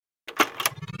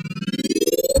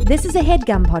This is a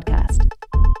HeadGum podcast.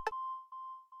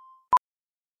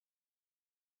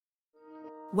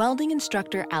 Welding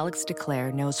instructor Alex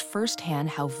DeClaire knows firsthand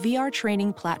how VR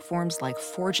training platforms like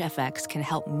ForgeFX can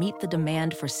help meet the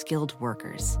demand for skilled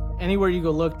workers. Anywhere you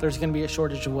go look, there's going to be a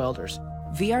shortage of welders.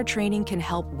 VR training can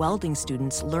help welding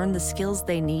students learn the skills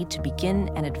they need to begin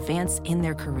and advance in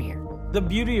their career. The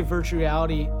beauty of virtual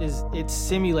reality is it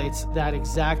simulates that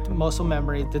exact muscle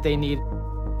memory that they need.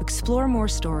 Explore more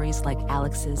stories like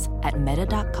Alex's at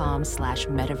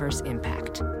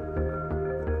meta.com/metaverseimpact.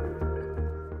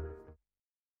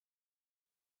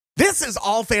 This is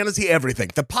All Fantasy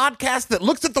Everything, the podcast that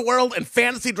looks at the world and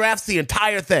fantasy drafts the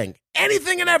entire thing.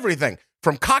 Anything and everything,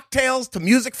 from cocktails to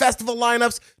music festival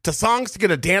lineups to songs to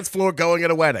get a dance floor going at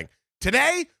a wedding.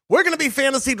 Today, we're going to be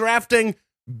fantasy drafting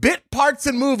bit parts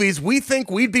in movies we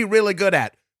think we'd be really good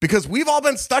at, because we've all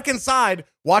been stuck inside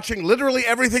watching literally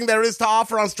everything there is to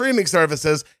offer on streaming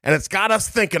services, and it's got us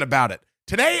thinking about it.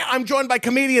 Today, I'm joined by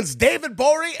comedians David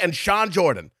Gborie and Sean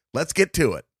Jordan. Let's get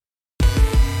to it.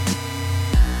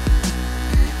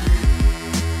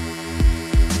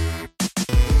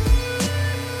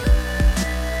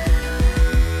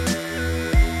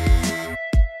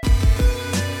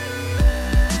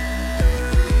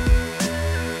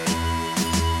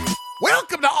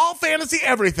 Welcome to All Fantasy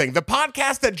Everything, the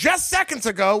podcast that just seconds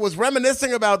ago was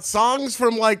reminiscing about songs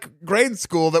from like grade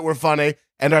school that were funny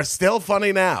and are still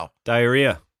funny now.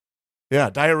 Diarrhea.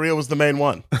 Yeah, diarrhea was the main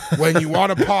one. When you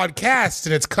want a podcast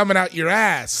and it's coming out your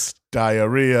ass.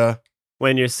 Diarrhea.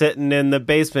 When you're sitting in the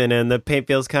basement and the paint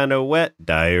feels kind of wet.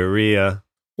 Diarrhea.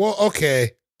 Well,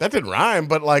 okay. That didn't rhyme,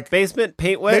 but like... Basement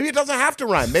paint wet? Maybe it doesn't have to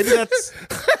rhyme. Maybe that's...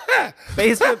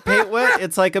 Basement paint wet?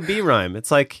 It's like a B rhyme.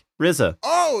 It's like RZA.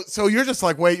 Oh, so you're just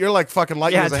like, wait, you're like fucking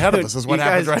light years ahead of us is what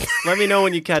happens right now. Let me know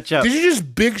when you catch up. Did you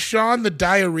just Big Sean the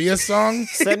diarrhea song?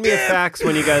 Send me a fax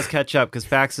when you guys catch up, because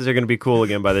faxes are going to be cool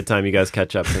again by the time you guys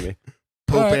catch up to me.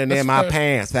 Pooping Right, in my fair.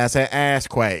 pants. That's an ass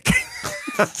quake.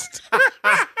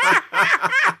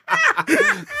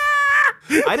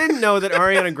 I didn't know that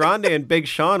Ariana Grande and Big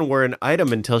Sean were an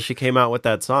item until she came out with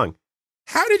that song.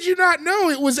 How did you not know?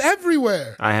 It was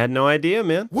everywhere. I had no idea,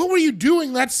 man. What were you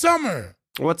doing that summer?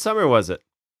 What summer was it?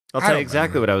 I'll tell you don't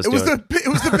exactly remember. what I was It was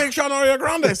doing. the Big Sean Ariana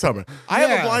Grande summer. I have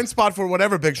Yeah. a blind spot for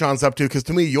whatever Big Sean's up to, because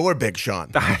to me, you're Big Sean.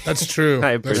 That's true.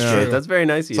 I That's appreciate it. true. That's very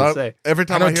nice of you So to say. every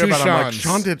time I I, know hear two about it, I'm like,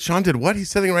 Seans. Sean did what? He's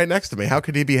sitting right next to me. How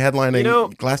could he be headlining You know,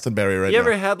 Glastonbury right You now?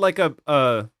 ever had like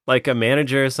a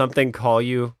manager or something call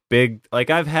you Big? Like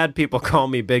I've had people call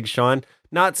me Big Sean,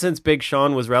 not since Big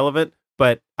Sean was relevant,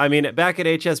 but I mean back at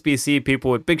HSBC, people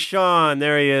would Big Sean,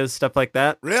 there he is, stuff like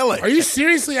that. Really? Are you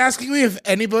seriously asking me if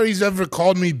anybody's ever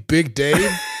called me Big Dave?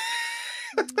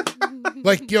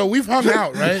 Like, yo, we've hung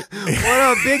out, right? What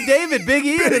up, Big David, Big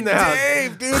Ian in the house?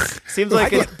 Dave, dude. Seems I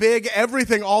like get big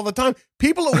everything all the time.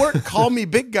 People at work call me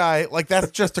big guy like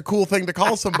that's just a cool thing to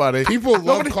call somebody. People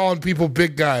love calling people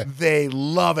big guy. They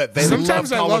love it. They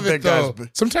Sometimes love I calling love big it, though. guys.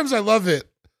 Sometimes I love it.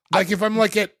 Like if I'm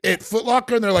like at Foot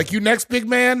Locker and they're like, you next, big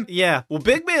man? yeah. Well,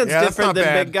 Big Man's Yeah, that's different not than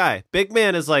bad. Big Guy. Big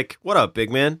Man is like, what up,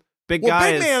 Big Man? Big Well,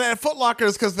 Guy big is man at Foot Locker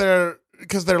is because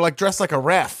they're like dressed like a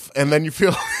ref, and then you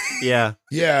feel yeah.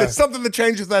 Yeah. it's something that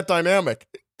changes that dynamic.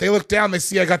 They look down, they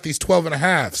see I got these 12 and a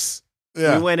halves.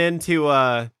 Yeah. We went into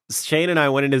Shane and I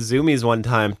went into Zoomies one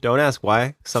time. Don't ask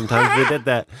why. Sometimes we did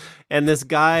that. And this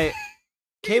guy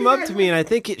came up to me, and I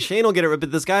think Shane will get it, but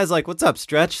this guy's like, "What's up,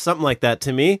 Stretch?" Something like that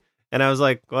to me. And I was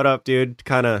like, "What up, dude?"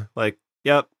 Kind of like,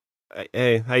 "Yep.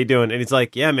 Hey, how you doing?" And he's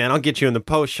like, "Yeah, man, I'll get you in the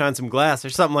post, shine some glass," or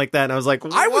something like that. And I was like,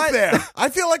 I was "What?" there. I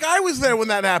feel like I was there when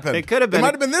that happened. It could have been. It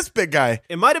might have been this big guy.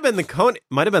 It might have been the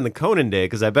Conan day,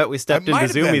 because I bet we stepped It into might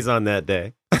have been. Zoomies on that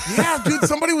day. Yeah, dude,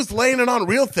 somebody was laying it on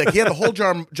real thick. He had the whole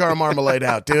jar of marmalade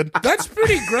out, dude. That's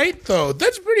pretty great, though.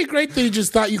 That's pretty great that he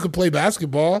just thought you could play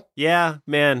basketball. Yeah,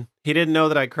 man. He didn't know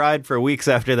that I cried for weeks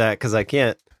after that, because I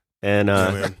can't. And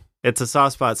man. it's a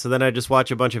soft spot. So then I just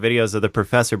watch a bunch of videos of the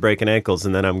professor breaking ankles,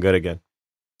 and then I'm good again.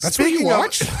 That's what you Speaking of-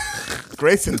 watch?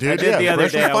 Grayson, dude. I did the other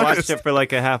Grayson's day. I funny. watched it for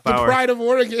like a half The hour. pride of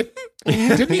Oregon.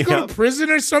 Didn't he go Yep. to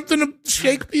prison or something to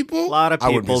shake A people? lot of I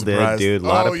wouldn't be people did, surprised. dude. A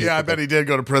lot Oh, of people yeah, I bet did. he did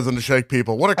go to prison to shake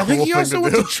people. What a I cool think he thing also to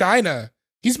went do. to China.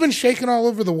 He's been shaking all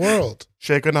over the world.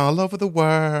 Shaking all over the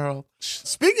world.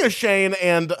 Speaking of Shane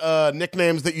and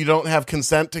nicknames that you don't have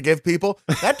consent to give people,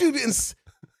 that dude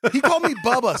he called me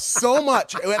Bubba so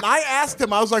much. And I asked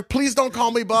him, I was like, please don't call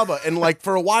me Bubba. And like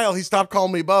for a while, he stopped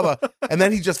calling me Bubba. And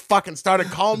then he just fucking started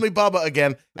calling me Bubba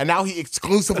again. And now he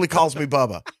exclusively calls me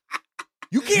Bubba.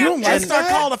 You You can't don't like just start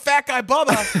that? calling a fat guy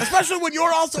Bubba, especially when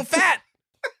you're also fat.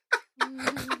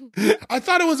 I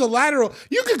thought it was a lateral.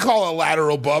 You could call a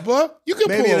lateral Bubba. You can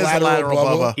Maybe pull it a is a lateral, lateral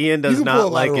Bubba. Bubba. Ian You does can pull not a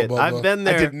like lateral it. Bubba. I've been I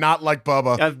there. did not like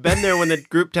Bubba. I've been there when the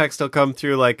group text will come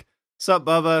through like, "Sup,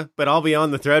 Bubba," but I'll be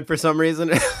on the thread for some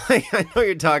reason. Like, I know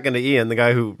you're talking to Ian, the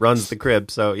guy who runs the crib.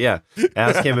 So yeah,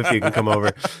 ask him if you can come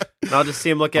over. And I'll just see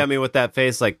him look at me with that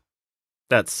face, like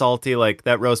that salty, like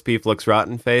that roast beef looks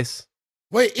rotten face.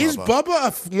 Wait, is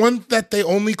Bubba one that they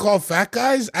only call fat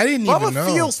guys? I didn't even know.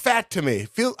 Bubba feels fat to me.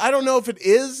 I don't know if it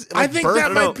is. I think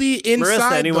that might be inside.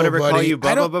 Marissa, anyone though, ever buddy. call you I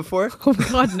Bubba don't- before? Oh my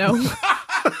God, no.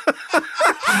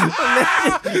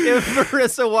 If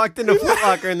Marissa walked into Foot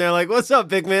Locker and they're like, "What's up,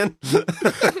 big man?"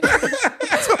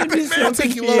 I'd be so I'll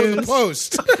take you low to the confused.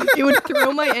 post. It would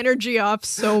throw my energy off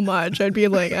so much. I'd be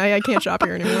like, I can't shop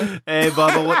here anymore. Hey,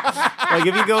 Bubba, like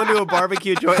if you go into a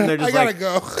barbecue joint and they're I just gotta like,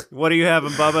 go. "What are you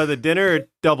having, Bubba? The dinner or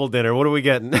double dinner? What are we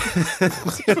getting?"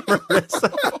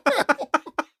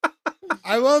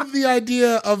 I love the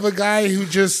idea of a guy who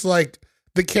just like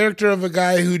the character of a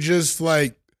guy who just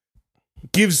like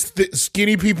gives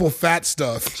skinny people fat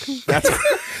stuff. That's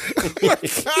Like,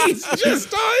 he's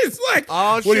just always like,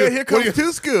 oh what do shit! you- Here what do comes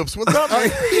two scoops. What's up,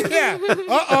 man?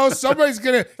 yeah. Somebody's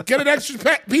gonna get an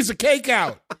extra piece of cake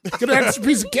out. Get an extra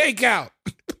piece of cake out.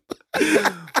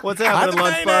 What's Hot happening,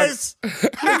 lunchbox? mayonnaise.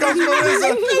 Here comes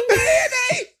Marissa.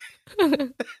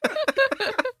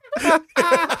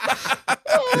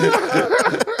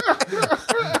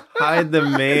 Hide the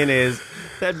mayonnaise.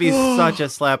 That'd be such a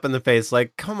slap in the face.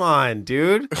 Like, come on,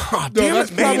 dude. Oh, No, damn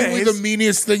that's it, probably mayonnaise. the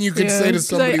meanest thing you could Yeah, say to 'cause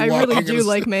somebody I walking really in do a-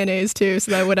 like mayonnaise too,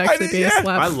 so that would actually be a yeah.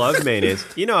 slap. I love mayonnaise.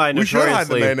 You know, I We should hide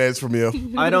the notoriously, mayonnaise from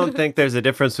you. I don't think there's a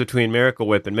difference between Miracle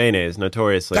Whip and mayonnaise,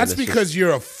 notoriously. That's And it's because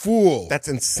you're a fool. That's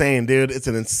insane, dude. It's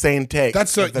an insane take.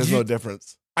 That's a- But there's no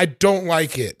difference. I don't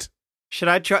like it. Should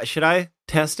I try? Should I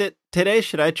test it today?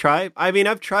 Should I try? I mean,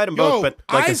 I've tried them both, but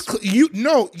like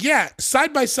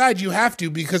side by side you have to,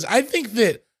 because I think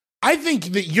that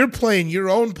you're playing your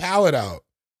own palette out,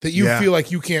 that you Yeah. feel like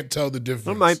you can't tell the difference.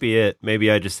 that might be it. Maybe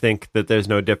I just think that there's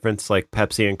no difference, like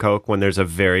Pepsi and Coke, when there's a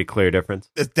very clear difference.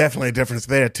 There's definitely a difference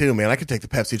there too, man. I could take the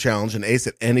Pepsi challenge and ace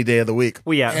it any day of the week.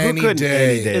 Well, yeah, Any who couldn't?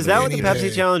 day. Any day. Is that what the Any Pepsi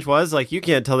day. challenge was? Like, you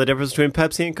can't tell the difference between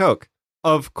Pepsi and Coke.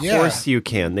 Of course you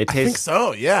can. They I think taste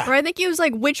so. Yeah. Or I think it was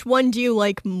like, which one do you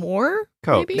like more?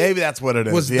 Coke. Maybe? Maybe that's what it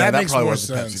is. Was- yeah, that that makes probably more was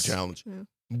the sense. Pepsi challenge. Yeah.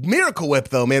 Miracle Whip,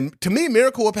 though, man. To me,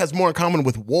 Miracle Whip has more in common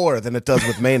with war than it does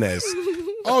with mayonnaise.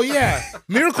 Oh yeah,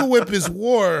 Miracle Whip is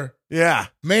war. Yeah.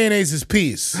 Mayonnaise is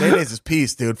peace. Mayonnaise is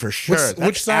peace, dude, for sure. Which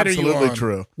That's side are you absolutely on?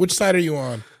 true. Which side are you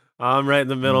on? I'm right in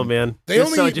the middle, man. They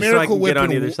Just only eat just so I Miracle can Whip. get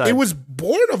on either side. It was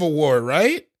born of a war,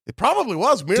 right? It probably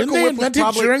was. Miracle Didn't they Whip was invent it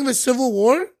probably... during the Civil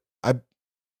War?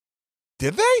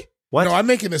 Did they? What? No, I'm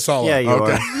making this all Yeah, up. you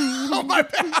Okay. are. Oh, my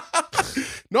bad.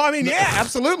 No, I mean, yeah,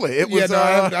 absolutely. It was...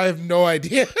 I have no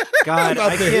idea God,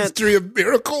 about I the can't. history of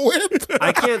Miracle Whip.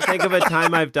 I can't think of a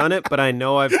time I've done it, but I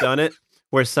know I've done it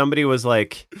where somebody was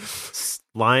like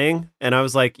lying, and I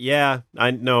was like, "Yeah,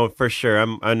 I know for sure.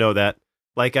 I know that."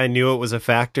 Like I knew it was a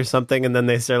fact or something, and then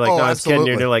they started like, Oh, "No, I was kidding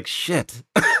you." absolutely. And they're like, "Shit."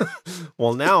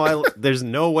 Well, now there's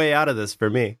no way out of this for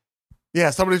me. Yeah,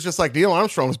 somebody's just like, Neil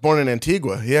Armstrong was born in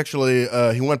Antigua. He actually,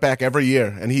 he went back every year,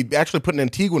 and he actually put an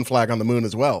Antiguan flag on the moon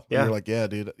as well. Yeah. And you're like, yeah,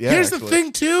 dude. Yeah, Here's actually. the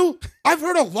thing, too. I've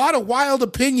heard a lot of wild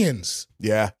opinions.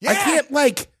 Yeah. I can't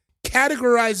like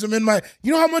categorize them in my.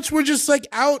 You know how much we're just like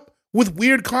out with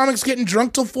weird comics, getting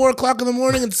drunk till 4 o'clock in the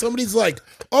morning, and somebody's like,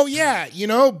 "Oh yeah, you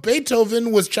know,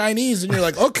 Beethoven was Chinese," and you're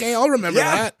like, "Okay, I'll remember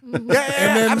Yeah. that." Yeah, yeah,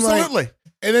 And then, absolutely.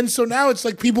 And then so now it's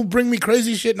like people bring me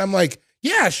crazy shit, and I'm like,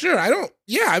 "Yeah, sure,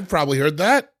 I've probably heard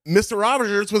that." Mr.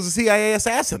 Rogers was a CIA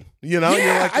assassin. You know, yeah,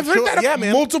 you're like, I've heard sure, that yeah,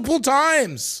 man. multiple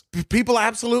times. People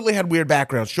absolutely had weird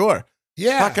backgrounds, sure.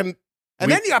 Yeah, Fucking,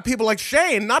 and then you got people like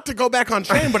Shane. Not to go back on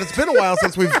Shane, but it's been a while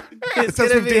since we've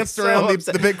gonna be danced so around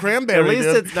upset. the big cranberry. At least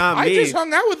dude. it's not I me. just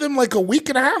hung out with him like a week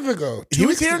and a half ago. He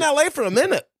was here in LA for a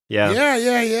minute. Yeah,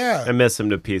 Yeah. I miss him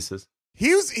to pieces.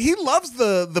 He loves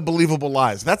the believable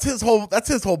lies. That's his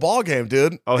whole ball game,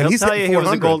 dude. Oh, And he'll he's tell hitting you he was a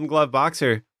 400. Golden Glove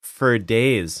boxer for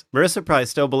days. Marissa probably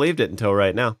still believed it until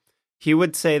right now. He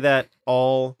would say that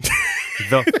all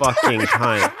the fucking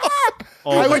time.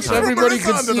 All I the wish time. everybody Marissa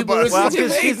could under see the bus. Well, Marissa's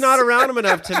because face. she's not around him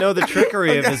enough to know the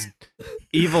trickery of his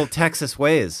evil Texas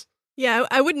ways. Yeah,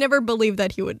 I would never believe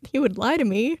that he would lie to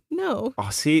me. No. Oh,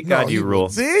 see, No, God, he you rule.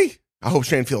 See? I hope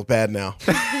Shane feels bad now.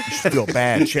 You should feel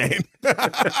bad, Shane.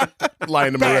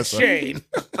 Lying to Bad Marissa. Shane.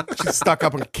 She's stuck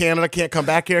up in Canada, can't come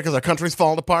back here because our country's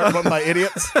falling apart, run by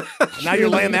idiots. Now you're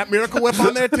laying that Miracle Whip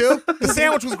on there, too? The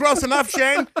sandwich was gross enough,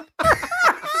 Shane.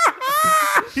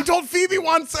 He told Phoebe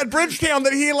once at Bridgetown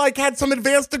that he like had some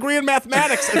advanced degree in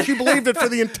mathematics, and she believed it for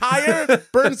the entire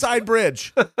Burnside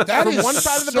Bridge. That From is one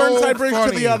side of the so Burnside Bridge to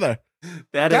funny. the other.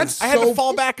 That's I had to so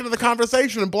fall back into the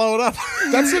conversation and blow it up.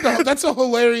 That's a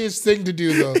hilarious thing to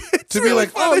do, though. To be really like,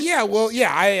 funny. oh yeah, well yeah,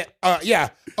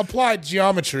 I applied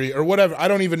geometry or whatever. I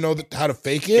don't even know how to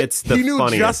fake it. It's the He knew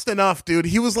funniest. just enough, dude.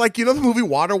 He was like, you know the movie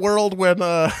Waterworld when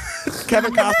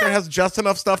Kevin Costner has just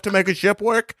enough stuff to make a ship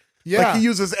work? Yeah. Like he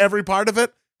uses every part of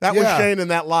it. That was Yeah. Shane in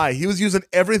that lie. He was using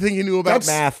everything he knew about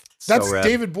math. That's So rad.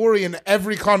 David Gborie in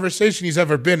every conversation he's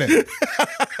ever been in.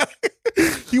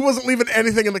 He wasn't leaving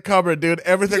anything in the cupboard, dude.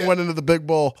 Everything went into the big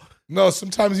bowl. No,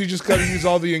 sometimes you just got to use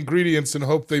all the ingredients and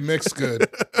hope they mix good.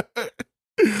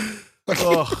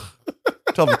 Ugh.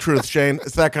 Tell the truth, Shane.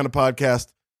 It's that kind of podcast.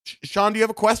 Sean, do you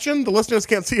have a question? The listeners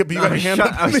can't see it, but you got your hand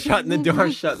up. I was shutting the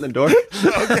door.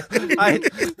 I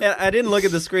didn't look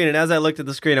at the screen, and as I looked at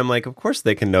the screen, I'm like, of course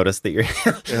they can notice that you're.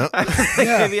 Yeah.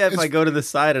 Maybe if I go to the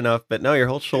side enough, but no, your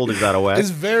whole shoulder's out of whack. It's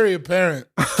very apparent.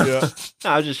 Yeah.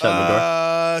 I was just shutting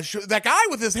the door. That guy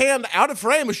with his hand out of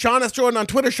frame was Sean S. Jordan on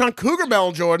Twitter, Sean Cougar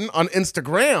Bell Jordan on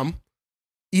Instagram,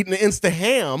 eating Insta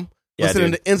ham, Yeah,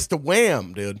 listening dude. to Insta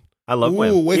Wham, dude. I love Ooh,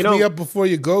 Wham. wake You know, me up before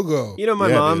you go. You know, my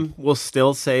Yeah, mom will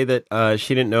still say that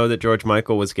she didn't know that George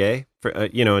Michael was gay, for,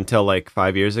 until like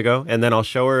 5 years ago. And then I'll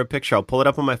show her a picture. I'll pull it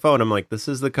up on my phone. I'm like, this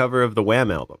is the cover of the Wham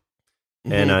album.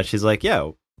 And she's like,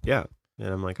 yeah. And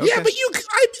I'm like, okay. Yeah, but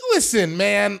listen,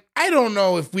 man. I don't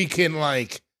know if we can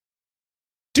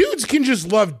dudes can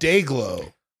just love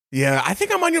Dayglow. Yeah, I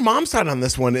think I'm on your mom's side on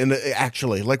this one.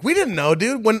 Actually, like we didn't know,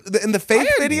 dude. When in the Faith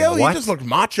video, he what? just looked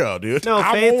macho, dude. No,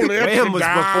 I'm Faith. only Wham was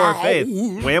down. before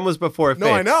Faith. Wham was before Faith.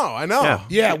 No, I know. Yeah.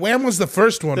 Yeah, Wham was the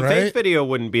first one, The right? Faith video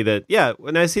wouldn't be that. Yeah,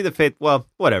 when I see the Faith, well,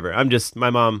 whatever. My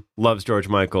mom loves George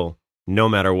Michael no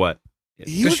matter what.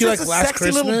 He Does was she just like a Last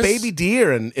sexy little Christmas? baby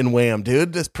deer in Wham,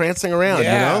 dude, just prancing around.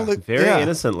 Yeah. You know, like, Very yeah.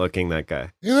 innocent looking, that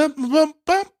guy.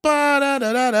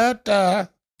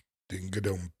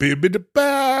 Ding-a-dum,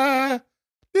 bibby-da-ba.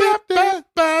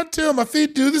 Ba-ba-ba, till my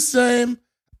feet do the same.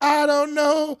 I don't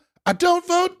know. I don't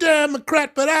vote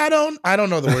Democrat, but I don't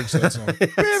know the words to that song.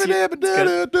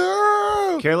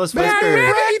 Careless But Whisper. I'd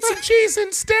rather eat some cheese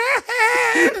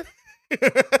instead.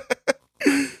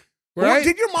 Well, Right?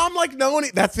 did your mom know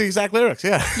any? That's the exact lyrics.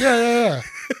 Yeah. Yeah.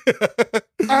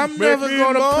 I'm never Make me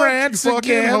gonna march, prance you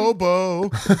fucking again. hobo.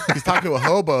 He's talking to a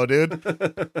hobo, dude.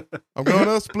 I'm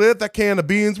gonna split that can of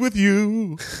beans with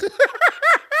you.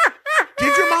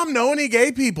 Did your mom know any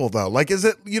gay people though? Like, is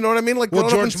it, you know what I mean? Like, Well,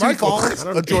 growing up in George Sioux Michael.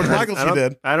 Falls? George Michael, she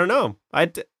did. I don't know.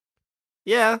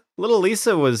 Yeah, little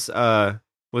Lisa was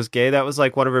gay. That was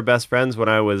like one of her best friends when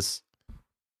I was,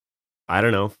 I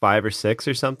don't know, 5 or 6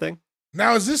 or something.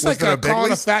 Now, is this Was like there a a big calling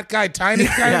a Lisa? fat guy tiny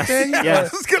kind of thing? Yeah.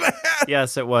 I was gonna ask.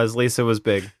 Yes, it was. Lisa was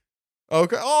big.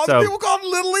 Okay. Oh, So- people called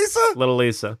Little Lisa? Little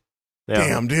Lisa. Yeah.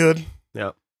 Damn, dude.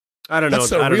 Yeah. I don't know.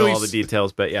 That's a I don't know really all the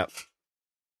details, but yeah.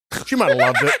 She might have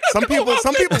loved it. Some people love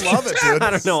it, dude. I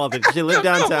don't know all the. She lived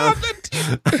downtown.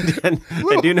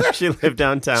 I do know she lived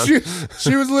downtown.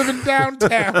 She was living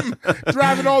downtown,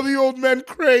 driving all the old men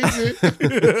crazy.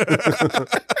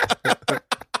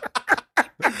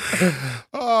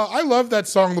 I love that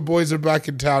song, The Boys Are Back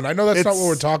in Town. I know that's not what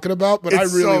we're talking about, but I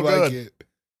it's really so like good. it.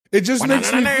 It just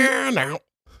makes me feel,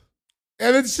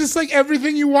 and it's just like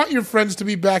everything you want your friends to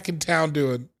be back in town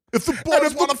doing. If the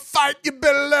boys want to fight, you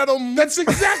better let them. That's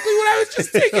exactly what I was just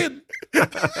thinking.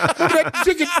 That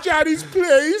chicken Johnny's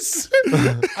place.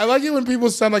 I like it when people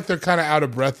sound like they're kind of out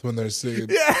of breath when they're singing.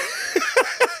 Yeah.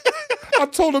 I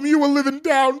told him you were living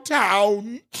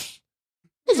downtown. That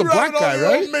was a black guy, all the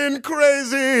right? old men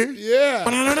crazy. Yeah.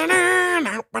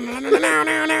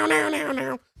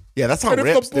 Yeah, that song And if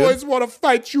rips, the boys want to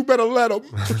fight, you better let them.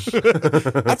 dude.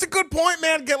 That's a good point,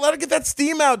 man. Let her get that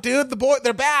steam out, dude.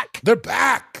 They're back. They're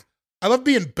back. I love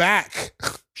being back.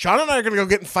 Sean and I are gonna go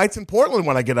get in fights in Portland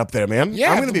when I get up there, man.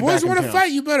 Yeah, I'm if gonna the be boys back want in to town.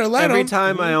 fight, you better let them. Every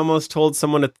time I almost told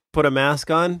someone to put a mask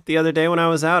on the other day when I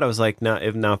was out, I was like, no,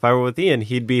 if I were with Ian,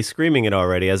 he'd be screaming it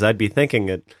already as I'd be thinking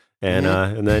it. And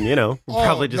and then, we're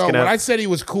probably just no, going when I to... said he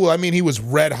was cool, I mean he was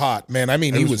red hot, man. I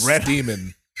mean he was red-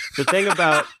 steaming. The thing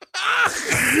about...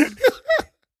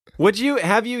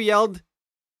 Have you yelled,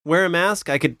 wear a mask?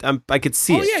 I could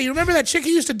see Oh it. yeah, you remember that chick who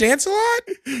used to dance a lot?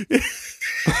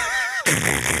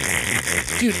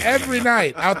 Dude, every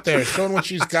night out there showing what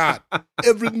she's got.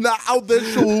 Every night out there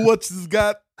showing what she's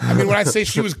got. I mean, when I say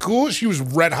she was cool, she was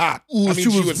red hot. Ooh, I mean, she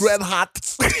was red hot.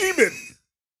 steaming.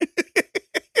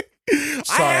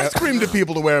 I have screamed at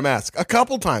people to wear a mask a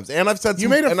couple times, and I've said You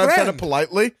made a and I've said friend. it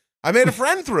politely. I made a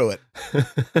friend through it.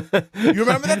 You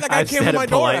remember that? That guy I came said to my it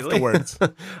door politely. afterwards.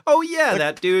 Oh yeah,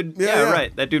 that dude. Yeah, yeah.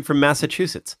 Right. That dude from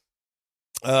Massachusetts.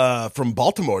 From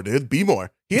Baltimore, dude.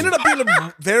 B-more. He ended up being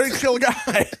a very chill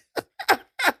guy.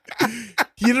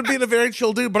 He ended up being a very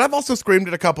chill dude, but I've also screamed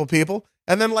at a couple people.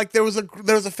 And then like there was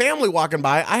a family walking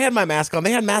by. I had my mask on.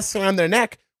 They had masks around their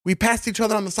neck. We passed each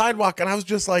other on the sidewalk, and I was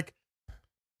just like,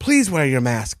 please wear your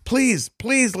mask. Please,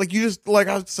 please. Like you just like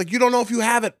I was just like, you don't know if you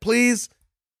have it. Please.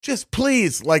 Just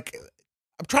please. Like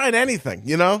I'm trying anything,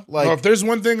 you know? Like Well, if there's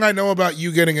one thing I know about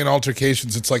you getting in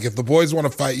altercations, it's like if the boys want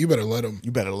to fight, you better let them.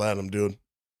 you better let him, dude.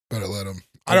 Better let them.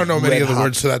 I don't know many Red of the hot.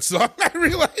 words to that song. I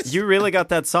realize. You really got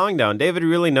that song down. David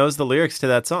really knows the lyrics to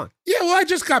that song. Yeah, well, I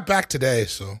just got back today,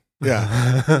 so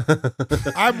Yeah.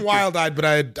 I'm wild-eyed, but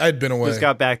I'd been away. Just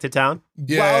got back to town.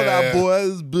 Yeah. Wild Out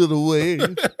Boys been away.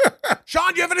 Sean,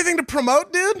 do you have anything to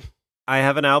promote, dude? I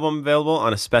have an album available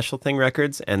on a Special Thing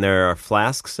Records, and there are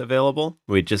flasks available.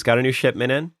 We just got a new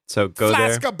shipment in, so go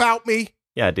Flask there. about me.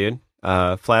 Yeah, dude.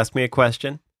 Flask me a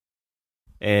question.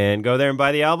 And go there and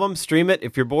buy the album, stream it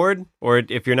if you're bored, or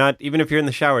if you're not, even if you're in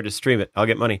the shower, just stream it. I'll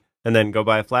get money. And then go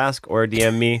buy a flask or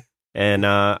DM me, and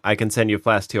I can send you a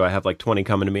flask too. I have like 20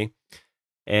 coming to me.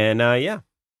 And yeah,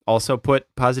 also put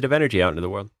positive energy out into the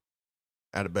world.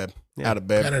 Out of bed. Yeah. Out of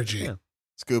bed. Energy. Yeah.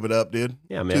 Scoop it up, dude.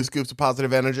 Yeah, 2 man. scoops of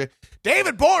positive energy.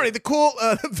 David Gborie, the cool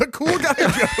guy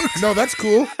jokes. No, that's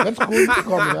cool. That's cool. You can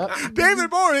call me that.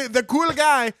 David Gborie, the cool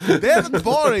guy. David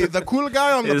Gborie, the cool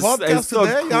guy on the podcast It's so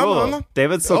today. Yeah, cool. man.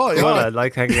 David's so Oh, cool. yeah. I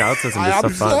like hanging out with him. I It's so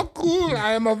am fun. so cool.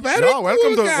 I am a very Yeah,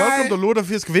 welcome cool to guy.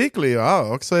 Ludafisk Weekly.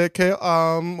 Okay. What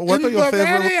are In your favorite?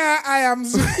 Bavaria, I am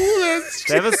the coolest.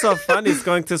 David's so fun. He's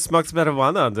going to smoke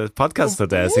marijuana on the podcast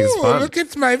today. I think it's Ooh, fun. look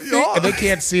at my feet. Yeah. They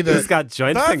can't see He's this. got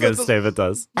joint David fingers, does- David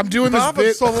does. I'm doing this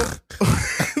bit. So,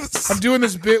 I'm doing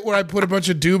this bit where I put a bunch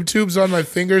of doob tubes on my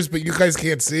fingers, but you guys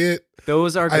can't see it.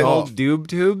 Those are called doob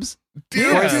tubes? Of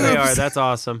course they are. That's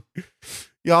awesome.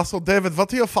 yeah, so David,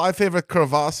 what are your 5 favorite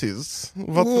crevasses?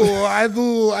 What? Ooh, I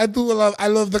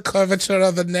love the curvature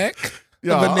of the neck,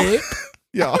 Yeah. of the nape.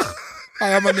 Yeah. I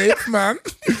am a nape man.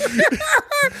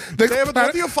 David, what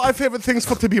are your 5 favorite things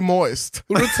for to be moist?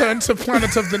 Return to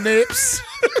Planet of the Napes.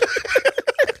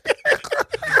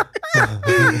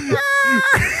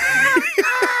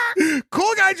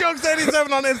 Cool Guy Jokes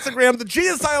 87 on Instagram. The G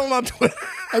is silent on Twitter.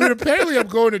 I mean, apparently I'm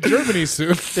going to Germany soon.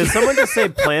 Did someone just say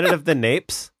Planet of the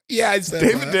Napes? Yeah, I said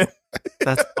David that. did.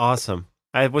 That's awesome.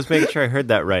 I was making sure I heard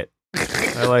that right.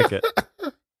 I like it.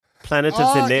 Planet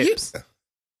of the Napes.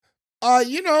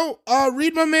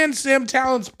 Read my man Sam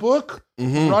Talent's book,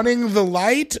 Running the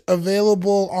Light,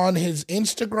 available on his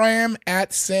Instagram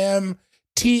at Sam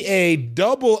TALLENT,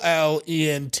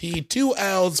 2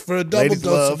 L's for a double Ladies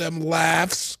dose love. of them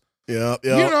laughs. Yeah. You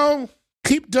know,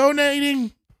 keep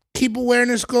donating, keep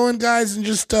awareness going, guys, and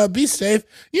just be safe.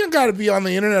 You don't got to be on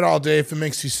the internet all day if it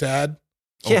makes you sad.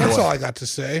 Yeah. That's all I got to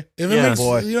say. If it Yeah, makes,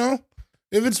 boy.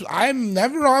 I'm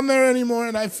never on there anymore,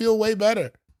 and I feel way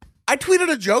better. I tweeted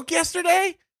a joke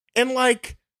yesterday, and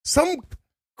like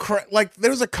there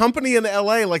was a company in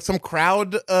LA, like some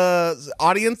crowd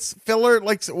audience filler,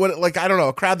 like I don't know,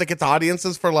 a crowd that gets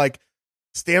audiences for like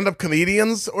stand-up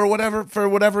comedians or whatever, for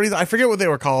whatever reason. I forget what they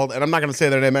were called, and I'm not going to say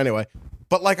their name anyway.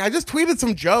 But like I just tweeted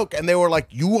some joke, and they were like,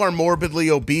 "You are morbidly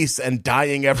obese and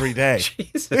dying every day."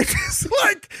 Jesus. It's just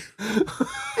like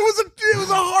it was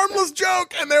a harmless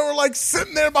joke, and they were like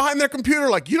sitting there behind their computer,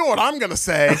 like, you know what I'm gonna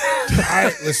say?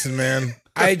 Listen, man.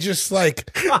 I just I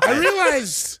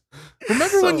realized.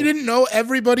 Remember when you didn't know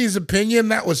everybody's opinion?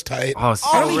 That was tight. Oh, so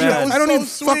Oh, yeah, rad. was I don't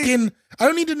so need sweet. I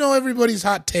don't need to know everybody's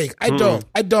hot take. I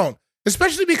don't.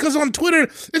 Especially because on Twitter,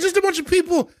 it's just a bunch of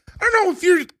people. I don't know if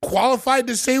you're qualified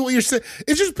to say what you're saying.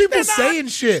 It's just people saying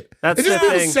shit. That's it's just the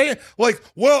people thing. saying, like,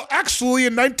 well, actually,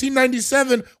 in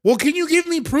 1997, well, can you give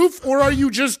me proof, or are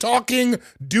you just talking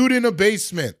dude in a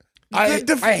basement? I hate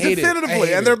definitively, it. I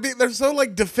hate and it. they're so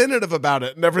like definitive about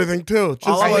it and everything too. Just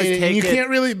All I like, hate it. take You it- can't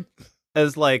really.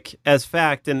 as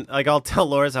fact, and like I'll tell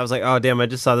Loris, I was like, oh damn, I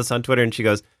just saw this on Twitter, and she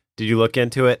goes, did you look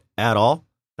into it at all?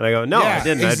 And I go, no, Yeah, I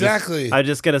didn't. exactly. I'm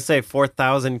just gonna say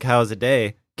 4,000 cows a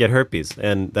day get herpes,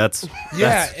 and that's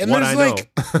And what there's I know.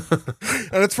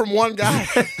 and it's from one guy.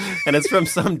 And it's from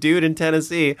some dude in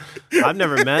Tennessee I've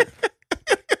never met.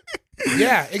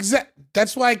 Yeah, exactly.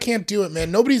 That's why I can't do it,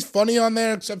 man. Nobody's funny on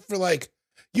there except for like,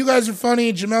 you guys are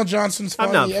funny. Jamel Johnson's funny.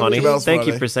 I'm not funny. Jamel's Thank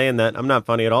you funny. for saying that. I'm not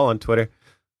funny at all on Twitter.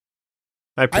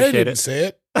 I I appreciate didn't it. say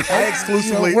it. I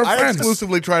exclusively we're friends.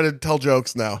 try to tell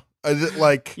jokes now. I did,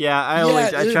 like Yeah,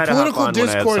 I try to hop political on when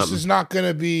I have discourse something. is not going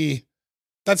to be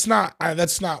That's not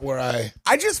where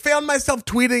I just found myself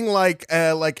tweeting like,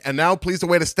 and now please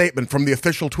await a statement from the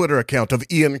official Twitter account of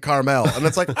Ian Carmel. And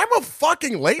it's like, I'm a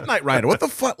fucking late night writer. What the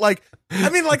fuck? Like, I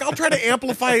mean, like, I'll try to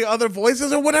amplify other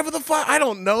voices or whatever the fuck. I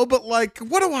don't know. But like,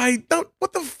 what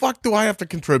the fuck do I have to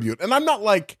contribute? And I'm not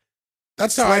like,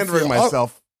 that's how I slandering feel.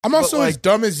 myself. I'm also like, as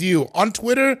dumb as you. On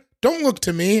Twitter, don't look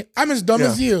to me. I'm as dumb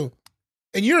as you.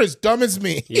 And you're as dumb as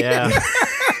me. Yeah.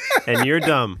 And you're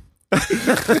dumb.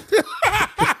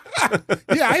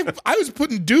 Yeah, I was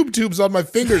putting doob tubes on my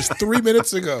fingers 3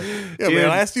 minutes ago. Yeah, man,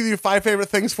 I asked you your 5 favorite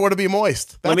things to be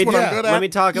moist. That's what I'm good at. Let me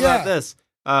talk about this.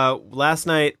 Last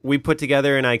night, we put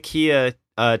together an IKEA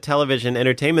television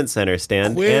entertainment center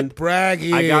stand. Quit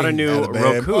bragging. I got a new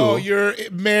Roku. Oh, you're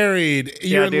married.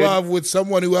 You're in dude. love with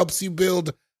someone who helps you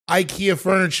build IKEA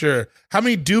furniture. How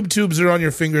many doob tubes are on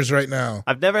your fingers right now?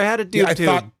 I've never had a doob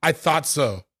tube. I thought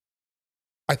so.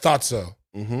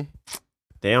 Mm-hmm.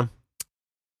 Damn.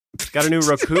 Got a new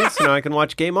Roku, so now I can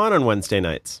watch Game On Wednesday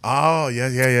nights. Oh,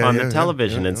 yeah. On the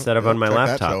television instead of on my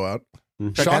laptop. That show out.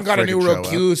 Sean got a new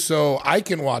Roku, so I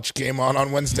can watch Game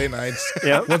On Wednesday nights.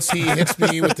 Yeah. Once he hits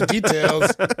me with the details,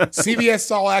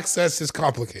 CBS All Access is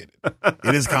complicated.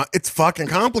 It is. It's fucking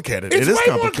complicated. It's it is way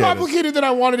complicated. more complicated than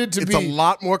I wanted it to be. It's a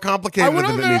lot more complicated I went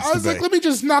than on it there. needs I was to like, be. let me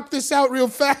just knock this out real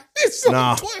fast. It's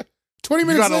like 20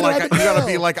 minutes later, I had to you gotta go.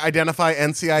 be like identify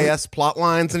NCIS plot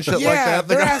lines and shit like Yeah, that.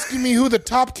 they're asking me who the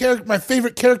top character, my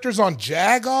favorite characters on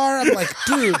Jag are. I'm like,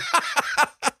 dude,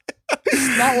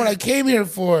 it's not what I came here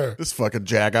for. This fucking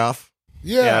jagoff.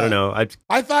 Yeah, I don't know.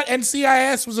 I thought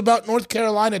NCIS was about North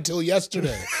Carolina till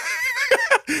yesterday.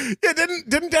 Yeah,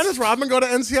 didn't Dennis Rodman go to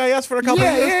NCIS for a couple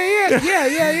of years?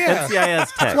 Yeah. NCIS Tech.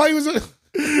 That's why he was.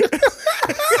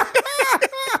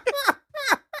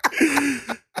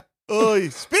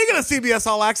 Speaking of CBS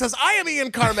All Access, I am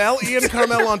Ian Carmel. Ian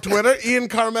Carmel on Twitter. Ian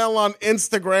Carmel on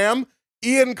Instagram.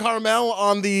 Ian Carmel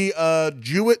on the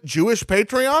Jewish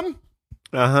Patreon.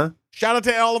 Uh-huh. Shout out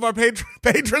to all of our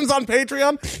patrons on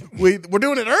Patreon. We're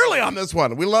doing it early on this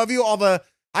one. We love you.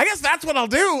 I guess that's what I'll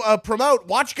do. Promote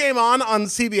Watch Game On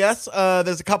CBS.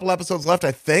 There's a couple episodes left,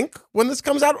 I think, when this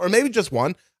comes out, or maybe just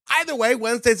one. Either way,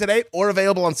 Wednesdays at 8, or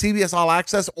available on CBS All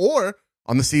Access, or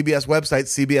on the CBS website,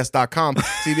 cbs.com.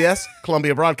 CBS,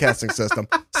 Columbia Broadcasting System.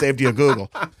 Saved you a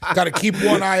Google. Got to keep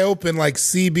one eye open like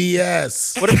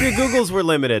CBS. What if your Googles were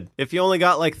limited? If you only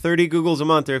got like 30 Googles a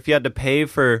month, or if you had to pay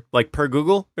for like per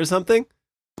Google or something?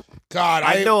 God,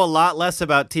 I know a lot less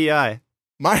about TI.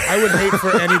 I would hate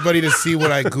for anybody to see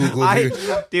what I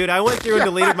Googled. Dude, I went through and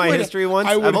deleted my history once.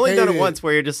 I've only done it once,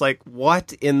 where you're just like,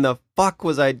 what in the fuck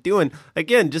was I doing?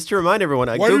 Again, just to remind everyone,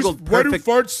 I Googled Why do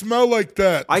farts smell like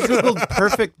that? I Googled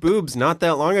perfect boobs not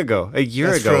that long ago, a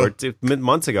year ago, or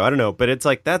months ago. I don't know. But it's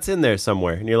like, that's in there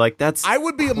somewhere. And you're like, that's I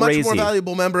would be a much more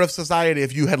valuable member of society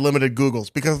if you had limited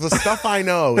Googles, because the stuff I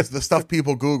know is the stuff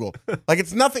people Google. Like,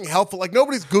 it's nothing helpful. Like,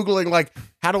 nobody's Googling, like,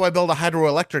 how do I build a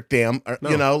hydroelectric dam? Or,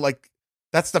 you know, like,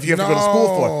 that's stuff you have to go to school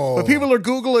for. But people are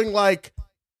Googling, like,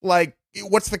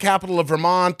 what's the capital of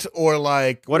Vermont? Or,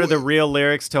 like, what are the real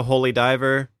lyrics to Holy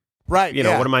Diver? Right. You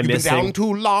know, what am I You've missing? Been down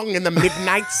too long in the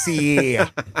midnight sea.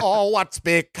 Oh, what's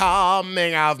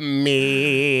becoming of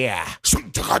me? Ride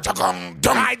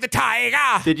the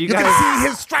tiger. Did you can guys see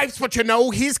his stripes, but you know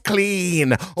he's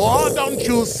clean. Oh, don't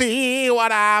you see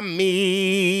what I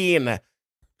mean?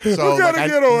 So, we gotta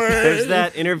get away. There's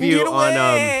that interview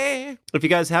on if you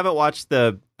guys haven't watched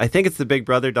I think it's the Big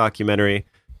Brother documentary,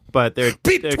 but they're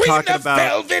talking about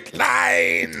velvet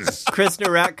lines. Chris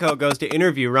Naratko goes to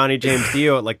interview Ronnie James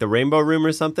Dio at like the Rainbow Room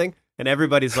or something, and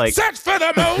everybody's like, "Search for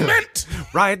the moment,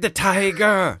 ride the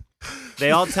tiger."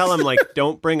 They all tell him, like,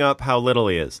 don't bring up how little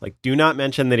he is, like, do not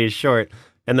mention that he's short.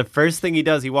 And the first thing he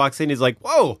does, he walks in, he's like,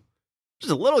 "Whoa,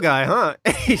 just a little guy, huh?"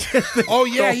 Oh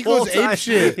yeah, he goes ape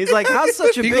shit. He's like, "How's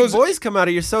such a big voice come out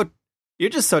of you? You're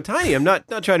just so tiny. I'm not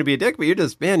trying to be a dick, but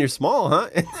you're small, huh?"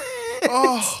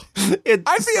 Oh, I'd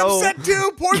be upset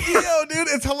too. Poor Dio, dude.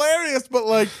 It's hilarious, but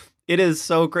like, it is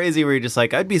so crazy where you're just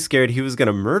like, I'd be scared he was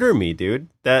gonna murder me, dude.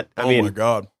 I mean, my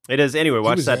god, it is. Anyway,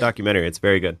 watch that documentary. It's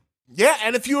very good. Yeah,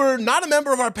 and if you're not a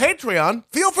member of our Patreon,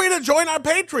 feel free to join our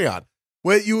Patreon,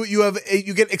 where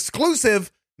you get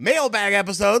exclusive mailbag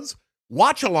episodes,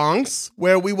 watch-alongs,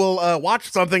 where we will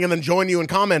watch something and then join you in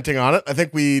commenting on it. I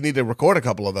think we need to record a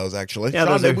couple of those, actually. Yeah,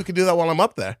 Sean, maybe we could do that while I'm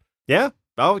up there. Yeah.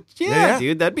 Oh, yeah,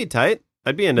 dude, that'd be tight.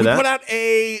 I'd be into that.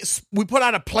 We put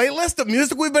out a playlist of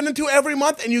music we've been into every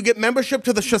month, and you get membership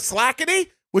to the Shaslackity,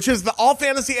 which is the all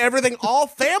fantasy everything, all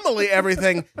family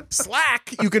everything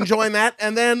Slack. You can join that,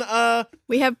 and then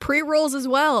we have pre-rolls as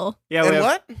well.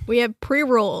 Yeah, we have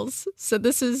pre-rolls. So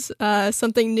this is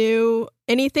something new.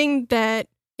 Anything that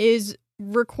is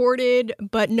recorded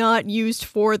but not used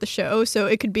for the show. So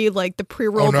it could be like the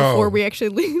pre-roll Oh, no. before we actually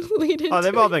lead into Oh,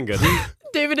 they've all been good.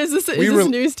 David, is this We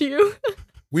news to you?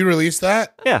 We released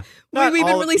that? Yeah. We've been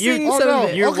All- releasing you- some of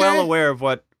it. You're Okay. well aware of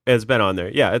what has been on there.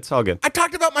 Yeah, it's all good. I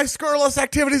talked about my scurrilous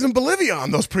activities in Bolivia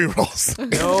on those pre-rolls.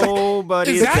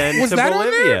 Nobody's Is that- been was to that on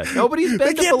Bolivia. Nobody's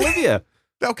been to can't- Bolivia.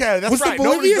 Okay, that's Was right. the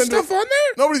Bolivia Nobody's been stuff on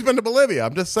there? Nobody's been to Bolivia.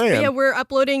 I'm just saying. Yeah, we're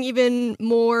uploading even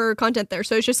more content there.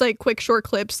 So it's just like quick short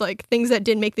clips, like things that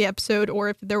didn't make the episode, or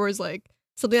if there was like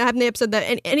something that happened in the episode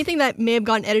that anything that may have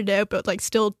gotten edited out but like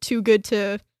still too good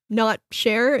to not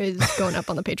share is going up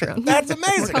on the Patreon. That's We're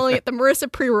amazing. calling it the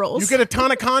Marissa pre-rolls. You get a ton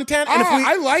of content, and if we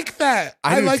I like that.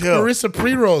 I I do like too. Marissa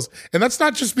pre-rolls. And that's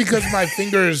not just because my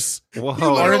fingers Whoa.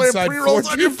 are literally have inside pre-rolls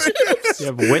on your 14 fingers. You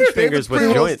have winch fingers with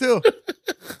Pre-rolls joints. too.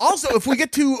 Also, if we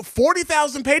get to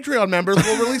 40,000 Patreon members,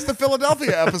 we'll release the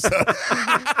Philadelphia episode.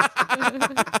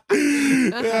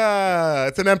 Yeah,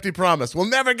 it's an empty promise. We'll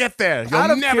never get there. You'll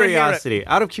Out of never curiosity,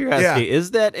 Yeah.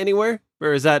 is that anywhere?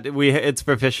 Or is that it's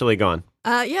officially gone?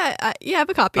 Yeah, I have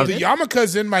a copy of The it.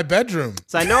 yarmulke's in my bedroom.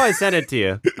 So I know I sent it to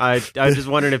you. I just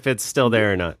wondered if it's still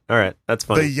there or not. All right, that's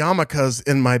hear it. funny. The yarmulke's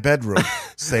in my bedroom.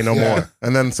 Say no Yeah. more.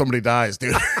 And then somebody dies,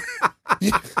 dude.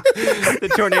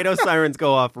 The tornado sirens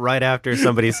go off right after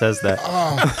somebody says that.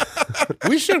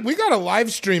 We got a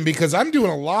live stream because I'm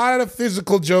doing a lot of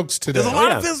physical jokes today. There's a lot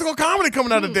yeah. of physical comedy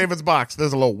coming out of David's box.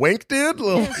 There's a little wink, dude. A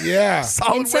little Yeah.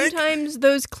 solid And wink. sometimes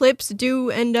those clips do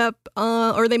end up,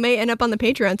 or they may end up on the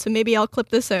Patreon. So maybe I'll clip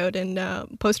this out and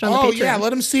post it on the Oh Patreon. yeah,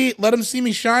 let him see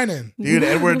me shining. Dude,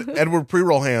 Edward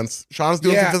pre-roll hands. Sean's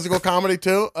doing Yeah. some physical comedy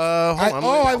too. Hold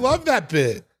on. I love that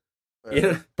bit.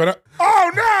 Yeah. But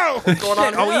oh no! What's going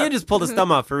on Oh, here? Ian just pulled his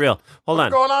thumb off for real. Hold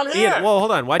on. going on here? Ian, whoa, hold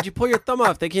on. Why'd you pull your thumb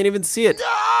off? They can't even see it.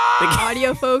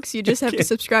 Audio folks, you just have to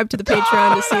subscribe to the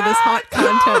Patreon to see this hot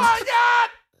content.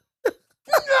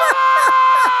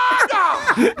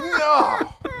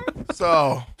 No.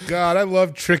 So, God, I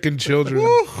love tricking children.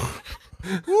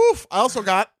 woof. I also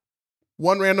got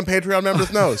one random Patreon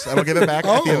member's nose. I will give it back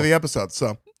at the end of the episode.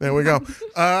 So there we go.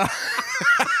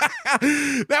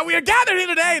 Now we are gathered here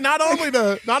today not only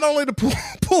to pull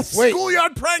Wait.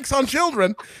 schoolyard pranks on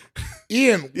children.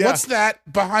 Ian, Yeah. what's that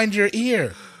behind your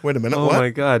ear? Wait a minute. Oh what? my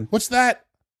god. What's that?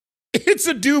 It's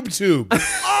a doob tube.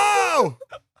 Oh,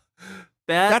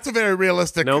 that's a very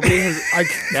realistic. Nobody has.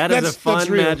 That is a That's fun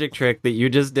real. magic trick that you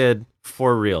just did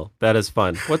for real. That is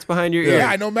fun. What's behind your ear? Yeah,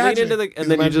 I know magic. Lean into He's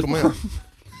and then a you just magical man.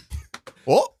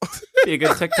 Oh, be a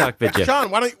good TikTok video. Sean,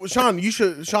 why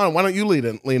don't you lean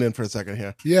in for a second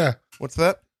here? Yeah. What's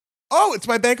that? Oh, it's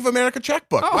my Bank of America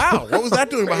checkbook. Wow, what was that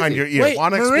doing behind your ear? Wait,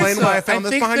 Want to explain Marissa, why I found I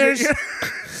this think behind your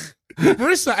there's- ear?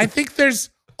 Marissa, I think there's.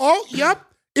 Oh, yep.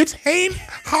 It's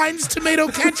Heinz tomato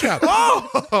ketchup.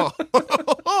 Oh,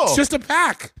 It's just a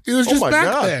pack. It was Oh just my back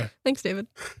God. there. Thanks, David.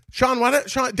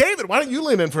 David, why don't you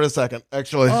lean in for a second?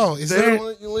 Actually, Oh, is David, there- why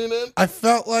don't you lean in? I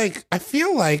feel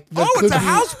like there Oh, could it's a be-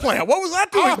 house plant. What was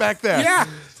that doing Oh, back there? yeah.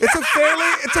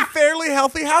 it's a fairly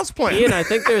healthy house plant. Ian, I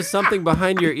think there's something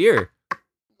behind your ear.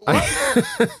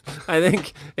 I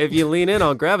think if you lean in,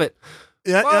 I'll grab it.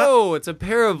 Yeah, Whoa, it's a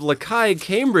pair of Lakai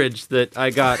Cambridge that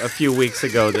I got a few weeks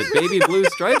ago that baby blue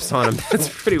stripes on them. That's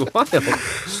pretty wild.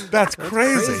 That's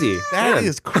crazy. crazy. That Man.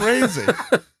 is crazy.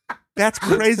 That's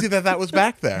crazy that was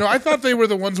back there. No, I thought they were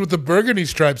the ones with the burgundy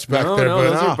stripes back No, there.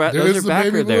 no, but those are the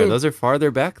backer baby there. blue. Those are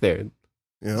farther back there.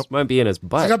 Yep. This might be in his I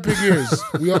butt. got big ears.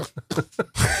 We all,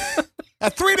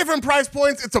 At 3 different price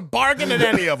points, it's a bargain at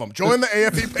any of them. Join the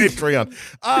AFE Patreon.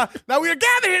 Now, we are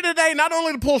gathered here today not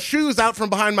only to pull shoes out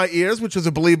from behind my ears, which is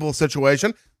a believable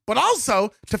situation, but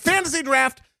also to fantasy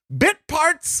draft bit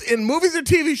parts in movies or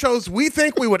TV shows we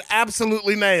think we would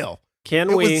absolutely nail. Can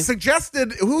It we was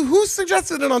suggested. Who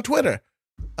suggested it on Twitter?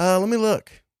 Let me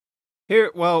look.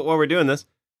 here? Well, while we're doing this,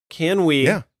 can we?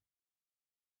 Yeah.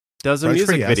 Does a Price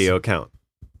for music yes. video count?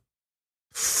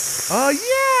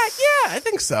 Yeah, I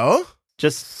think so.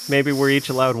 Just maybe we're each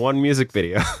allowed one music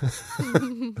video.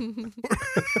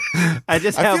 I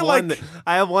just I have feel one. like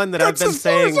I have one that I've that's been as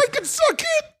far saying as I can suck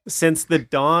it. since the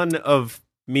dawn of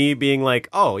me being like,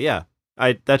 oh yeah,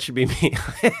 that should be me.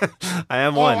 I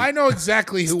have Oh, one. I know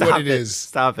exactly Stop what it it. is.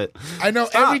 Stop it. I know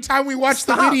Stop. every time we watch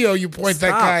the Stop. video, you point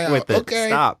that guy Stop out. with it. Okay.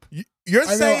 Stop. You're I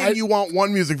know, saying you want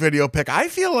one music video pick. I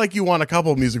feel like you want a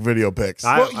couple music video picks.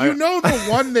 Well, you know the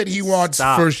one that he wants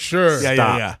Stop. for sure.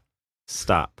 Stop.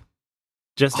 Stop.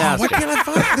 Just Oh, ask why it. can't I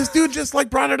find this dude? Just like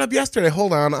brought it up yesterday.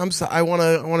 Hold on, I'm so, I want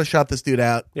to shout this dude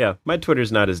out. Yeah, my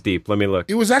Twitter's not as deep. Let me look.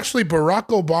 It was actually Barack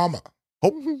Obama.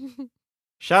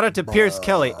 Shout out to Pierce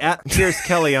Kelly at Pierce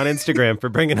Kelly on Instagram for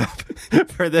bringing up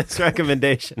for this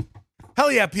recommendation.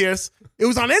 Hell yeah, Pierce! It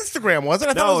was on Instagram,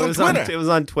 wasn't it? I thought No, it was on Twitter. it was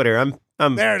on Twitter. I'm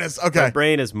There it is. Okay. My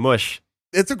brain is mush.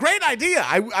 It's a great idea.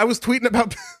 I was tweeting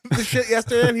about the shit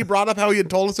yesterday, and he brought up how he had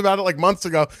told us about it like months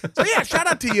ago. So yeah, shout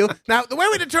out to you. Now, the way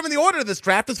we determine the order of this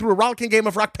draft is through a rollicking game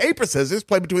of rock, paper, scissors,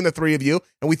 played between the three of you,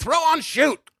 and we throw on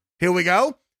shoot. Here we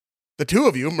go. The two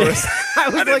of you, Marissa. I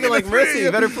was looking like, Marissa,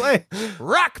 you better play.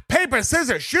 Rock, paper,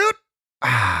 scissors, shoot.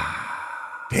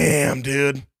 Damn,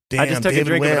 dude. Damn, I just took David a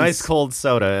drink of an wins. ice cold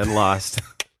soda and lost.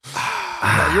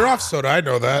 No, you're off soda. I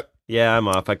know that. Yeah, I'm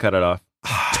off. I cut it off.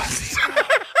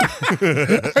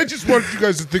 I just wanted you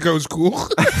guys to think I was cool.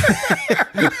 Oh,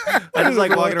 I just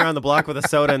like walking around the block with a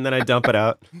soda and then I dump it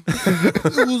out. It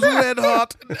was red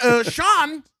hot.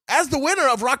 Sean, as the winner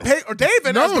of rock, paper, or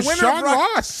David, No, as the winner Sean of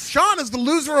rock, lost. Sean is the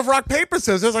loser of rock, paper,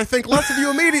 scissors. I think less of you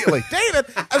immediately. David,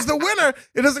 as the winner,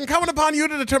 it is incumbent upon you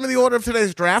to determine the order of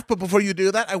today's draft. But before you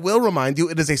do that, I will remind you,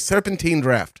 it is a serpentine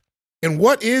draft. And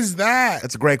what is that?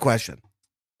 That's a great question.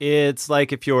 It's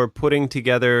like if you're putting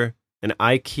together an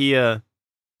IKEA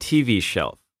TV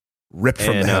shelf. Ripped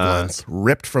from And, the headlines.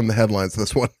 Ripped from the headlines,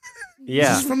 this one. Yeah.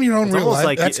 This is from your own It's real almost life.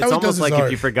 like That's how it's he does almost his like art.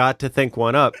 if you forgot to think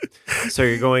one up. So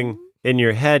you're going in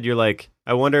your head, you're like,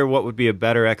 I wonder what would be a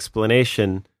better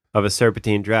explanation of a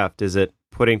serpentine draft. Is it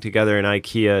putting together an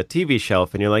IKEA TV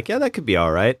shelf? And you're like, yeah, that could be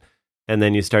all right. And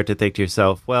then you start to think to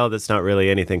yourself, well, that's not really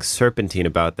anything serpentine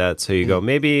about that. So you go,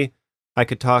 maybe I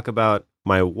could talk about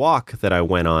my walk that I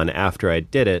went on after I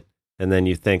did it. And then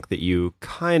you think that you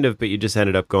but you just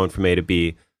ended up going from A to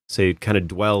B. So you kind of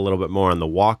dwell a little bit more on the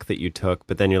walk that you took.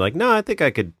 But then you're like, no, I think I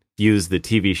could use the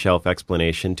TV shelf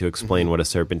explanation to explain what a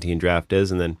serpentine draft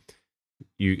is. And then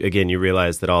you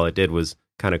realize that all it did was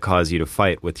kind of cause you to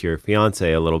fight with your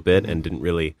fiance a little bit and didn't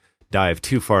really dive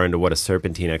too far into what a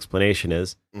serpentine explanation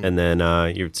is. And then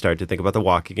you start to think about the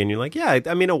walk again. You're like, yeah,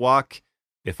 I mean, a walk,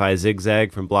 if I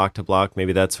zigzag from block to block,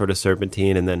 maybe that's sort of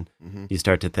serpentine. And then you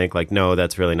start to think like, no,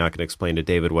 that's really not going to explain to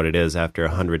David what it is after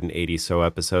 180 so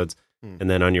episodes.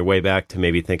 And then on your way back to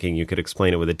maybe thinking you could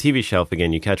explain it with a TV shelf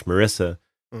again, you catch Marissa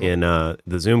in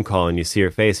the Zoom call and you see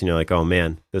her face and you're like, oh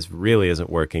man, this really isn't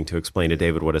working to explain to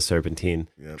David what a serpentine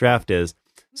draft is.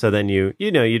 So then you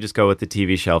just go with the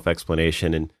TV shelf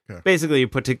explanation and basically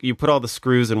you put all the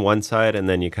screws in one side and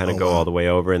then you kind of go all the way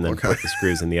over and then put the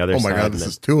screws in the other side. Oh my God, and this then,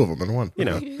 is two of them in one.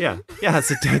 yeah,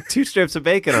 it's two strips of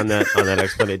bacon on that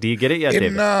explanation. Do you get it yet, David?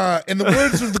 In the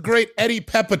words of the great Eddie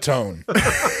Pepitone.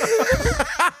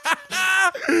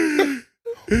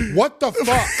 What the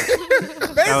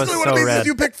fuck? Basically, what so it means rad. is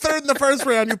you pick third in the first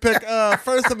round, you pick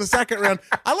first in the second round.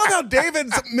 I love how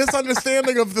David's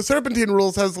misunderstanding of the serpentine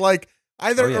rules has like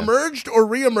either emerged or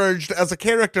re-emerged as a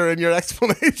character in your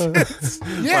explanations.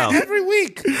 Yeah, Well, every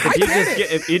week.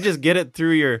 If you just get it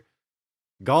through your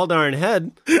galldarn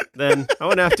head, then I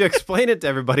wouldn't have to explain it to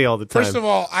everybody all the time. First of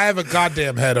all, I have a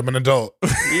goddamn head. I'm an adult.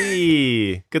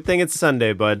 Eee. Good thing it's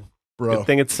Sunday, bud. Bro. Good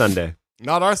thing it's Sunday.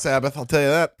 Not our Sabbath, I'll tell you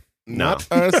that. No. Not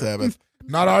our Sabbath.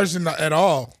 Not ours at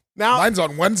all. Now, Mine's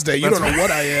on Wednesday. You don't know what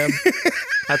I am.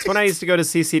 That's when I used to go to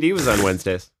CCD, was on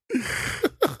Wednesdays.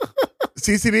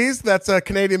 CCDs, that's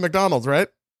Canadian McDonald's, right?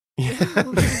 Yeah.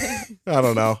 I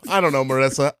don't know,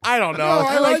 Marissa. I don't know.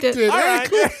 I liked it. All Very right.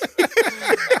 cool.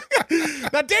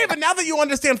 Now, David, now that you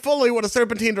understand fully what a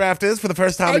serpentine draft is for the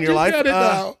first time I in your do life, get it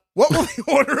now. what will the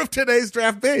order of today's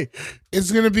draft be?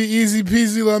 It's going to be easy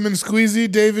peasy lemon squeezy,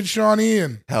 David, Sean,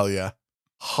 Ian. Hell yeah.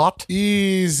 Hot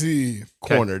Easy.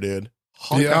 corner, dude.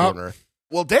 Hot Yeah. corner.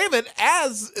 Well, David,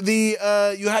 as the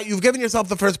you've given yourself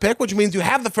the first pick, which means you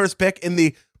have the first pick in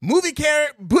the movie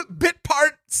bit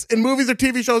parts in movies or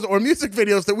TV shows or music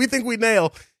videos that we think we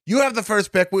nail. You have the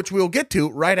first pick, which we'll get to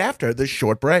right after this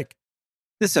short break.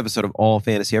 This episode of All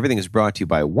Fantasy Everything is brought to you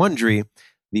by Wondery.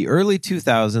 The early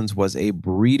 2000s was a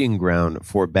breeding ground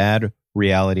for bad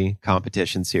reality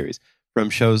competition series. From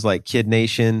shows like Kid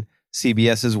Nation,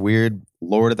 CBS's weird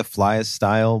Lord of the Flies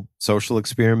style social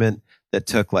experiment that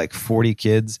took like 40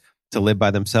 kids to live by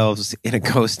themselves in a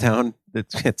ghost town.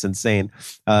 It's insane.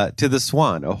 To The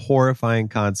Swan, a horrifying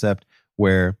concept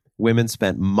where women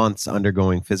spent months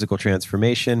undergoing physical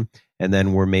transformation and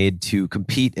then were made to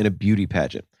compete in a beauty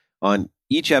pageant. On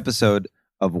each episode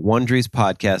of Wondery's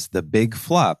podcast, The Big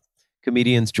Flop,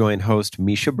 comedians join host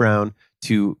Misha Brown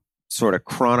to sort of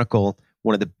chronicle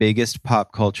one of the biggest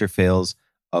pop culture fails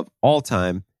of all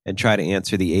time and try to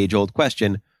answer the age-old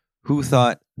question, who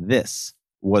thought this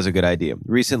was a good idea?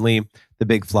 Recently, The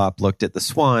Big Flop looked at The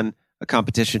Swan, a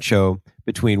competition show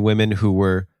between women who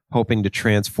were hoping to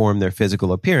transform their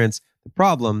physical appearance. The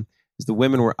problem is the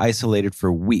women were isolated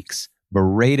for weeks,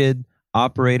 berated,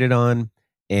 operated on,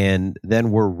 and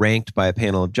then were ranked by a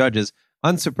panel of judges.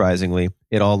 Unsurprisingly,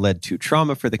 it all led to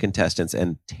trauma for the contestants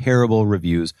and terrible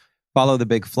reviews Follow The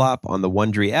Big Flop on the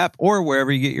Wondery app or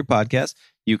wherever you get your podcasts.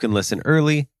 You can listen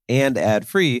early and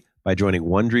ad-free by joining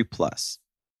Wondery Plus.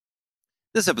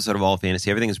 This episode of All Fantasy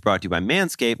Everything is brought to you by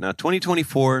Manscaped. Now,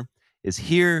 2024 is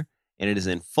here, and it is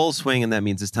in full swing, and that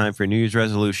means it's time for a New Year's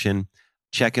resolution.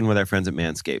 Check in with our friends at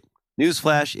Manscaped.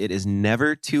 Newsflash, it is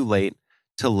never too late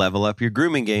to level up your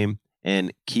grooming game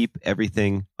and keep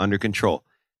everything under control.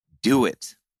 Do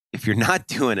it. If you're not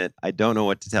doing it, I don't know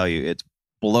what to tell you. It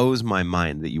blows my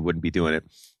mind that you wouldn't be doing it.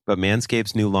 But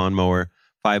Manscaped's new Lawnmower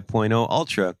 5.0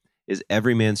 Ultra is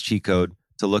every man's cheat code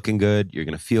to looking good. You're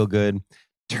going to feel good.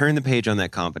 Turn the page on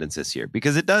that confidence this year,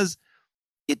 because it does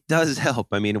help.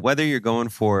 I mean, whether you're going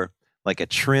for like a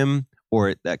trim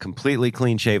or that completely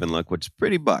clean shaven look, which is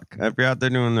pretty buck. If you're out there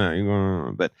doing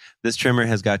that, but this trimmer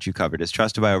has got you covered. It's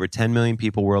trusted by over 10 million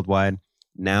people worldwide.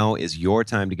 Now is your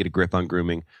time to get a grip on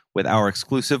grooming with our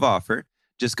exclusive offer.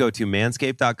 Just go to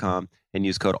manscaped.com and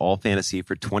use code ALLFANTASY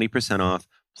for 20% off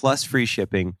plus free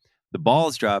shipping. The ball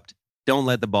is dropped. Don't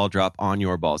let the ball drop on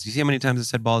your balls. You see how many times I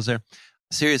said balls there?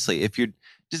 Seriously, if you're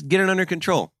just get it under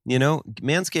control. You know,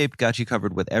 Manscaped got you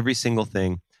covered with every single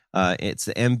thing. It's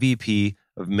the MVP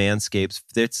of Manscaped's.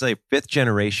 It's a 5th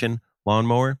generation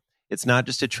lawnmower. It's not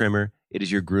just a trimmer. It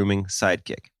is your grooming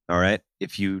sidekick. All right.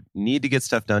 If you need to get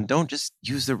stuff done, don't just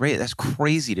use the razor. That's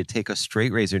crazy to take a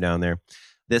straight razor down there.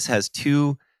 This has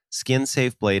 2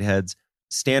 skin-safe blade heads,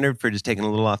 standard for just taking a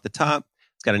little off the top.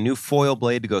 It's got a new foil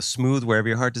blade to go smooth wherever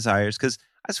your heart desires, because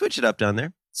I switch it up down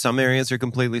there. Some areas are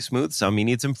completely smooth. Some you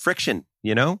need some friction,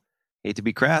 you know? Hate to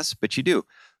be crass, but you do.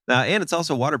 And it's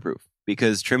also waterproof,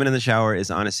 because trimming in the shower is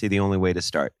honestly the only way to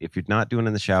start. If you're not doing it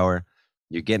in the shower,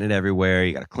 you're getting it everywhere.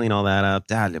 You got to clean all that up,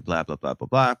 blah, blah, blah, blah, blah,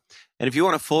 blah. And if you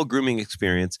want a full grooming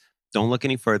experience, don't look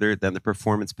any further than the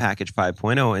Performance Package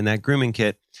 5.0. In that grooming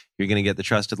kit, you're going to get the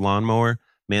trusted lawnmower,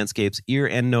 Manscaped's ear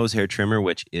and nose hair trimmer,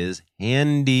 which is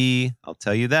handy. I'll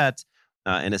tell you that.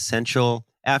 An essential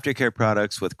aftercare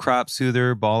products with crop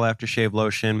soother, ball aftershave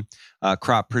lotion,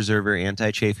 crop preserver,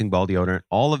 anti-chafing ball deodorant,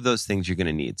 all of those things you're going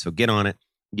to need. So get on it.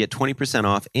 Get 20%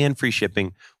 off and free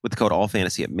shipping with the code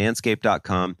ALLFANTASY at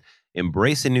manscaped.com.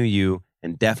 Embrace a new you,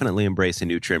 and definitely embrace a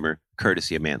new trimmer,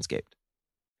 courtesy of Manscaped.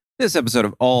 This episode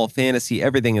of All Fantasy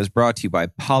Everything is brought to you by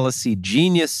Policy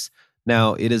Genius.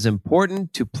 Now, it is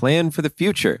important to plan for the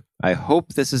future. I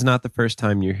hope this is not the first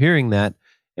time you're hearing that.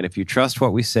 And if you trust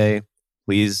what we say,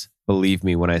 please believe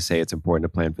me when I say it's important to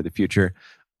plan for the future.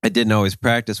 I didn't always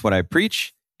practice what I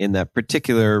preach in that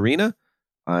particular arena.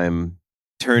 I'm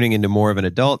turning into more of an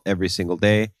adult every single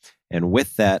day. And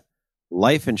with that,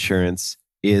 life insurance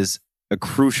is a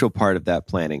crucial part of that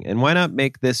planning. And why not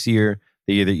make this year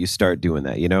the year that you start doing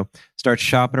that? You know, start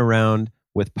shopping around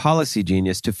with Policy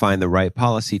Genius to find the right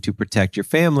policy to protect your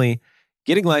family.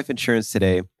 Getting life insurance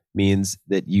today means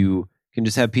that you can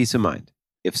just have peace of mind.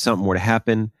 If something were to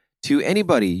happen to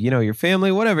anybody, you know, your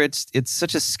family, whatever, it's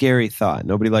such a scary thought.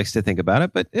 Nobody likes to think about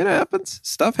it, but it happens.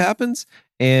 Stuff happens.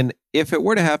 And if it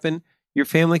were to happen, your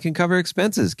family can cover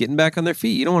expenses, getting back on their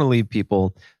feet. You don't want to leave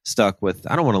people stuck with,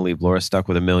 I don't want to leave Laura stuck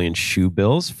with $1 million shoe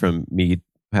bills from me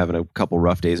having a couple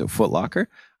rough days at Foot Locker.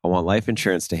 I want life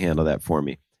insurance to handle that for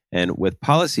me. And with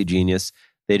Policy Genius,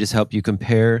 they just help you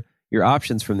compare your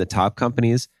options from the top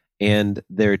companies, and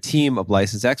their team of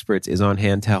licensed experts is on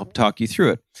hand to help talk you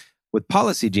through it. With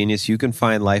Policy Genius, you can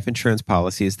find life insurance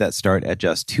policies that start at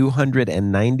just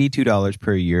 $292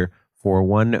 per year for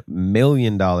 $1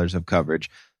 million of coverage.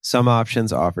 Some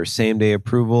options offer same-day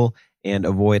approval and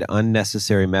avoid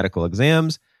unnecessary medical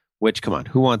exams, which, come on,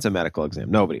 who wants a medical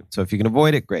exam? Nobody. So if you can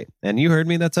avoid it, great. And you heard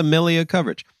me, that's $1 million of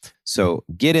coverage. So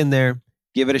get in there,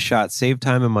 give it a shot, save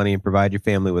time and money, and provide your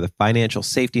family with a financial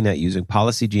safety net using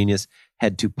Policy Genius.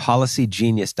 Head to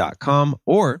policygenius.com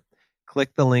or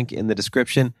click the link in the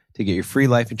description to get your free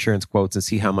life insurance quotes and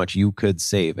see how much you could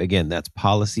save. Again, that's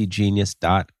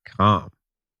policygenius.com.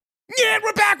 Yeah,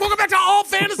 we're back. Welcome back to All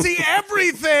Fantasy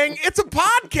Everything. It's a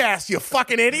podcast, you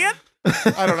fucking idiot.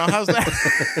 I don't know. How's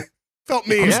that? Felt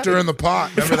me. I'm stirring the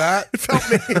pot. Remember that? It felt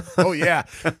me. Oh, yeah.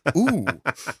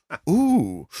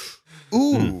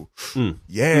 Ooh.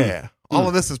 Yeah. All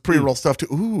of this is pre-roll stuff too.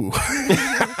 Ooh.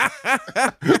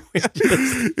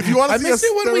 If you want to I see miss us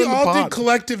it when stir we in the all pot. did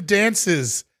collective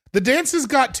dances. The dances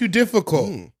got too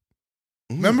difficult.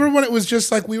 Remember when it was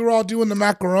just like we were all doing the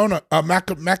macarona? The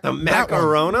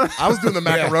macarona? I was doing the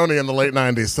macaroni in the late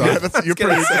 90s, so you're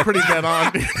pretty dead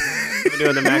on. Been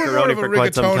doing the macaroni for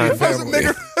quite some time.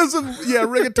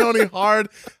 Rigatoni hard.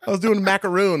 I was doing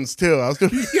macaroons too. I was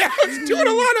doing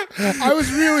a lot of. I was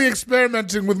really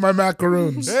experimenting with my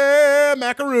macaroons. Yeah,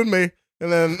 macaroon me, and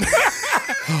then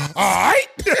all right.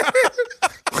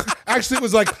 Actually, it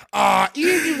was like, Ian,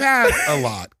 you've had a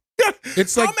lot.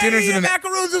 It's like How dinner's many in an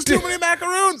macaroons is too many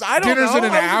macaroons? I don't dinner's know. in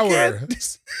an I was a hour. kid.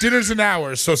 Dinner's an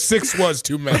hour, so 6 was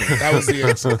too many. That was the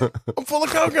answer. I'm full of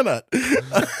coconut.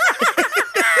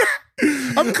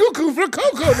 I'm cuckoo for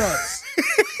coconuts.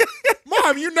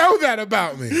 Mom, you know that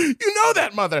about me. You know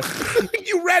that, mother.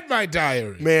 You read my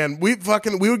diary. Man, we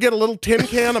would get a little tin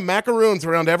can of macaroons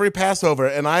around every Passover,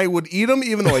 and I would eat them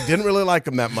even though I didn't really like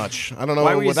them that much. I don't know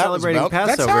Why were you what that was celebrating about.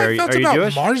 Passover? That's how I Are felt you about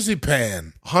Jewish?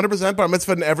 marzipan. 100% bar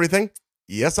mitzvah and everything.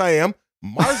 Yes, I am.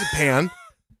 Marzipan.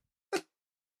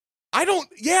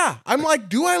 I'm like,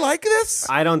 do I like this?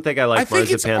 I don't think I like I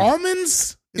think it's marzipan.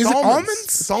 almonds. It's Is it almonds?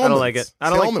 It's I don't like it. I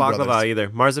don't It's like Almond baklava Brothers. either.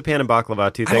 Marzipan and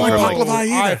baklava, two I things don't I'm like like.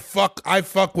 baklava either. I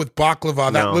fuck with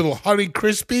baklava. That No. little honey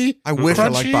crispy. I wish I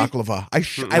liked crunchy. baklava. I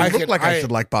I look could- like I I-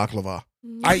 should like baklava.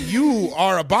 You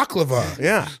are a baklava.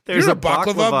 Yeah. There's You're a a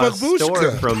baklava baklava store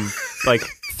babushka. from like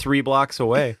 3 blocks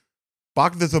away.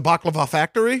 There's a baklava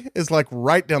factory. Is like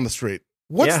right down the street.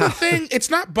 What's Yeah. the thing? It's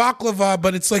not baklava,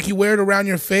 but it's like you wear it around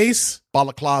your face.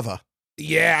 Balaclava.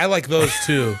 Yeah, I like those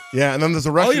too. Yeah, and then there's a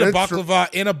I'll Russian eat a instrument.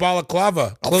 baklava in a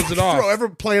balaclava. Close it off. Bro, ever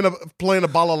playing a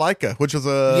balalaika, which is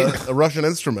a Russian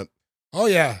instrument. Oh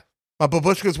yeah. My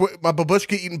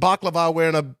babushka eating baklava,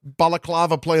 wearing a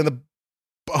balaclava, playing the.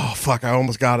 Oh fuck! I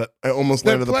almost got it. I almost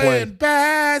They're landed the playing plane.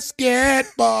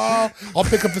 basketball. I'll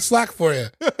pick up the slack for you.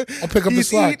 I'll pick up the He's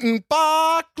slack. eating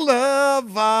baklava.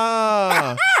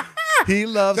 He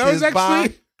loves That was his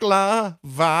actually-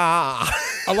 baklava.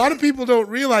 A lot of people don't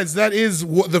realize that is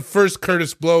the first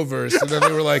Curtis Blow verse, and then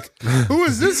they were like, "Who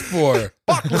is this for?"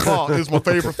 Baklava is my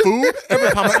favorite food. Every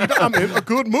time I eat it, I'm in a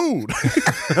good mood.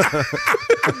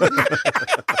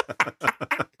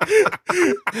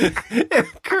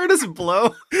 Curtis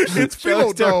Blow. It's phyllo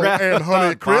Jokes to dough rap and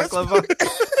honey about crisp. baklava.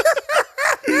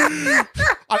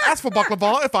 I'd ask for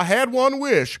baklava if I had one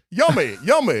wish. Yummy,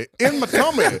 yummy, in my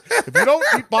tummy. If you don't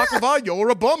eat baklava, you're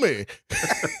a bummy.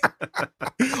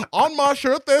 On my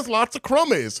shirt, there's lots of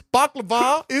crummies.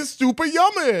 Baklava is super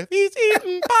yummy. He's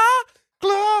eating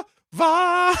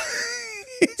baklava.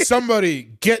 Somebody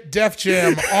get Def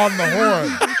Jam on the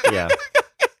horn. Yeah.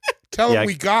 Tell Yeah. them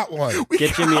we got one.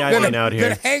 Get Jimmy Iovine out Then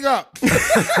here. hang up.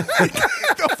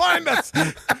 They'll find us.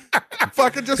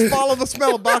 Fucking just follow the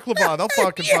smell of baklava. They'll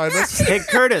fucking find us. Hey,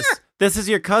 Curtis, this is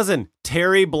your cousin,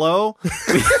 Terry Blow.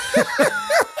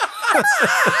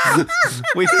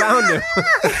 We found him.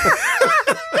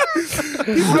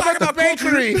 People talk about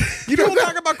bakery. People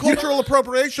talk about cultural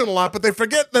appropriation a lot, but they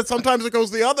forget that sometimes it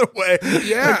goes the other way.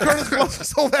 Yeah. And Curtis Blow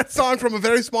stole that song from a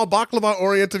very small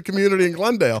baklava-oriented community in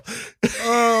Glendale.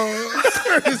 Oh,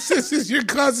 Curtis, this is your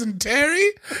cousin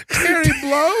Terry? Terry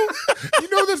Blow? You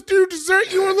know the new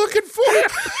dessert you were looking for?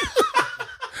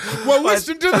 Well,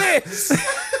 listen to this.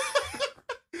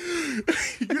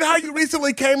 You know how you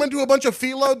recently came into a bunch of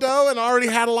phyllo dough and already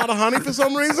had a lot of honey for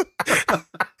some reason?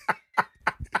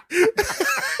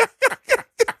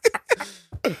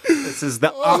 This is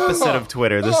the opposite of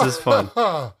Twitter. This is fun.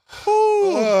 Oh,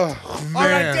 man. All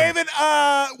right, David,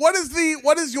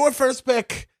 what is your first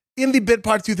pick in the bit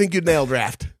parts you think you'd nail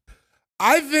draft?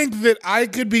 I think that I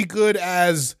could be good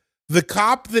as the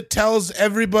cop that tells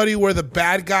everybody where the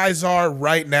bad guys are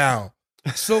right now.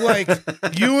 So, like,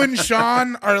 you and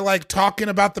Sean are, like, talking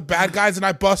about the bad guys, and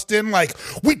I bust in, like,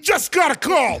 we just got a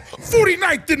call!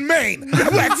 49th in Maine!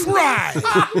 Let's ride!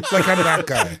 Like, I'm that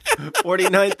guy.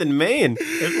 49th in Maine.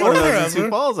 There's one of those in Sioux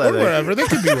Falls, I Or think. wherever. They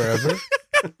could be wherever.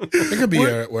 They could be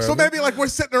wherever. So maybe like we're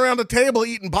sitting around a table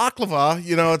eating baklava,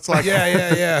 you know, it's like,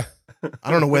 Yeah.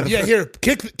 I don't know where the Yeah, here,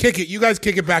 kick it. You guys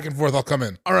kick it back and forth. I'll come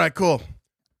in. All right, cool.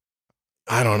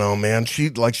 I don't know, man. She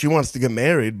wants to get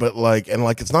married, but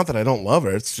it's not that I don't love her.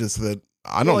 It's just that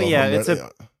I don't Well, know. if yeah, I'm it's ready.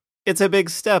 It's a big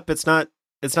step. It's not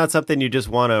something you just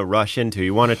want to rush into.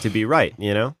 You want it to be right,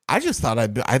 you know? I just thought I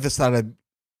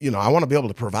want to be able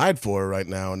to provide for her right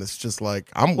now, and it's just like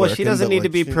I'm Well, working. she doesn't but, need to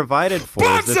be she- provided for.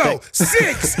 is the thing. Bonzo,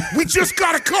 6! We just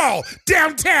got a call!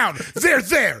 Downtown! They're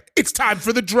there! It's time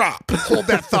for the drop! Hold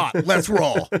that thought. Let's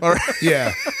roll. All right.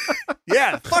 Yeah.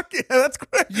 Yeah. Fuck yeah. That's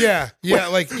great. Yeah.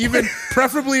 Like, even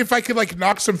preferably if I could, like,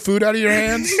 knock some food out of your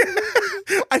hands.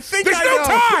 I think There's I no know.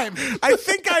 time! I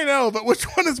think I know, but which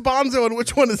one is Bonzo and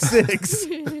which one is Siggs?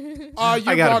 You I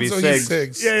gotta be Bonzo, he's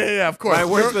Siggs. 6. Yeah. Of course. My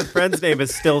words with friend's name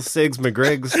is still Siggs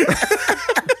McGriggs.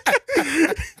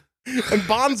 And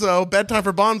Bonzo, bedtime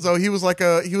for Bonzo, he was like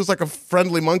a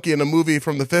friendly monkey in a movie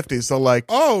from the 50s. So like,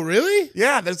 Oh, really?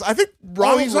 yeah, I think Oh,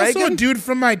 Ronald he's Reagan. also a dude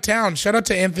from my town. Shout out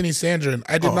to Anthony Sandrin.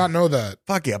 I did not know that.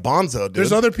 Fuck yeah, Bonzo, dude.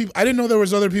 There's other people. I didn't know there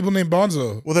was other people named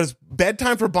Bonzo. Well, there's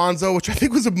Bedtime for Bonzo, which I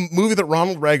think was a movie that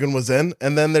Ronald Reagan was in,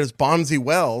 and then there's Bonzi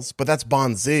Wells, but that's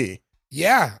Bonzi.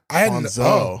 Yeah, I had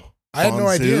Bonzo. I had no Bonzo.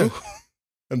 idea.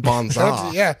 And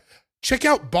Bonza. Yeah. Check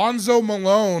out Bonzo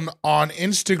Malone on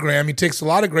Instagram. He takes a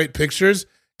lot of great pictures.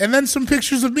 And then some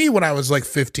pictures of me when I was like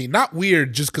 15. Not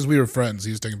weird, just because we were friends. He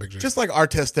was taking pictures. Just like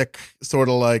artistic, sort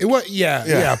of like. It was,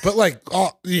 yeah. But like,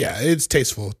 it's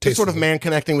tasteful. It's sort of man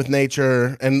connecting with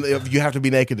nature, and you have to be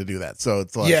naked to do that. So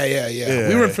it's like. Yeah.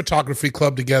 We were in photography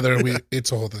club together.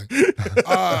 It's a whole thing.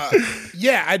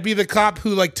 I'd be the cop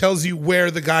who like tells you where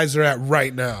the guys are at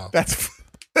right now.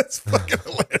 That's fucking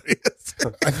hilarious.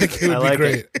 I think it would be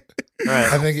great. All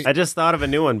right. I just thought of a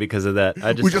new one because of that.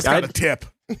 We just got a tip.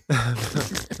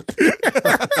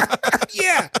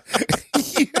 Yeah,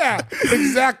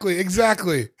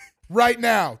 exactly. Right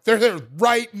now, they're there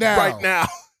right now.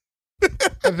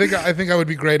 I think I would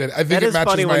be great at it. I think that it is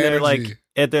matches funny my when they're energy.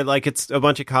 like it's a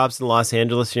bunch of cops in Los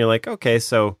Angeles, and you're like, okay,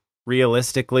 so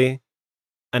realistically,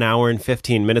 an hour and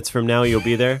 15 minutes from now, you'll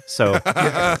be there. So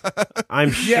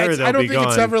I'm sure they'll be gone. I don't think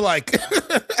it's ever like.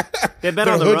 They've been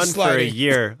on the run for a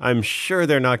year. I'm sure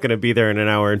they're not going to be there in an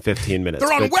hour and 15 minutes.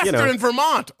 They're on Western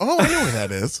Vermont. Oh, I know where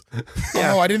that is.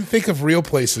 Oh, I didn't think of real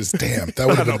places. Damn, that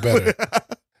would have been better.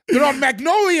 They're on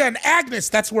Magnolia and Agnes.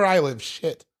 That's where I live.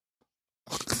 Shit.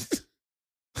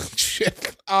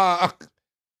 Fuck.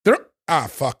 All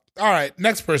right,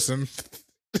 next person.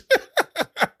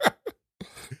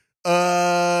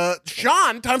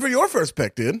 Sean, time for your first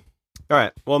pick, dude. All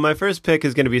right. Well, my first pick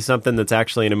is going to be something that's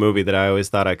actually in a movie that I always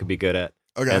thought I could be good at,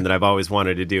 and that I've always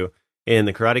wanted to do. In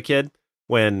The Karate Kid,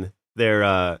 when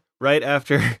they're right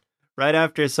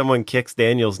after someone kicks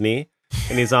Daniel's knee,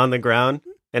 and he's on the ground,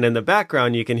 and in the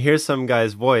background you can hear some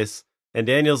guy's voice, and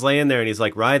Daniel's laying there and he's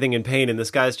like writhing in pain, and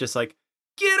this guy's just like,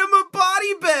 "Get him a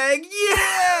body bag,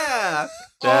 yeah!"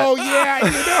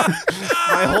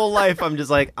 My whole life, I'm just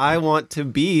like, I want to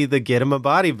be the get him a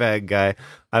body bag guy.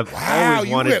 I've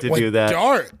always wanted to do that.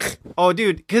 Dark. Oh,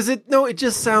 dude, because it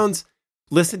just sounds.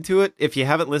 Listen to it. If you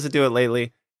haven't listened to it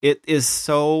lately, it is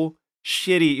so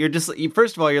shitty.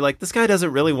 First of all, you're like, this guy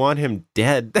doesn't really want him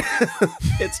dead.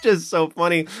 It's just so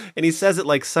funny, and he says it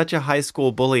like such a high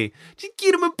school bully. Just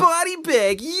get him a body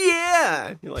bag,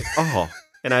 yeah. You're like, oh,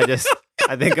 and I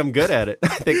think I'm good at it. I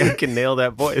think I can nail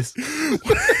that voice.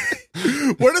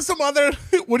 What are some other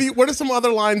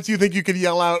lines you think you could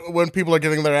yell out when people are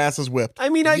getting their asses whipped? I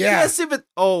mean, I guess if it.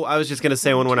 Oh, I was just gonna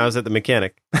say one when I was at the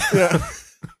mechanic. Yeah.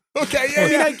 Okay, yeah. I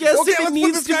mean, I guess okay, if it let's needs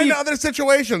put this to guy be into other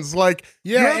situations. Like,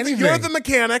 you're the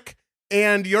mechanic,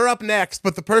 and you're up next,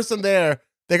 but the person there,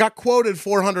 they got quoted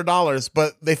 $400,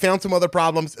 but they found some other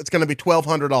problems. It's going to be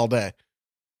 $1,200 all day.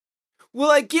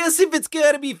 Well, I guess if it's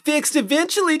got to be fixed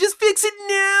eventually, just fix it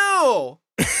now.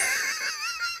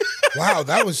 Wow,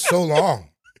 that was so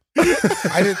long.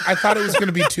 I thought it was going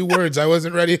to be 2 words. I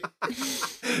wasn't ready.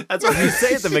 That's what you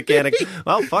say at the mechanic.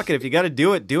 Well, fuck it. If you got to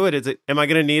do it, do it. Am I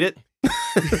going to need it?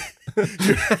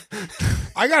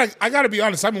 I gotta be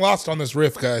honest. I'm lost on this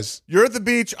riff, guys. You're at the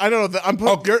beach. I don't know.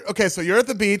 So you're at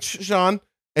the beach, Sean,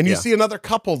 and you see another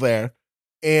couple there,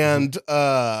 and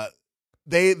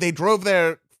they drove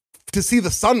there to see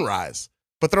the sunrise,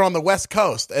 but they're on the West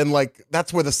Coast, and like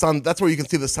that's where you can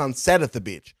see the sun set at the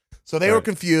beach. So they were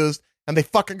confused, and they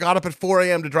fucking got up at 4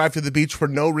 a.m. to drive to the beach for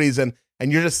no reason,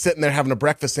 and you're just sitting there having a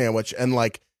breakfast sandwich, and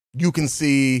like you can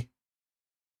see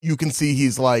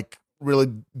he's like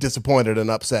really disappointed and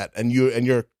upset, and you're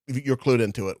clued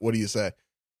into it. What do you say?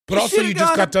 But also, you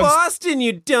just got done Boston,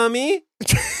 you dummy.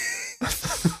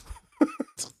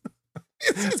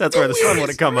 That's where the sun would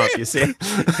have come up. You see?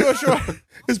 Sure.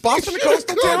 Is Boston a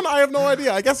coastal town? I have no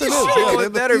idea. I guess it is. Oh,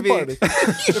 it better be. It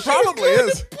probably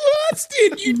is.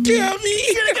 Boston, you dummy.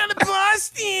 You gotta go to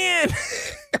Boston.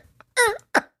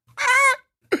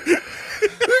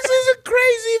 This is a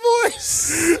crazy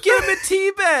voice. Give him a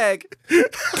tea bag.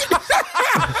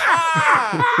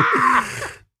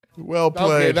 Well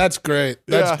played. Okay, that's great.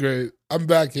 That's great. I'm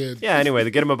back in. Yeah, anyway,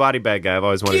 the get him a body bag guy. I've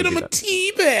always wanted to do that. Get him a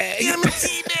tea bag. Get him a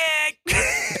tea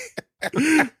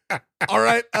bag. All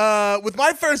right. With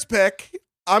my first pick,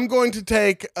 I'm going to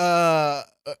take. So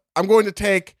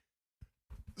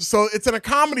it's in a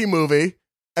comedy movie,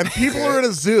 and people are at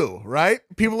a zoo, right?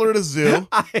 People are at a zoo.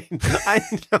 I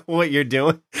know what you're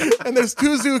doing. And there's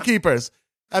 2 zookeepers.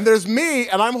 And there's me,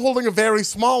 and I'm holding a very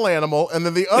small animal, and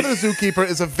then the other zookeeper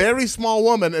is a very small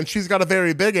woman, and she's got a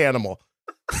very big animal.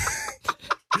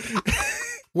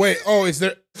 Wait, is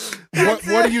there... What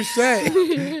do you say?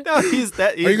 No, he's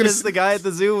just the guy at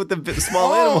the zoo with the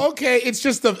small animal. Oh, okay. It's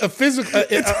just a physical...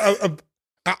 a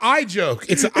eye joke.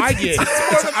 It's an eye gag.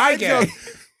 It's an eye gag.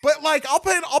 But like, I'll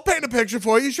paint a picture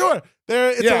for you. Sure,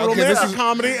 it's a romantic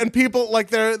comedy, and people like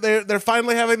they're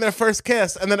finally having their first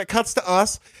kiss, and then it cuts to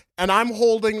us, and I'm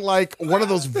holding like one of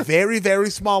those very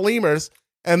very small lemurs,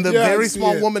 and the very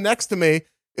small woman next to me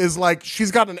is like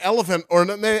she's got an elephant, or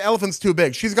the elephant's too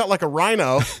big. She's got like a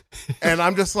rhino, and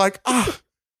I'm just like,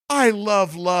 I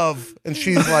love love. And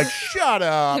she's like, shut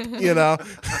up, you know?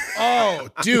 Oh,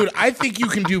 dude, I think you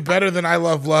can do better than I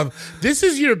love love. This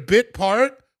is your bit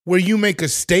part where you make a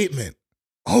statement.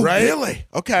 Oh, right? Really?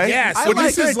 Okay. Yeah, so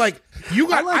this is like, you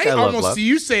got, I I love almost love. see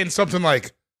you saying something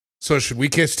like, so should we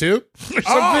kiss too? Or something.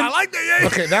 Oh, I like that. Yeah.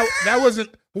 Okay, that wasn't,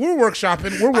 we're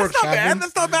workshopping. We're That's not workshopping. bad.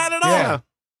 That's not bad at all. Yeah.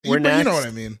 We're But you know next. what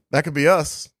I mean. That could be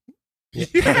us.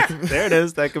 Yeah. There it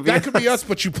is. That could be. That could be us,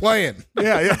 but you playing.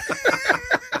 Yeah.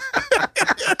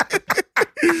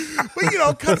 But, you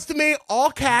know, cuts to me,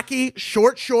 all khaki,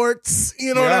 short shorts,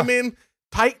 you know what I Yeah. mean?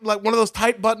 Tight, like one of those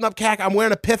tight button-up khaki. I'm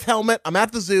wearing a pith helmet. I'm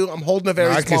at the zoo. I'm holding a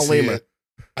very I can small see lemur. it.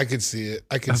 I can see it.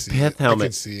 I can A see pith it. helmet. I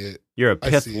can see it. You're a I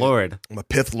pith see it. lord. I'm a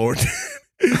pith lord.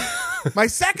 My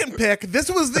second pick, this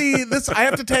I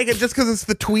have to take it just because it's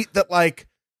the tweet that like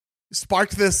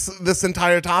sparked this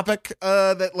entire topic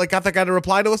that like got that guy to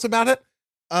reply to us about it.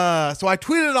 So I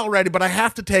tweeted it already, but I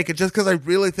have to take it just because I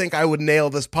really think I would nail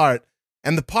this part.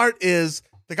 And the part is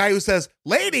the guy who says,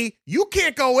 "Lady, you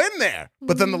can't go in there,"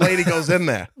 but then the lady goes in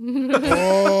there.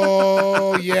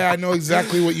 Oh, yeah, I know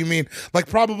exactly what you mean. Like,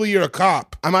 probably you're a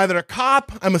cop. I'm either a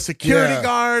cop, I'm a security Yeah.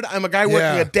 guard, I'm a guy working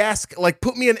Yeah. a desk. Like,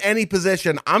 put me in any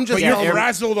position. I'm just But you're every-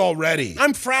 frazzled already.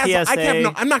 I'm frazzled.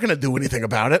 PSA. I'm not going to do anything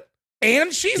about it.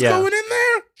 And she's Yeah. going in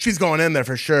there? She's going in there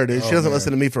for sure, dude. She Oh, doesn't man.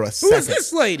 listen to me for a Who second. is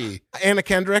this lady? Anna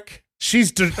Kendrick.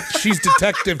 She's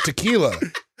Detective Tequila.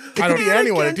 It could be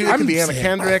anyone, dude. It I'm could be Anna saying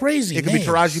Kendrick. crazy It could names.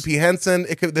 be Taraji P. Henson.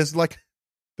 It could. There's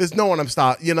no one I'm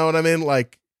stopping. You know what I mean?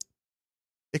 Like,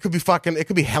 it could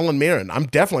be Helen Mirren. I'm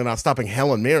definitely not stopping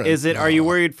Helen Mirren. Are you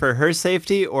worried for her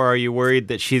safety, or are you worried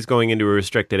that she's going into a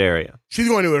restricted area? She's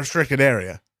going to a restricted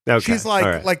area. Okay. She's like,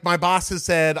 all right. like my boss has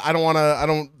said, I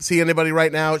don't see anybody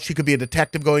right now. She could be a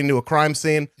detective going to a crime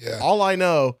scene. Yeah. All I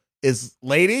know is,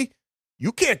 lady,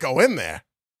 you can't go in there.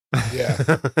 Yeah.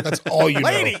 That's all you know.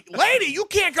 Lady, you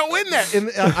can't go in there.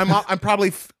 I'm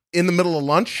probably in the middle of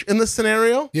lunch in this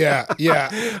scenario. Yeah,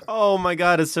 yeah. Oh my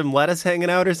God, is some lettuce hanging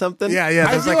out or something? Yeah. I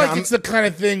there's feel like I'm it's the kind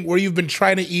of thing where you've been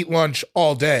trying to eat lunch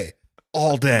all day.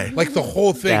 all day. Like the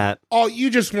whole thing. That- Oh, you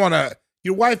just want to,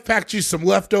 your wife packed you some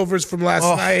leftovers from last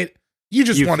Oh. night. You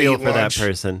just You want to feel eat for lunch. that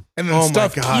person. And then Oh my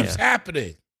stuff God. keeps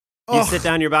happening. You sit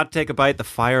down, you're about to take a bite, the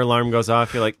fire alarm goes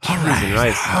off. You're like, cheese and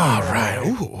rice. All right.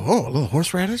 Ooh, a little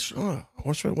horseradish. Oh,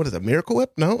 horseradish. What is that? Miracle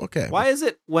Whip? No. Okay. Why is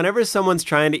it whenever someone's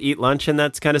trying to eat lunch in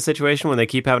that kind of situation, when they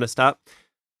keep having to stop,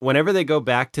 whenever they go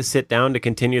back to sit down to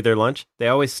continue their lunch, they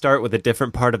always start with a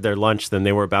different part of their lunch than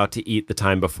they were about to eat the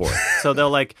time before. So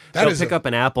they'll they'll pick up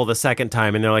an apple the second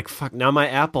time and they're like, fuck, now my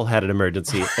apple had an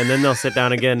emergency. And then they'll sit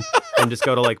down again and just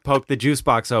go to poke the juice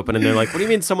box open. And they're like, what do you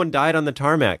mean someone died on the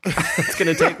tarmac? It's going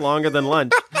to take longer than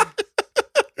lunch.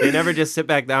 They never just sit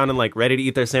back down and ready to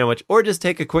eat their sandwich, or just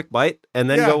take a quick bite and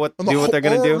then do what they're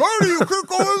going to do. Lady, you can't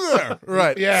go in there.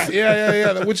 Right.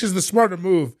 Yeah. Which is the smarter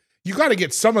move. You got to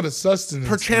get some of the sustenance.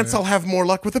 Perchance man. I'll have more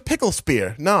luck with a pickle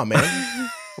spear. Nah, man.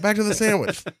 Go back to the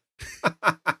sandwich.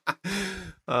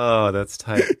 Oh, that's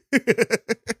tight.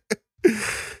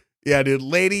 Yeah, dude.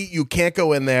 Lady, you can't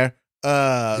go in there.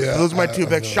 Those are my two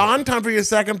picks. Sean, time for your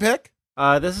second pick.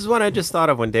 This is one I just thought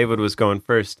of when David was going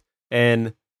first.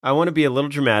 And I want to be a little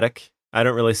dramatic. I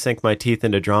don't really sink my teeth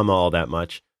into drama all that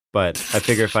much. But I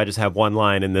figure if I just have one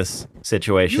line in this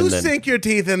situation, You then sink your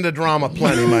teeth into drama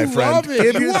plenty, my friend. Love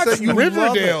it. You watch you love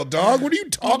Riverdale, it. dog. What are you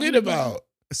talking about?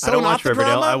 So I don't not watch the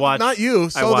Riverdale. drama? I watch- Not you.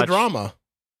 So the watch- drama.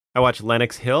 I watch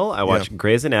Lennox Hill. I watch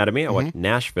Grey's Anatomy. I watch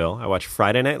Nashville. I watch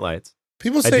Friday Night Lights.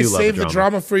 People I say do love save the the drama.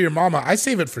 drama for your mama. I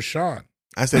save it for Sean.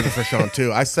 I save it for Sean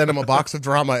too. I send him a box of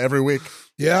drama every week.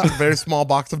 Yeah. A very small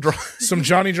box of drama. Some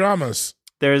Johnny dramas.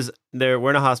 We're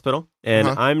in a hospital, and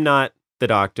Uh-huh. I'm not the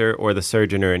doctor or the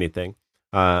surgeon or anything.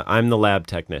 I'm the lab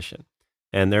technician,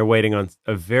 and they're waiting on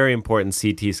a very important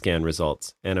CT scan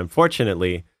results. And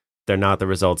unfortunately, they're not the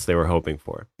results they were hoping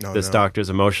for. Oh, This no. doctor's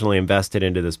emotionally invested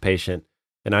into this patient,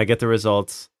 and I get the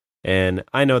results, and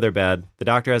I know they're bad. The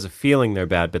doctor has a feeling they're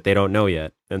bad, but they don't know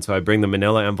yet. And so I bring the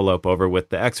manila envelope over with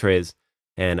the x-rays,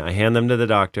 and I hand them to the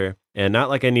doctor, and not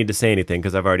like I need to say anything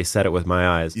because I've already said it with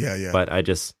my eyes. Yeah. But I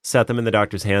just set them in the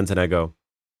doctor's hands and I go,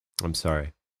 I'm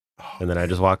sorry. And then I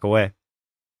just walk away.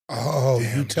 Oh, you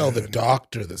Damn, tell the dude.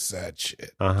 doctor the sad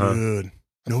shit. Uh-huh. Dude.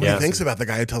 Nobody Yeah. thinks about the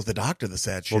guy who tells the doctor the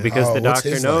sad shit. Well, because Oh, the what's doctor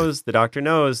his knows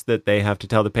that they have to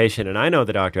tell the patient, and I know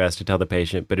the doctor has to tell the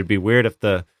patient, but it'd be weird if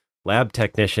the lab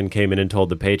technician came in and told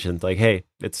the patient, hey,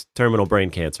 it's terminal brain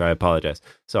cancer. I apologize.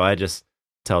 So I just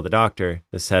tell the doctor,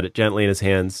 I set it gently in his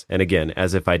hands, and again,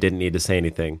 as if I didn't need to say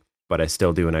anything, but I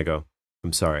still do, and I go,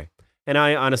 I'm sorry. And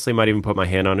I honestly might even put my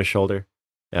hand on his shoulder,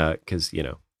 because,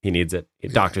 he needs it.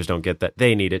 Doctors don't get that.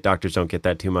 They need it. Doctors don't get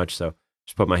that too much. So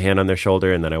just put my hand on their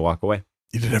shoulder and then I walk away.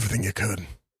 You did everything you could.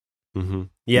 Mm-hmm.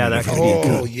 Yeah, that could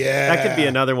that could be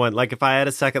another one. Like if I had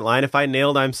a second line, if I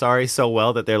nailed "I'm sorry" so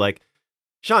well that they're like,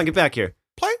 "Sean, get back here,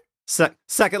 play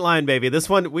second line, baby. This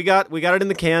one we got it in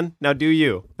the can. Now do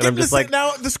you?" And I'm just like,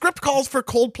 now the script calls for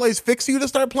Coldplay's "Fix You" to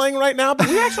start playing right now, but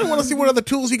we actually want to see what other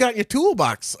tools you got in your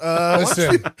toolbox.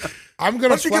 Listen, I'm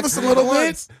gonna give us a little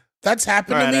bit. That's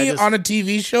happened to me on a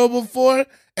TV show before,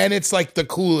 and it's like the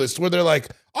coolest. Where they're like,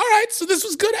 "All right, so this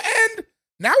was gonna end.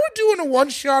 Now we're doing a one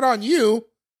shot on you.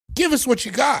 Give us what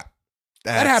you got."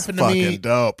 That happened to me.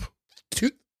 Dope.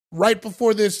 Right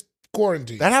before this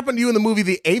quarantine. That happened to you in the movie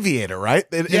The Aviator, right?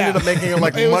 It ended up making it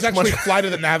like it was much, actually much... Flight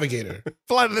of the Navigator.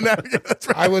 Flight of the Navigator. That's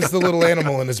right. I was the little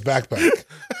animal in his backpack.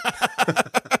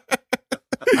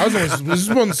 This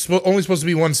was only supposed to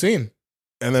be one scene,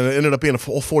 and then it ended up being a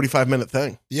full 45-minute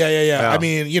thing. Yeah. I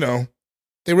mean,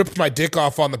 they ripped my dick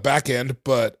off on the back end,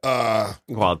 but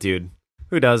well, dude.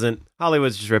 Who doesn't?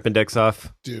 Hollywood's just ripping dicks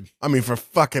off. Dude. I mean, for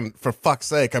fuck's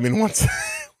sake. I mean, once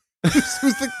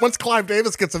Clive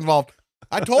Davis gets involved,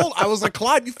 I was like,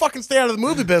 Clive, you fucking stay out of the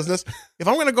movie business. If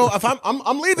I'm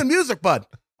leaving music, bud.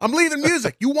 I'm leaving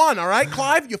music. You won, all right,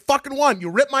 Clive? You fucking won.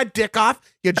 You ripped my dick off.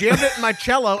 You jammed it in my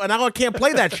cello, and now I can't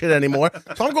play that shit anymore.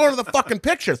 So I'm going to the fucking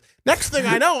pictures. Next thing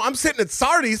I know, I'm sitting at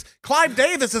Sardi's. Clive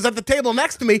Davis is at the table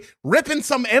next to me, ripping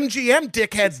some MGM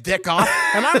dickhead's dick off.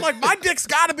 And I'm like, my dick's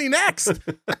got to be next.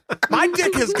 My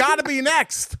dick has got to be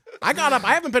next. I got up.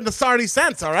 I haven't been to Sardi's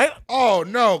since, all right? Oh,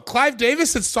 no. Clive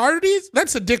Davis at Sardi's?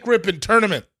 That's a dick ripping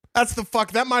tournament. That's the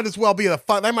fuck. That might as well be they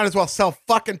might as well sell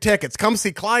fucking tickets. Come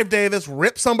see Clive Davis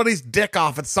rip somebody's dick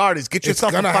off at Sardi's. Get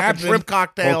yourself a fucking shrimp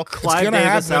cocktail. Well, Clive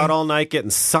Davis out all night getting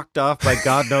sucked off by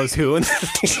God knows who.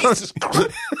 Jesus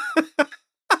Christ.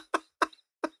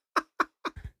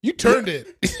 You turned it.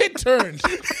 It turned.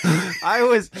 I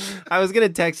was gonna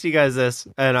text you guys this,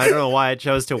 and I don't know why I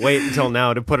chose to wait until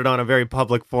now to put it on a very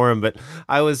public forum. But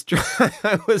I was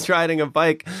riding a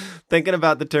bike, thinking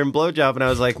about the term blowjob, and I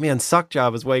was like, "Man, suck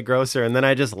job is way grosser." And then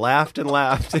I just laughed and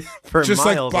laughed for just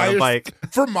miles on a bike.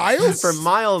 For miles? For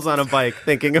miles on a bike,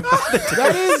 thinking about it.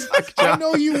 That is, I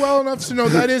know you well enough to know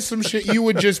that is some shit you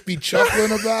would just be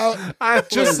chuckling about,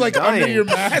 just like dying. Under your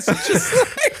mask, just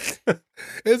like.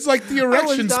 It's like the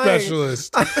erection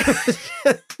specialist.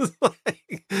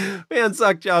 Man,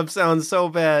 suck job sounds so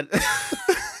bad.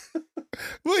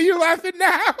 Well, you're laughing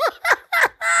now.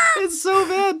 It's so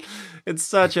bad. It's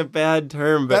such a bad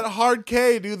term. But that hard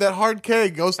K, dude, that hard K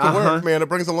goes to work, man. It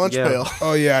brings a lunch pail.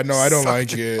 Oh, yeah. No, I don't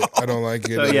like it. I don't like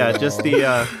it. So, yeah, just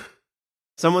the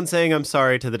someone saying I'm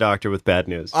sorry to the doctor with bad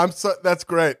news. That's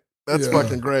great. That's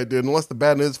fucking great, dude. Unless the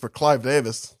bad news is for Clive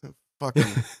Davis. Fucking...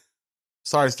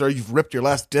 Sorry, sir, you've ripped your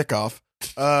last dick off.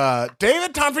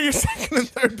 David, time for your second and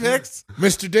third picks.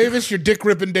 Mr. Davis, your dick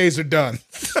ripping days are done.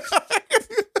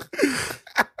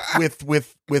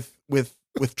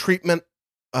 with treatment,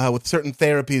 with certain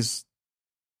therapies,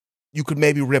 you could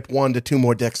maybe rip 1 to 2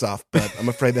 more dicks off, but I'm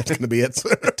afraid that's going to be it.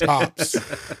 Tops.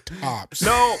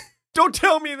 No, don't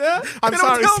tell me that. I'm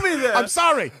sorry. Don't tell me that. I'm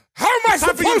sorry. How am I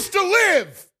supposed to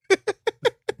live?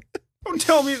 Don't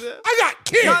tell me that. I got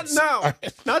kids. Not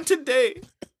now. Not today.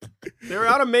 They're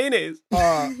out of mayonnaise.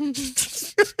 All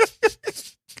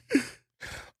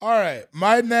right.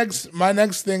 My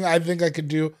next thing I think I could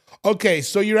do. Okay,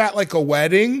 so you're at like a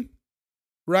wedding,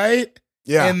 right?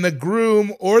 Yeah. And the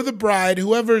groom or the bride,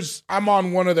 I'm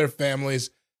on one of their families,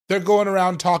 they're going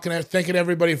around talking, thanking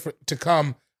everybody to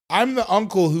come. I'm the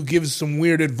uncle who gives some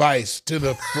weird advice to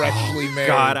the freshly married.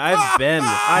 God, I've been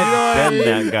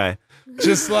that guy.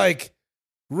 Just like,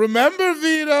 remember,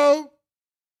 Vito,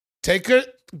 take a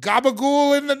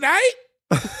gabagool in the night,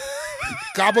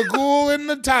 gabagool in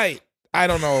the tight. I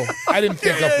don't know. I didn't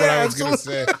think up what I was going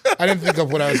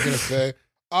to say.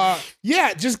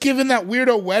 Yeah, just giving that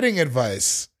weirdo wedding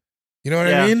advice. You know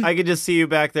what I mean? I could just see you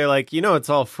back there like, it's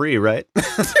all free, right?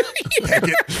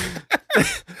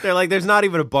 They're like, there's not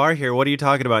even a bar here. What are you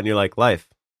talking about? And you're like, life.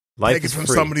 Take it from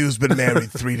free. somebody who's been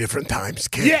married 3 different times,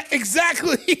 kid. Yeah,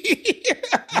 exactly.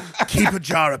 Keep a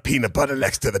jar of peanut butter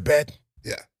next to the bed.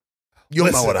 Yeah.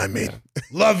 You'll know what I mean.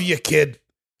 Love you, kid.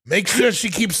 Make sure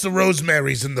she keeps the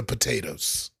rosemaries in the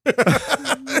potatoes.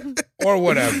 Or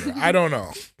whatever. I don't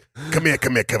know. Come here,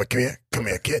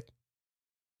 kid.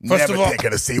 First Never of all, take her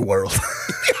to SeaWorld.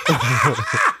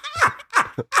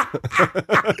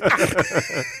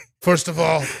 First of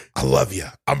all, I love you.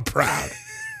 I'm proud.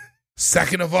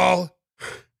 Second of all,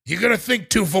 you're going to think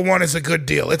 2 for 1 is a good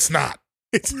deal. It's not.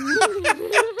 And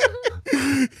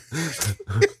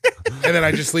then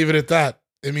I just leave it at that.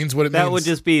 It means what it means. That would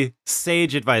just be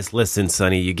sage advice. Listen,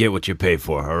 Sonny, you get what you pay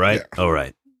for, all right? Yeah. All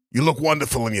right. You look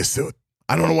wonderful in your suit.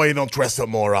 I don't know why you don't dress up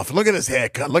more often. Look at this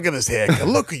haircut. Look at this haircut.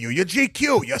 Look at you. You're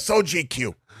GQ. You're so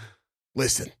GQ.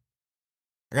 Listen,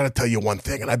 I got to tell you one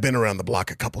thing, and I've been around the block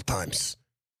a couple times.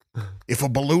 If a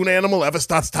balloon animal ever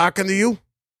starts talking to you,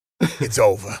 it's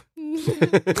over.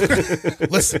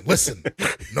 Listen.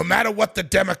 No matter what the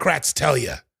Democrats tell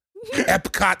you,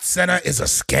 Epcot Center is a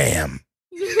scam.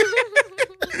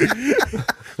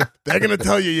 They're going to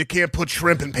tell you can't put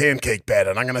shrimp in pancake batter,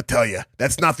 and I'm going to tell you,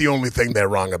 that's not the only thing they're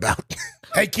wrong about.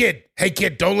 Hey, kid,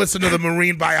 don't listen to the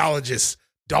marine biologist.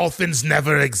 Dolphins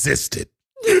never existed.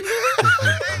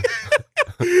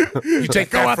 You take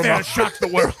Go that out from there and shock the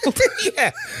world.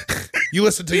 Yeah. You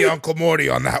listen to your Uncle Morty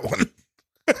on that one.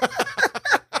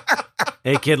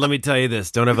 Hey, kid, let me tell you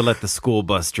this. Don't ever let the school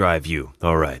bus drive you.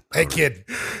 All right. Hey, kid,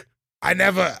 I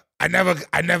never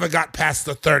got past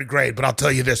the 3rd grade, but I'll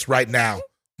tell you this right now.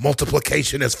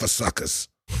 Multiplication is for suckers.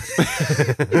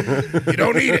 You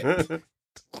don't need it.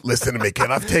 Listen to me, kid.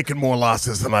 I've taken more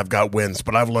losses than I've got wins,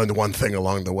 but I've learned one thing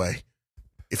along the way.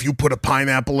 If you put a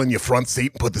pineapple in your front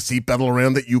seat and put the seatbelt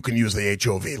around it, you can use the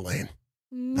HOV lane.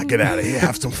 Now get out of here.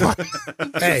 Have some fun.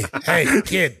 Hey,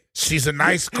 kid, she's a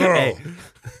nice girl.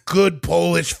 Good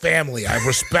Polish family. I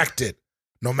respect it.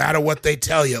 No matter what they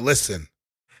tell you, listen,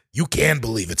 you can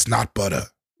believe it's not butter.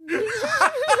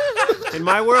 In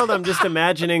my world, I'm just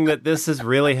imagining that this is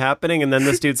really happening, and then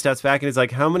this dude steps back and he's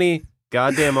like, how many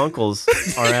goddamn uncles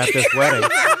are at this wedding?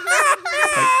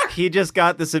 Like, he just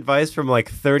got this advice from like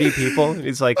 30 people. And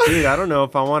he's like, dude, I don't know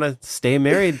if I want to stay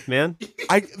married, man.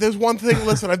 There's one thing,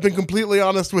 listen, I've been completely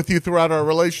honest with you throughout our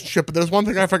relationship, but there's one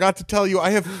thing I forgot to tell you.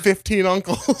 I have 15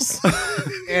 uncles.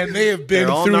 And they have been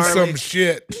through gnarly. some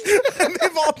shit. And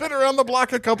they've all been around the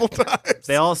block a couple times.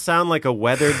 They all sound like a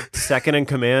weathered second in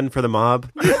command for the mob.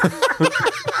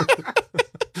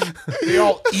 They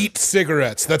all eat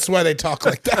cigarettes. That's why they talk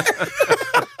like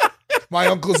that. My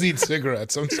uncles eat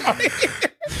cigarettes. I'm sorry.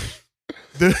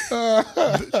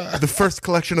 The first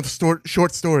collection of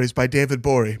short stories by David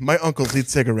Gborie. My uncles eat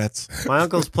cigarettes. My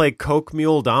uncles play Coke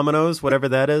Mule dominoes, whatever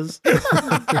that is.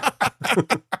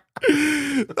 The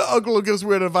uncle who gives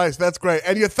weird advice. That's great.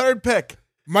 And your third pick.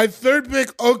 My third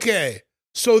pick, okay.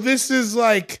 So this is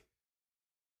like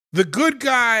the good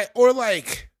guy, or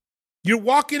like you're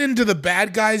walking into the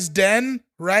bad guy's den,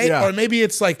 right? Yeah. Or maybe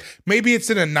it's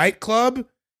in a nightclub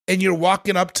and you're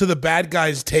walking up to the bad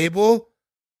guy's table.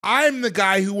 I'm the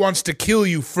guy who wants to kill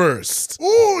you first.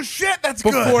 Ooh, shit, that's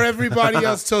good. Before everybody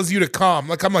else tells you to calm.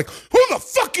 Like, I'm like, who the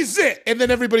fuck is it? And then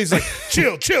everybody's like,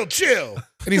 chill.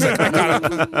 And he's like,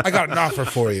 I got an offer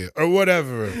for you, or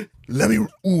whatever. Let me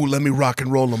rock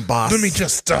and roll them, boss. Let me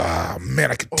just,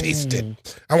 man, I can taste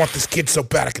it. I want this kid so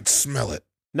bad I can smell it.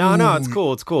 No, it's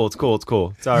cool. It's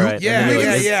all right.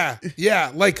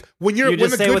 Yeah. Like when You when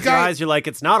just the say good with your guy, eyes, you're like,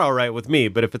 it's not all right with me,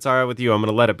 but if it's all right with you, I'm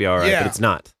going to let it be all right, Yeah. but it's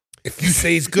not. if you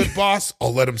say he's good, boss,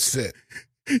 I'll let him sit.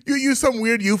 You use some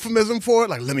weird euphemism for it,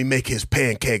 like, let me make his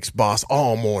pancakes, boss,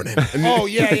 all morning. And Oh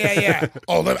yeah.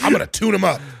 Oh, I'm gonna tune him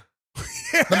up.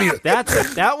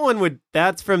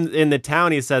 That's from in the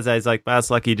town. He says that he's like, that's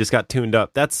lucky he just got tuned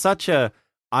up. That's such a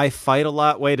I fight a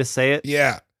lot way to say it.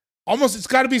 Yeah, almost. It's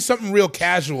got to be something real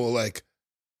casual, like,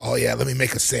 oh yeah, let me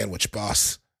make a sandwich,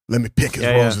 boss. let me pick his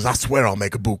roses. I swear I'll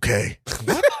make a bouquet.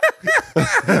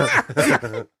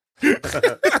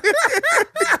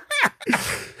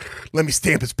 Let me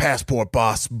stamp his passport,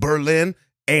 boss. Berlin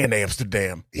and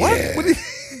Amsterdam. What? Yeah. What do you-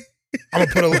 I'm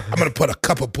gonna put a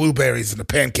cup of blueberries in the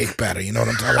pancake batter. You know what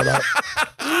I'm talking about?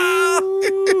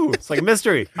 Ooh, it's like a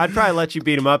mystery. I'd probably let you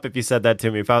beat him up if you said that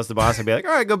to me. If I was the boss, I'd be like,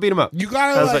 all right, go beat him up. You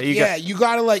gotta That's like, what you got. you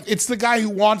gotta like. It's the guy who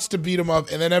wants to beat him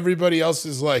up, and then everybody else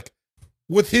is like,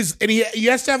 with his, and he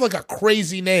has to have like a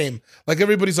crazy name. Like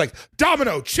everybody's like,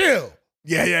 Domino, chill.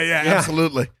 Yeah,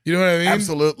 absolutely. You know what I mean?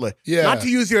 Absolutely. Yeah. Not to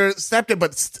use your scepter,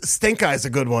 but Stink Eye's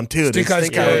a good one, too. Stink Eye's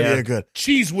Stink Eye good. would be good.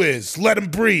 Cheese Whiz, let him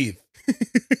breathe.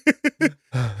 And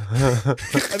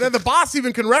then the boss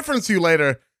even can reference you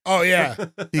later. Oh yeah.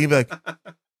 You can be like,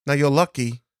 now you're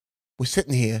lucky we're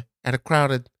sitting here at a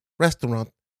crowded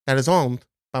restaurant that is owned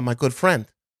by my good friend.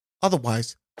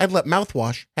 Otherwise, I'd let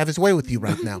Mouthwash have his way with you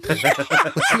right now. But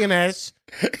seeing as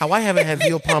how I haven't had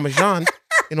veal parmesan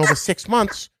in over 6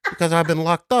 months because I've been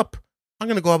locked up, I'm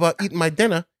going to go about eating my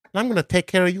dinner, and I'm going to take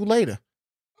care of you later.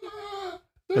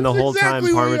 And the whole time,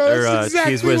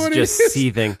 Cheese Whiz just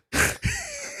seething.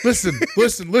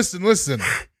 Listen.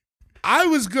 I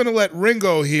was gonna let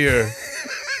Ringo hear.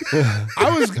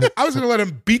 I was gonna let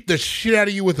him beat the shit out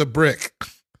of you with a brick.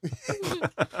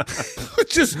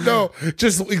 just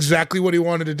exactly what he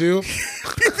wanted to do.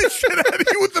 Beat the shit out of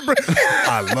you with the brick.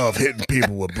 I love hitting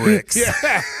people with bricks.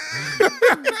 Yeah.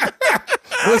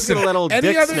 Listen, a little any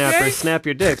dick other snapper, day? snap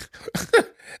your dick.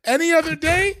 Any other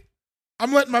day,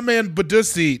 I'm letting my man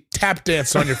Badussi tap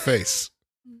dance on your face.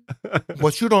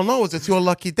 What you don't know is it's your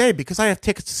lucky day because I have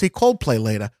tickets to see Coldplay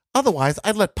later. Otherwise,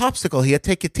 I'd let Popsicle here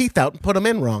take your teeth out and put them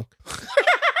in wrong.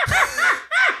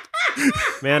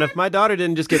 Man, if my daughter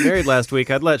didn't just get married last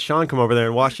week, I'd let Sean come over there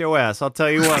and wash your ass. I'll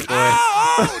tell you what, boy.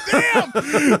 Oh, damn!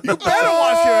 You better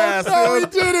wash your ass, No, he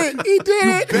dude. did it. He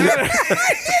did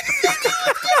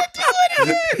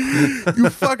it. You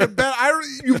fucking bet.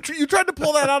 You tried to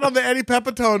pull that out on the Eddie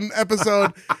Pepitone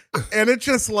episode, and it's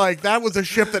just like that was a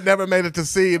ship that never made it to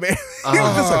sea, man. He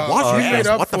was just like, wash your He ass. made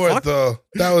up What the for fuck? it, though.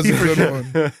 That was a good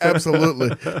one.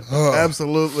 Absolutely.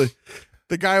 Absolutely.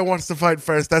 The guy who wants to fight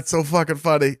first. That's so fucking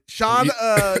funny. Sean,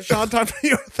 time for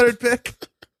your third pick.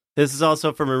 This is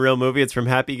also from a real movie. It's from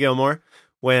Happy Gilmore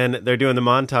when they're doing the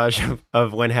montage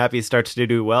of when Happy starts to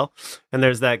do well. And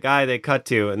there's that guy they cut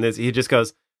to, and he just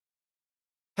goes,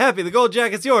 Happy, the gold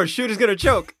jacket's yours. Shooter's going to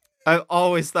choke. I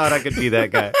always thought I could be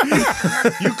that guy.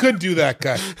 You could do that,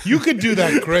 guy. You could do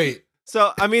that great.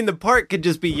 So, I mean, the part could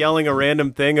just be yelling a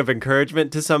random thing of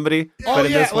encouragement to somebody. Oh, but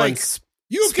in yeah, this one, like,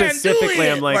 you can do specifically,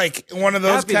 it. I'm like one of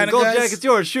those Happy, kind the of gold guys. jacket's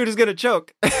yours. Shooter's going to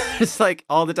choke. It's like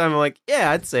all the time. I'm like,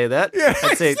 yeah, I'd say that. Yeah,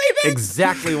 I'd say I'd say that.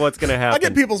 exactly what's going to happen. I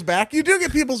get people's back. You do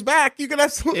get people's back. You can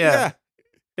absolutely, yeah.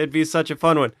 It'd be such a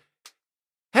fun one.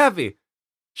 Happy.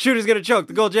 Shooter's going to choke.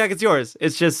 The gold jacket's yours.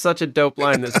 It's just such a dope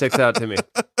line that sticks out to me.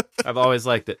 I've always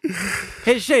liked it.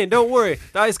 Hey, Shane, don't worry.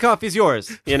 The iced coffee's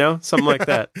yours. You know, something like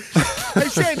that. Hey,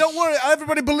 Shane, don't worry.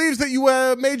 Everybody believes that you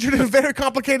majored in a very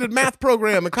complicated math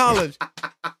program in college.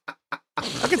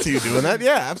 I can see you doing that.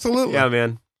 Yeah, absolutely. Yeah,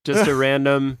 man. Just a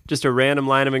random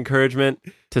line of encouragement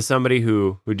to somebody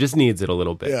who just needs it a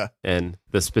little bit. Yeah. And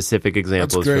the specific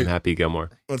example is great. from Happy Gilmore.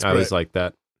 That's I always great. like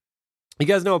that. You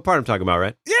guys know what part I'm talking about,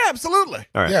 right? Yeah, absolutely.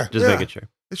 All right. Yeah. Just Yeah. making sure.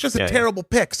 It's just a Yeah, terrible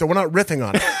pick, so we're not riffing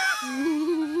on it.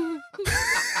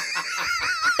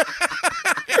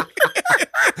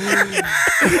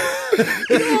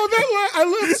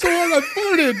 I laughed so hard I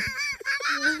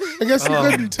farted. I guess you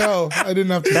couldn't tell. I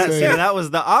didn't have to say it. That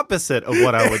was the opposite of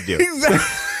what I would do. Exactly.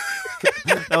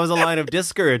 That was a line of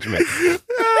discouragement.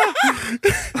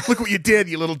 Look what you did,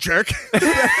 you little jerk.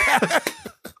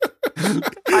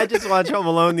 I just watched Home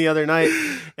Alone the other night,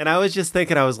 and I was just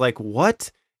thinking, I was like,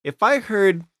 what? If I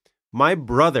heard my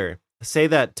brother say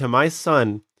that to my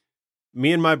son,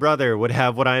 me and my brother would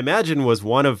have what I imagine was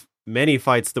one of many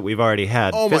fights that we've already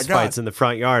had. Oh my Fist God. fights in the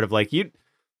front yard of like, you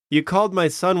called my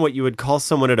son what you would call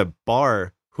someone at a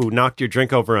bar who knocked your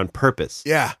drink over on purpose.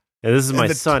 Yeah. And this is And my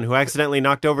the- son who accidentally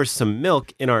knocked over some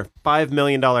milk in our $5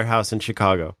 million house in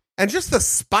Chicago. And just the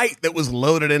spite that was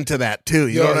loaded into that, too.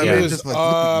 You know what I he mean? was Just like,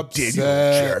 look what you did, you little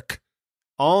upset. jerk.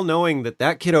 All knowing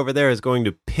that kid over there is going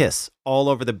to piss all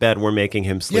over the bed we're making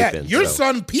him sleep Yeah, in. your so.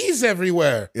 son pees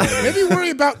everywhere. Yeah. Maybe worry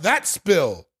about that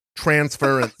spill.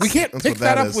 Transference. We can't That's pick what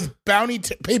that up is. with bounty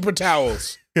paper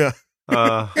towels. Yeah.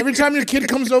 Every time your kid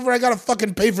comes over, I gotta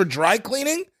fucking pay for dry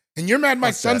cleaning, and you're mad my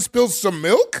Fuck son that. spills some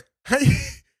milk?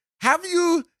 Have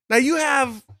you... Now, you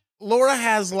have... Laura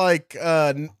has, like,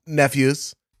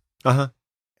 nephews. Uh-huh.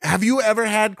 Have you ever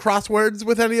had crosswords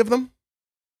with any of them?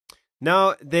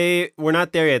 No, we're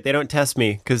not there yet. They don't test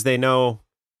me because they know.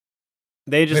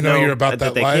 They just They know you're about that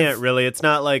that they life? can't really. It's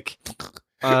not like.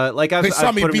 Like I've They saw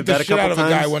I've me put him beat to bed the a shit out couple of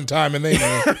a guy times. one time, and they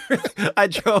knew. I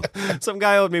drove. Some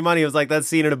guy owed me money. He was like, "That's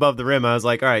seen it above the rim." I was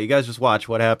like, "All right, you guys just watch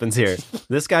what happens here."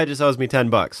 This guy just owes me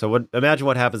 $10. So imagine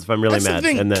what happens if I'm really That's mad. the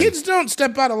thing. And then Kids don't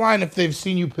step out of line if they've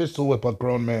seen you pistol whip a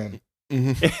grown man.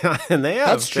 and they have.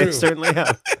 That's They true. certainly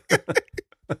have.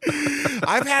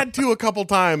 I've had to a couple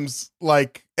times,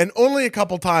 like, and only a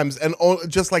couple times, and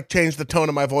just like change the tone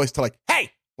of my voice to like,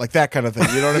 hey, like that kind of thing.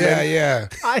 You know what I mean? Yeah.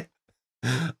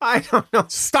 I don't know.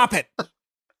 Stop it.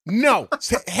 No.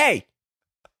 Say, hey.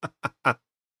 I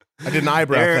did an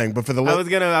eyebrow There- thing, but for the I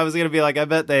was gonna be like, I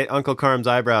bet Uncle Carm's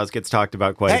eyebrows gets talked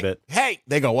about quite a hey, bit. hey,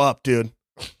 they go up, dude.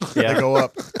 Yeah. They go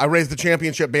up. I raise the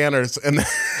championship banners, and then,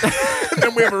 and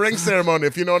then we have a ring ceremony,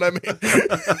 if you know what I mean.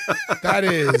 That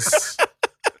is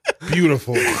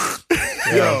beautiful.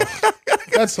 Yo,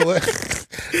 that's hilarious.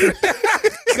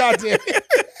 God damn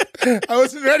it. I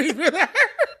wasn't ready for that.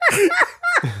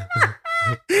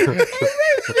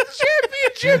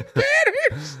 Championship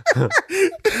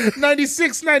banners.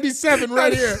 96, 97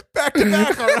 right here. Back to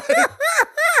back, all right.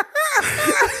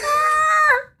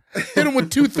 Hit him with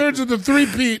 2/3 of the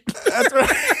three-peat. That's right.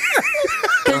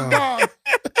 Bing bong.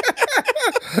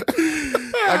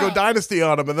 I go dynasty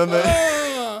on them, and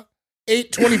then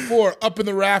 824 up in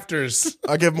the rafters.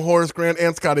 I give him Horace Grant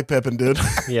and Scottie Pippen, dude.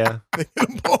 Yeah. They get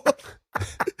 'em both.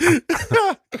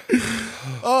 The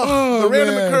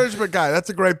random man. encouragement guy. That's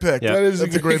a great pick. Yeah. That's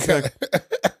a great pick.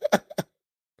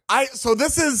 So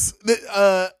this is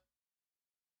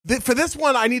for this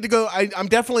one. I need to go. I'm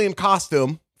definitely in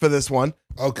costume for this one.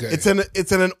 Okay. It's in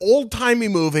an old timey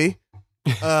movie.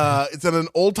 It's in an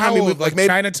old How timey old? movie, Like maybe,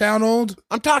 Chinatown old?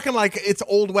 I'm talking like it's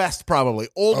Old West, probably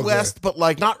Old Okay. West, but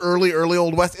like not early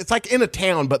Old West. It's like in a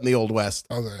town, but in the Old West.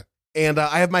 Okay. And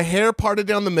I have my hair parted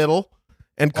down the middle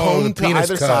and the combed to penis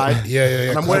either cut. side. Yeah.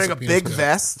 And I'm wearing a Classic big penis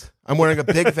cut.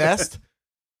 vest.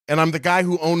 And I'm the guy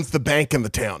who owns the bank in the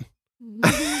town.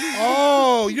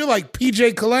 Oh, you're like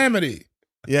PJ Calamity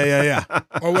Yeah.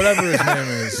 or whatever his name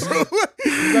is.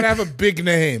 You gotta have a big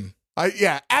name.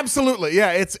 Yeah, absolutely.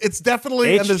 Yeah, it's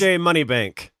definitely and there's HJ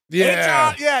Moneybank.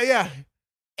 Yeah.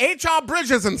 HR, HR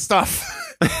Bridges and stuff.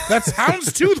 That's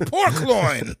Houndstooth Pork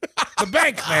Loin, the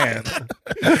bank man.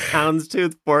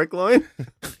 Houndstooth pork loin.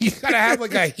 You gotta have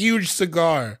like a huge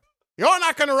cigar. You're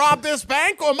not going to rob this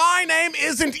bank, or my name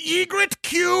isn't Egret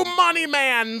Q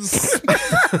Moneymans.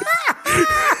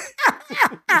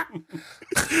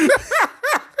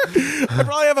 I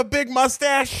probably have a big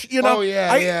mustache, you know. Oh,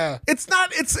 yeah. It's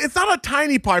not a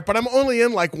tiny part, but I'm only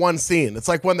in like one scene. It's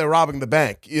like when they're robbing the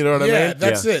bank. You know what I Yeah, mean?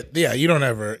 that's it. Yeah, you don't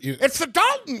ever. It's the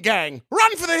Dalton gang.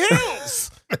 Run for the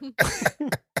hills.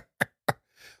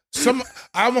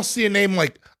 I almost see a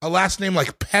last name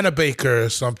like Pennebaker or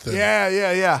something.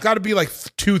 Yeah. Got to be like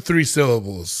 2-3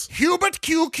 syllables. Hubert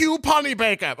QQ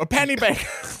Pennybaker or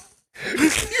Pennybaker.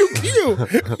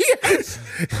 QQ. Yes.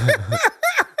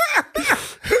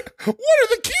 What are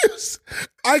the Q's?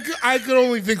 I could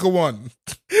only think of one.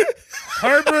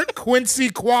 Herbert Quincy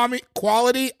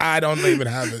Quality. I don't even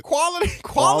have it.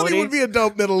 Quality would be a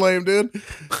dope middle name, dude.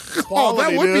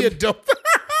 That would be a dope.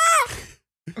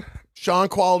 Sean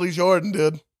Quality Jordan,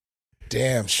 dude.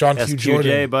 Damn, Sean Q. SQJ,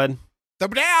 Jordan. bud. The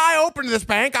day I opened this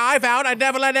bank, I vowed I'd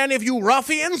never let any of you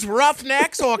ruffians,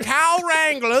 roughnecks, or cow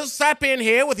wranglers step in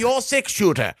here with your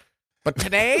six-shooter. But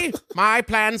today, my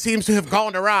plan seems to have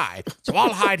gone awry. So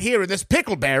I'll hide here in this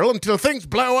pickle barrel until things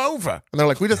blow over. And they're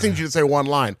like, we just need you to say one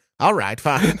line. All right,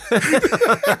 fine.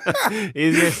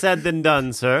 Easier said than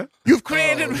done, sir. You've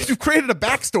created a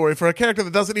backstory for a character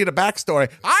that doesn't need a backstory.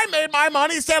 I made my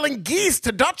money selling geese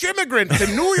to Dutch immigrants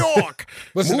in New York.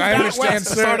 Listen, Moved I out understand, west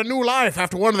to sir. start a new life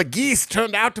after one of the geese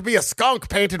turned out to be a skunk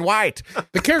painted white.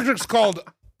 The character's called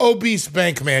Obese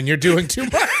Bankman. You're doing too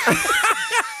much.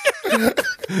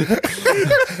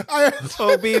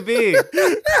 OBB.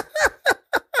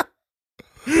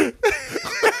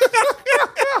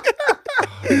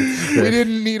 We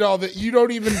didn't need all that. You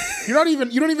don't even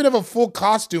have a full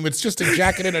costume. It's just a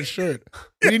jacket and a shirt.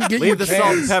 We didn't get you Leave the salt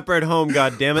and pants. pepper at home,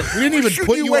 goddammit. We didn't even Should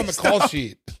put you you on the waste call up?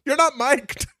 sheet. You're not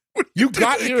mic'd. You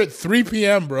got here at 3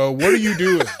 p.m., bro. What are you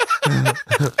doing?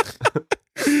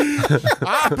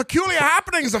 Peculiar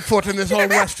happenings afoot in this whole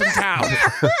western town.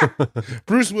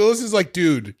 Bruce Willis is like,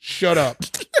 dude, shut up.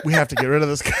 We have to get rid of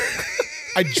this guy.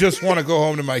 I just want to go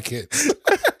home to my kids.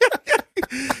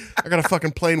 I got a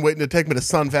fucking plane waiting to take me to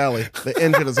Sun Valley. The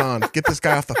engine is on. Get this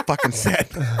guy off the fucking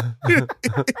set.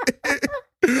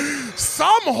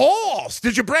 Some horse.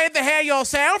 Did you braid the hair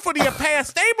yourself, or do you pay a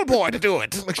stable boy to do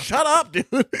it? Like, shut up, dude.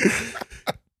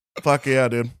 Fuck yeah,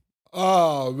 dude.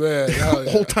 Oh, man. Hell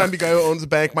yeah. Old timey guy who owns a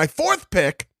bank. My fourth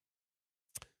pick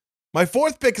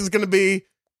is going to be.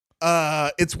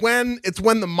 It's when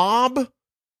the mob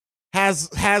has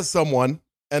someone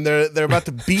and they're about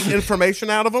to beat information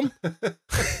out of them.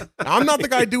 I'm not the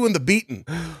guy doing the beating,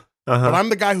 but I'm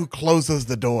the guy who closes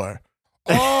the door.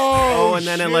 Oh, And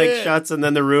then it like shit. shuts, and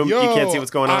then the room, you Yo, can't see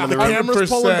what's going on in the The room. camera's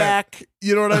 100%. pulling back.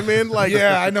 You know what I mean? Like,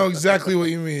 Yeah, I know exactly what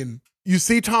you mean. you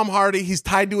see Tom Hardy. He's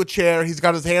tied to a chair. He's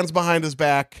got his hands behind his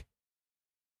back.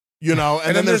 You know,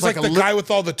 And then there's like the guy with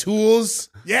all the tools.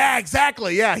 Yeah,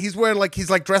 exactly. Yeah, he's wearing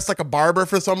he's dressed like a barber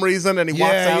for some reason, and he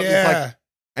walks out. Yeah. He's like,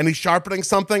 and he's sharpening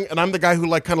something, and I'm the guy who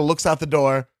kind of looks out the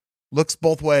door, looks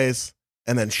both ways,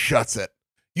 and then shuts it.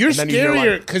 You're And then you hear,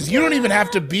 scarier because you don't even have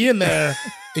to be in there,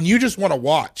 and you just want to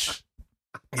watch.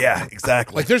 Yeah,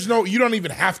 exactly. Like you don't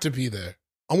even have to be there.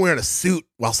 I'm wearing a suit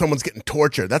while someone's getting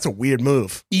tortured. That's a weird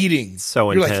move. Eating. So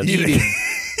You're like intense. eating.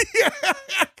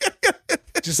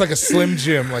 Just like a Slim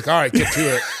Jim. Like, all right, get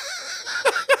to it.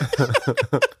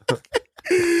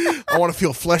 I want to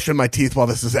feel flesh in my teeth while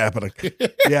this is happening.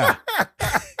 Yeah.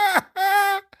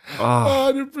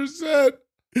 100%.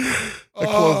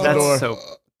 Close the door. That's so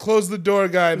Close the door,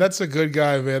 guy. That's a good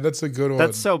guy, man. That's a good one.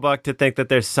 That's so buck to think that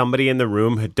there's somebody in the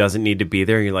room who doesn't need to be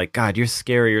there. You're like, God, you're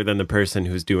scarier than the person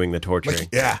who's doing the torturing.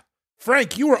 Yeah.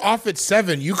 Frank, you were off at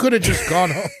 7. You could have just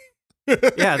gone home.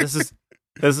 Yeah, this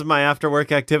is my after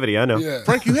work activity. I know. Yeah.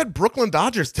 Frank, you had Brooklyn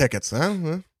Dodgers tickets,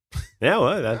 huh? Yeah,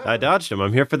 well, I dodged him.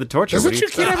 I'm here for the torture. Doesn't What do your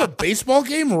kid have a baseball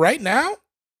game right now?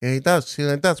 Yeah, he does.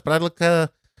 But I'd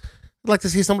like to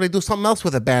see somebody do something else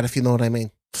with a bat, if you know what I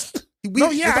mean. No,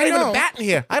 yeah, there's not I even know. a bat in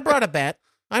here. I brought a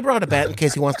bat in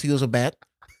case he wants to use a bat.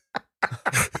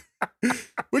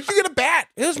 Where'd you get a bat?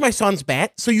 Here's my son's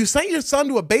bat. So you sent your son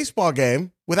to a baseball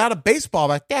game without a baseball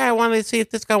bat. Yeah, I wanted to see if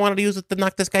this guy wanted to use it to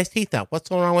knock this guy's teeth out. What's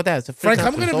going on with that? It's a free Frank, I'm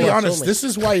country, going to so be assuming. honest. This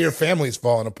is why your family's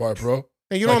falling apart, bro.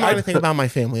 Hey, you don't know anything about my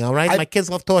family, all right? My kids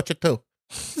love torture, too.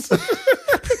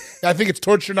 I think it's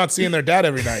torture not seeing their dad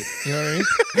every night. You know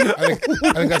what I mean?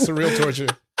 I think that's the real torture.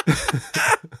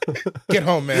 Get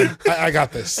home, man. I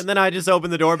got this. And then I just open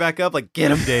the door back up, like,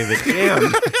 get him, David.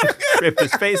 Damn. Rip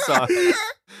his face off.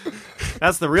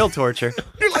 That's the real torture.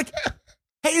 You're like,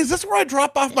 hey, is this where I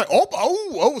drop off my...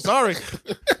 Oh, sorry.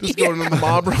 Just going to the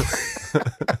mob room.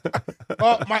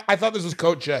 I thought this was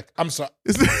coat check. I'm sorry.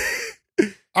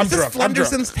 I'm drunk. This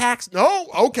Flenderson's tax? No?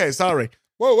 Okay, sorry.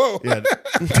 Whoa. Yeah.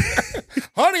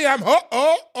 Honey, I'm...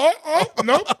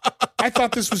 Nope. I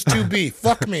thought this was 2B.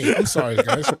 Fuck me. I'm sorry,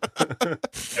 guys.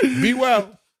 Be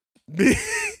well.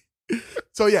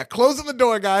 So, yeah, closing the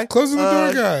door, guy. Closing the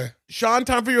door, guy. Sean,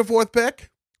 time for your fourth pick.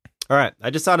 All right. I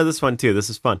just thought of this one, too. This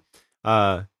is fun.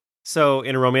 So,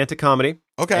 in a romantic comedy,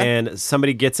 Okay. and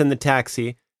somebody gets in the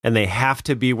taxi, and they have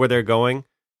to be where they're going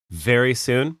very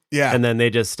soon. Yeah. And then they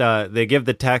just, they give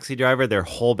the taxi driver their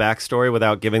whole backstory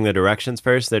without giving the directions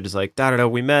first. They're just like,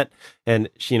 we met, and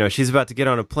she's about to get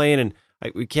on a plane, and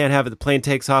we can't have it. The plane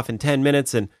takes off in 10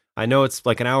 minutes, and I know it's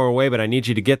like an hour away, but I need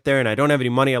you to get there, and I don't have any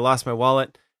money. I lost my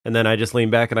wallet. And then I just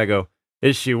lean back and I go,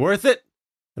 is she worth it?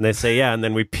 And they say, yeah. And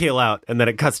then we peel out, and then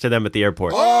it cuts to them at the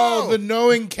airport. Oh, the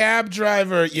knowing cab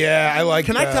driver. Yeah, I like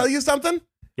Can that. I tell you something?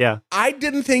 Yeah. I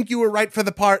didn't think you were right for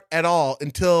the part at all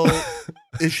until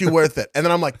is she worth it? And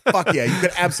then I'm like, fuck yeah, you could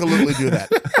absolutely do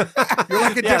that. You're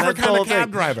like a Yeah, different that's the kind whole of cab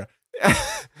thing. driver.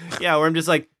 Yeah, where I'm just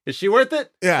like, is she worth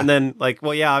it? Yeah. And then like,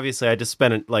 well, yeah, obviously I just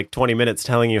spent like 20 minutes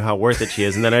telling you how worth it she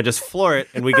is. And then I just floor it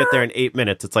and we get there in 8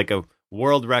 minutes. It's like a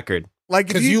world record. Like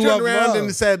if 'Cause you you turned love around love.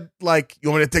 and said like, you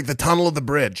want me to take the tunnel of the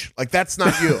bridge? Like that's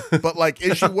not you. But like,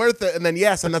 is she worth it? And then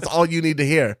yes, and that's all you need to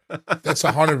hear. That's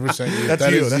 100% you. That's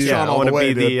That you. is That's you. Sean I all want the to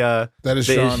way, be dude. the, That is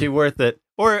is Sean. she worth it?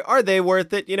 Or are they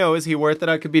worth it? Is he worth it?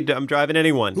 I'm driving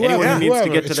anyone. Whoever, Anyone who needs to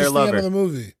whoever. get to It's their just the end lover. of the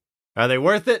movie. Are they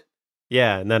worth it?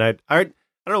 Yeah. And then I don't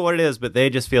know what it is, but they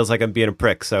just feels like I'm being a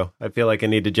prick. So I feel like I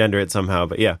need to gender it somehow.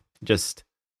 But yeah, just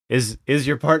is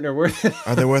your partner worth it?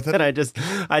 Are they worth it?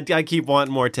 And I keep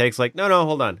wanting more takes. Like, no,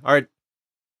 hold on. All right.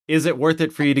 Is it worth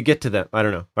it for you to get to them? I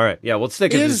don't know. All right. Yeah, we'll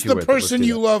stick it. Is the person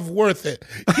you love worth it?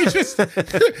 You just,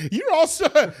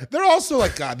 they're also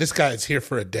like, God, this guy is here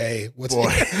for a day. What's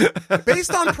Boy.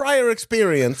 Based on prior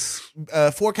experience,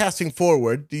 forecasting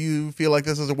forward, do you feel like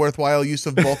this is a worthwhile use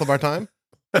of both of our time?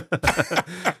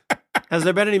 Has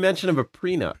there been any mention of a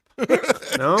prenup?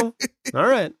 No? All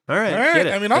right. right. Get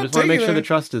it. I mean, I'll just want to take make it sure the there.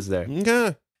 trust is there.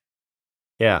 Okay.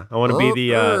 Yeah, I want to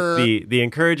be the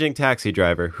encouraging taxi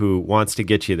driver who wants to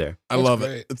get you there. I That's love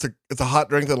great. it. It's a hot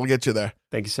drink that'll get you there.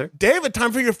 Thank you, sir. David,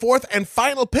 time for your fourth and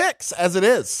final picks, as it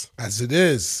is. As it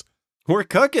is. We're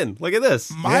cooking. Look at this.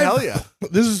 Hell yeah.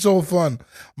 This is so fun.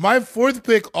 My fourth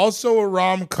pick, also a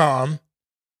rom-com.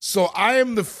 So I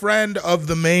am the friend of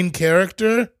the main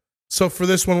character. So for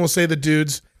this one, we'll say the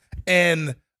dudes.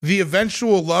 And the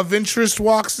eventual love interest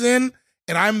walks in,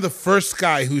 and I'm the first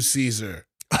guy who sees her.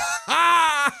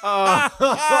 You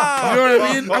know what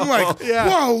I mean? I'm like, Yeah.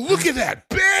 whoa, look at that,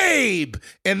 babe.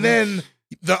 And then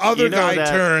the other You know guy that-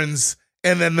 turns,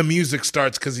 and then the music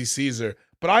starts because he sees her.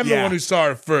 But I'm the Yeah. one who saw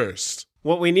her first.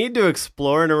 What we need to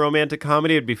explore in a romantic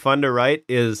comedy, it'd be fun to write,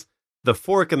 is the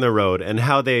fork in the road and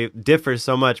how they differ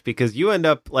so much, because you end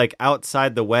up like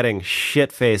outside the wedding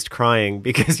shit-faced crying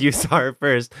because you saw her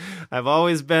first. I've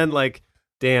always been like,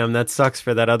 damn, that sucks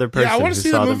for that other person. Yeah, I want who to see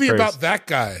saw the them movie first. about that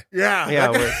guy. Yeah. Yeah,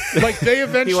 That guy- we're- Like they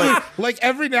eventually, went- like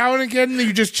every now and again,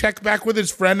 you just check back with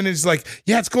his friend, and he's like,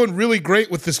 "Yeah, it's going really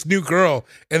great with this new girl."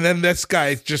 And then this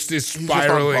guy just is He's just on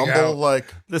spiraling Bumble, out.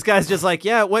 like, This guy's just like,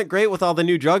 yeah, it went great with all the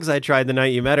new drugs I tried the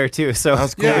night you met her too. So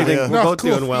That's cool, everything, yeah. we're both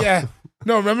doing well. Yeah,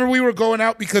 no, remember we were going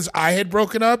out because I had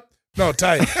broken up. No,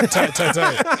 tight.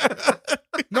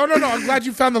 No. I'm glad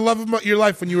you found the love of your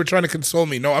life when you were trying to console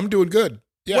me. No, I'm doing good.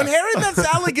 Yeah. when Harry Met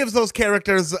Sally gives those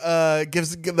characters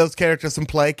some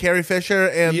play, Carrie Fisher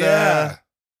and yeah.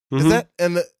 is Mhm. that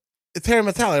and it's Harry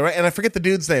Met Sally, right? And I forget the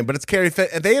dude's name, but it's Carrie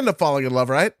Fisher. And they end up falling in love,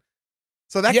 right?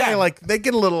 So that guy, like, they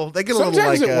get a little Sometimes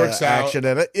like it works out. action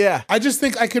in it. Yeah. I just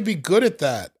think I could be good at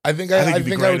that. I think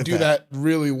I would do that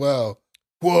really well.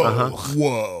 Whoa.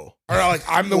 Whoa. Or like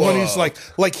I'm the one who's like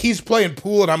he's playing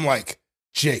pool and I'm like,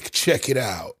 Jake, check it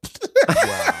out.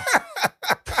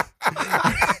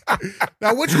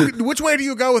 Now, which way do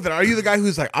you go with it? Are you the guy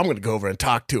who's like, I'm going to go over and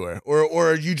talk to her, or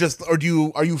are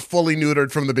you fully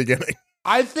neutered from the beginning?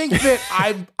 I think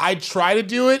that I try to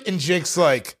do it, and Jake's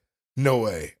like, no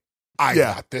way, I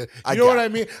got this. You know what I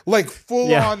mean? Like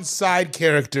full on side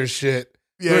character shit.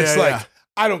 Yeah, where it's like,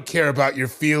 I don't care about your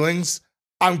feelings.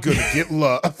 I'm gonna get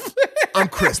love. I'm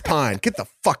Chris Pine. Get the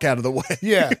fuck out of the way.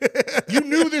 Yeah, you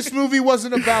knew this movie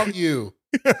wasn't about you.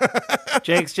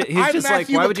 He's I'm just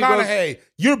Matthew like, why would you go? McConaughey.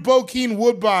 You're Bokeem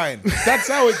Woodbine. That's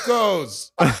how it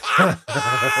goes.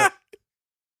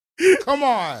 Come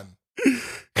on.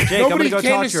 Jake, I'm going to go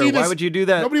talk to her. Why would you do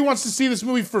that? Nobody wants to see this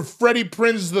movie for Freddie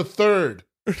Prinze III.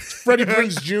 It's Freddie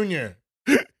Prinze Jr.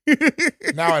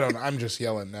 Now I don't know. I'm just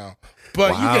yelling now.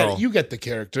 But you get it. You get the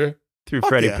character. Threw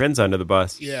Freddie Prinze under the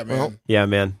bus. Yeah, man. Yeah,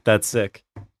 man. That's sick.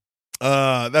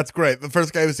 That's great. The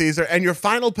first guy who sees her. And your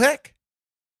final pick?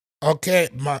 Okay.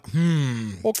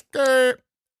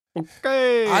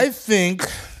 Okay. I think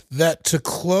that to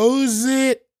close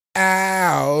it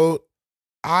out,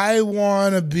 I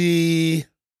want to be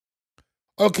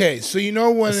okay. So you know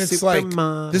when it's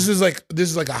Superman. like this is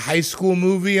like a high school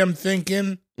movie. I'm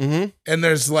thinking, and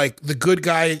there's like the good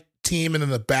guy team and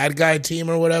then the bad guy team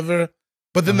or whatever.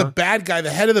 But then the bad guy, the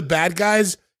head of the bad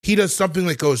guys, he does something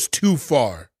that goes too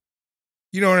far.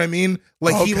 You know what I mean?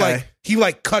 Like he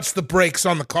cuts the brakes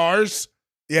on the cars.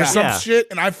 Yeah. Or some shit,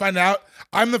 and I find out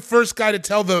I'm the first guy to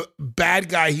tell the bad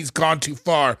guy he's gone too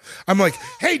far. I'm like,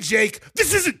 hey, Jake,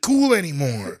 this isn't cool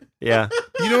anymore. Yeah.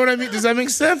 You know what I mean? Does that make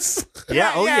sense?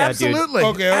 Yeah. Oh, yeah, absolutely.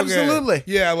 dude. Okay. Absolutely.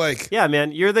 Yeah, like. Yeah,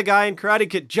 man. You're the guy in Karate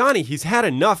Kid. Johnny, he's had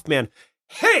enough, man.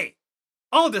 Hey,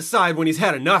 I'll decide when he's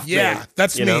had enough, yeah, man.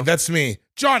 that's me. Know? That's me.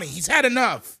 Johnny, he's had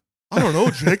enough. I don't know,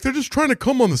 Jake. They're just trying to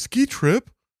come on the ski trip.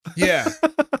 Yeah.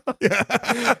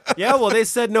 Yeah, well, they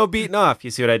said no beating off. You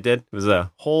see what I did? It was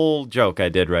a whole joke I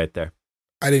did right there.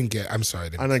 I'm sorry.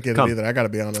 I didn't get it either. I got to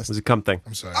be honest. It was a cum thing.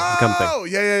 I'm sorry. Oh,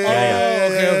 yeah.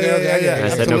 Okay. I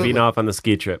said no beating off on the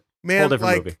ski trip. Man, whole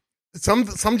different like, movie.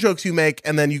 Some jokes you make,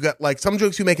 and then you got like some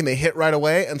jokes you make and they hit right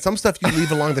away, and some stuff you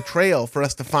leave along the trail for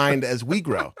us to find as we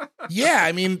grow. Yeah,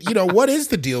 I mean, what is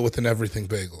the deal with an everything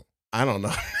bagel? I don't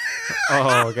know.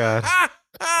 Oh, God.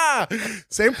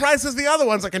 Same price as the other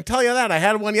ones. I can tell you that. I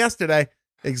had one yesterday.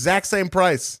 Exact same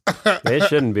price. It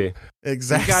shouldn't be.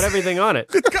 Exactly. It's got everything on it.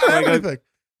 It's got everything.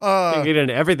 You get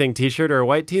an everything t-shirt or a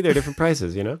white tee. They're different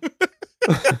prices, you know?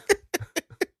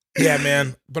 Yeah,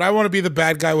 man. But I want to be the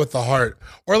bad guy with the heart.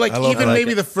 Or like even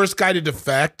maybe the first guy to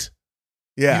defect.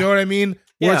 Yeah. You know what I mean?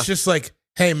 Where Yeah. it's just like,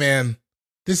 hey, man,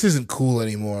 this isn't cool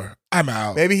anymore. I'm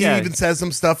out. Maybe he even says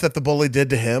some stuff that the bully did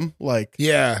to him. Like,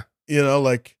 yeah.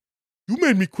 Like, you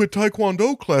made me quit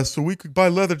Taekwondo class so we could buy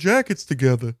leather jackets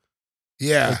together.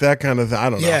 Yeah. Like that kind of thing. I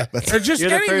don't know. Yeah. That's, Or just You're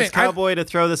the anything. first cowboy to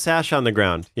throw the sash on the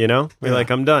ground, you know? You're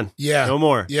like, I'm done. Yeah. No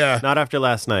more. Yeah. Not after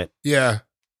last night. Yeah.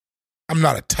 I'm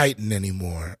not a Titan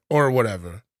anymore. Or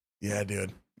whatever. yeah,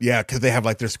 dude. Yeah, because they have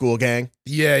like their school gang.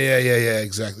 Yeah.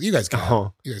 Exactly. You guys get it.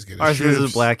 Oh. You guys get it. Ours was the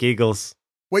Black Eagles.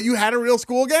 Wait, you had a real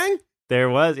school gang? There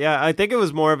was. Yeah, I think it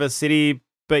was more of a city,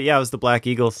 but yeah, it was the Black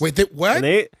Eagles. Wait, what?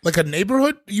 And like a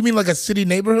neighborhood? You mean like a city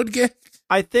neighborhood gang?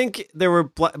 I think there were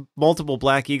multiple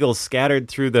Black Eagles scattered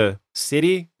through the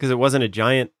city because it wasn't a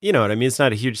giant, you know what I mean? It's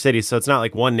not a huge city, so it's not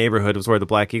like one neighborhood was where the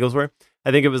Black Eagles were.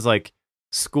 I think it was like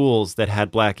schools that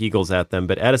had Black Eagles at them,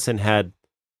 but Edison had,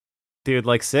 dude,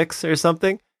 like 6 or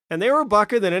something. And they were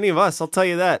bucker than any of us, I'll tell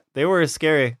you that. They were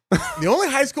scary. The only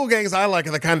high school gangs I like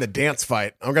are the kind that dance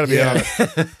fight. I'm going to be honest.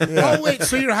 Yeah. Oh, wait,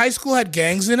 so your high school had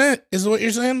gangs in it? Is what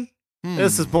you're saying?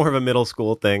 This is more of a middle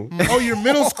school thing. Oh, your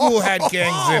middle school had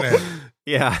gangs in it.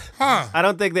 Yeah. Huh. I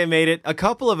don't think they made it. A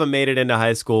couple of them made it into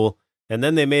high school, and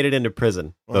then they made it into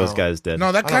prison. Those Wow. guys did.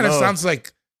 No, that I kind of don't know. sounds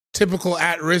like typical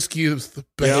at-risk youth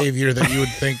behavior that you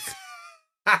would think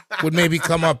would maybe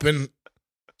come up in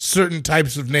certain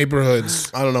types of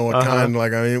neighborhoods. I don't know what kind.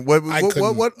 Like, I mean, what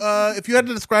if you had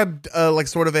to describe like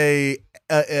sort of a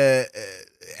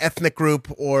ethnic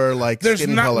group or like There's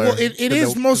skin not. color? Well, it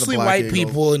is mostly Black white Eagles?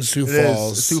 people in Sioux It is.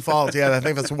 Falls. Sioux Falls, yeah. I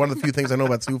think that's one of the few things I know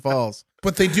about Sioux Falls.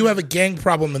 But they do have a gang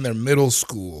problem in their middle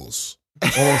schools.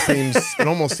 It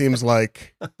almost seems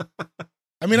like I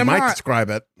mean, you I'm might not.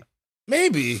 describe it.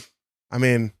 Maybe I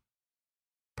mean,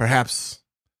 perhaps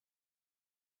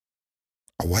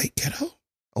a white ghetto.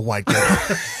 a white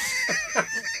ghetto.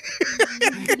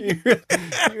 You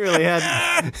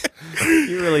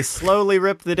really slowly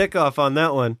ripped the dick off on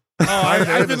that one.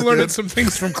 I've been learning some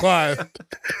things from Clive.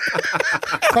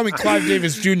 Call me Clive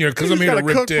Davis Jr. because I'm here to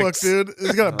rip cookbook, dicks. dude.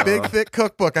 He's got a big, thick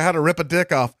cookbook. I had to rip a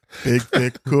dick off. Big,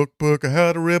 thick cookbook. I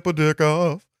had to rip a dick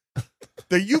off.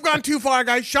 You've gone too far,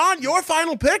 guys. Sean, your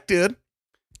final pick, dude.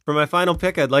 For my final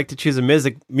pick, I'd like to choose a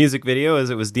music video as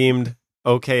it was deemed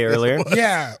okay earlier.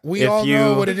 Yeah, we all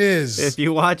know what it is. If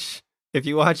you watch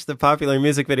the popular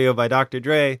music video by Dr.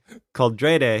 Dre called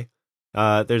Dre Day,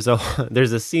 there's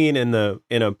a scene in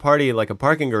a party, like a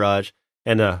parking garage,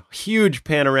 and a huge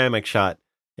panoramic shot.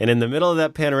 And in the middle of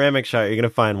that panoramic shot, you're gonna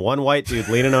find one white dude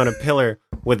leaning on a pillar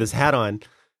with his hat on.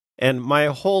 And my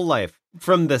whole life,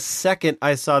 from the second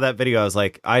I saw that video, I was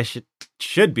like, I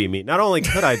should be me. Not only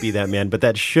could I be that man, but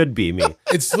that should be me.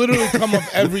 It's literally come up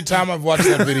every time I've watched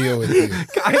that video with you.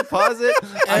 I pause it.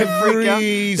 I freak out.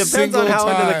 Depends on how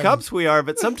into the time. cups we are,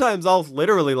 but sometimes I'll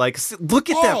literally like, look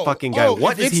at that fucking guy.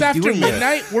 What is he doing? It's after there?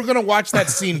 midnight. We're gonna watch that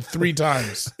scene 3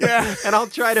 times. Yeah. And I'll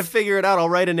try to figure it out. I'll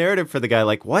write a narrative for the guy.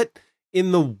 Like, what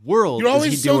in the world You're is he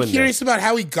always so doing curious about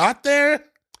how he got there.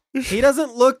 He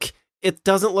doesn't look... It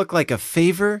doesn't look like a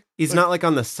favor. He's not like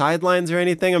on the sidelines or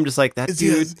anything. I'm just like, that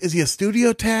dude. Is he a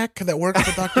studio tech that works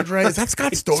with Dr. Dre? Is that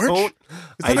Scott Storch?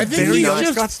 I think he's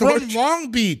just from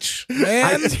Long Beach,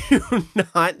 man. I do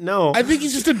not know. I think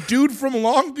he's just a dude from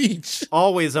Long Beach.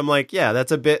 Always, I'm like, yeah,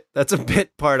 that's a bit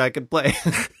part I could play.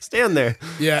 Stand there.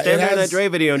 Yeah, Stand there in that Dre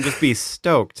video and just be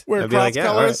stoked. Wear I'd be cross like, yeah,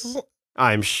 colors. all right.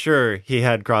 I'm sure he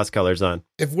had cross colors on.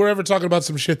 If we're ever talking about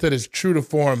some shit that is true to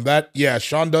form,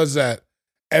 Sean does that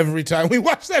every time we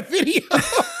watch that video.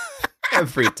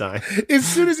 Every time. As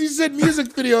soon as he said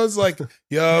music video, I was like,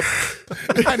 yup.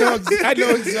 I know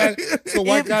exactly. So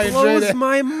white guy It blows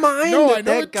my mind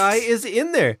that guy is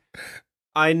in there.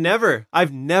 I've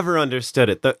never understood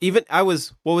it.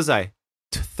 What was I,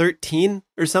 13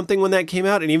 or something when that came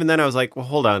out? And even then I was like, well,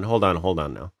 hold on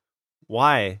now.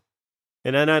 Why?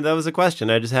 And then that was a question.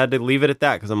 I just had to leave it at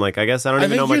that because I'm like, I guess I don't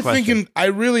even know my question. I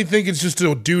really think it's just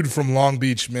a dude from Long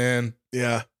Beach, man.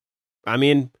 Yeah. I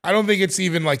mean, I don't think it's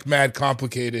even like mad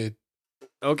complicated.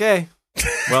 Okay.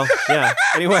 Well, yeah.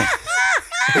 Anyway.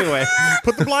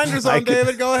 Put the blinders on,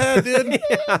 David. Go ahead, dude.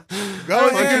 Yeah. Go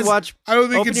ahead.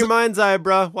 Open your mind's eye,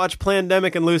 bro. Watch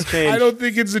Plandemic and Loose Change. I don't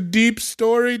think it's a deep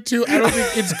story, too. I don't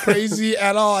think it's crazy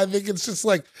at all. I think it's just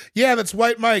like, yeah, that's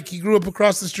White Mike. He grew up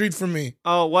across the street from me.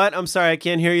 Oh, what? I'm sorry. I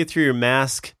can't hear you through your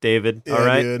mask, David. Yeah, all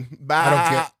right? Dude. Bye. I don't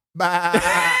care. Bye.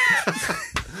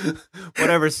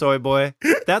 Whatever, soy boy.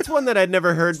 That's one that I'd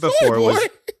never heard before.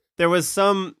 There was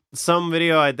some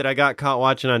video that I got caught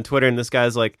watching on Twitter, and this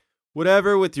guy's like,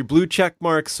 whatever with your blue check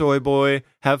mark, soy boy.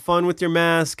 Have fun with your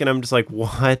mask. And I'm just like,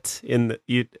 what?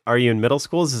 Are you in middle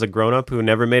school? Is this a grown up who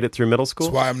never made it through middle school?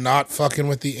 That's why I'm not fucking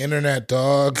with the internet,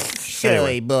 dog.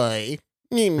 Soy boy.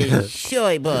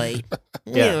 Soy boy.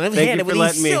 Yeah, I've thank had you it for with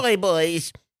letting these me. soy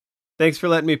boys. Thanks for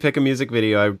letting me pick a music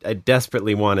video. I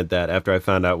desperately wanted that after I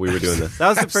found out we were doing this. That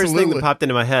was the first thing that popped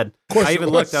into my head. I even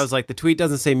looked. I was like, the tweet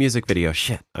doesn't say music video.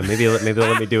 Shit. Maybe they'll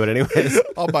let me do it anyways.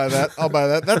 I'll buy that.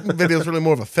 That video is really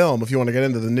more of a film if you want to get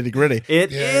into the nitty gritty.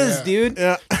 It is, dude.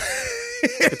 Yeah.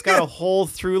 It's got a whole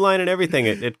through line and everything.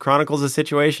 It chronicles a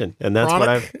situation, and that's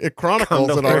It chronicles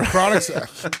it all.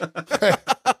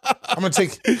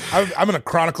 I'm gonna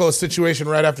chronicle a situation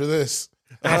right after this.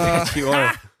 I think you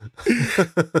are.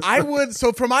 I would.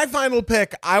 So for my final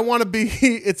pick, I want to be.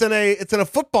 It's in a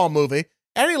football movie,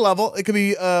 any level. It could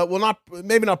be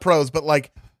maybe not pros, but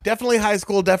like definitely high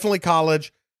school, definitely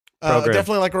college,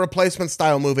 definitely like a replacement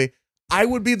style movie. I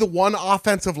would be the one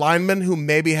offensive lineman who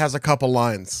maybe has a couple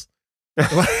lines.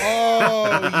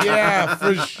 Oh yeah,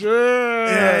 for sure.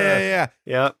 Yeah.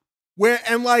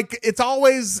 It's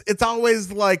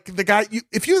always like the guy.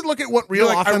 If you look at what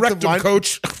real offensive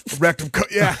rectum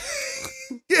coach, yeah.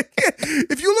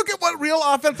 If you look at what real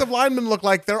offensive linemen look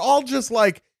like, they're all just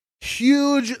like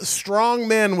huge, strong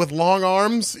men with long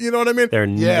arms. You know what I mean? They're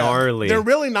gnarly. They're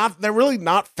really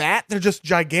not fat. They're just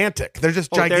gigantic. They're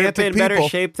just gigantic they're in people. better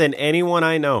shape than anyone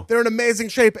I know. They're in amazing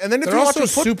shape. And then if They're you also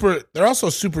watch they're also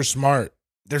super smart.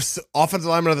 Offensive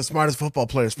linemen are the smartest football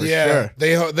players for Yeah, sure.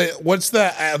 they what's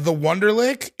the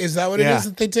Wonderlick? Is that what it is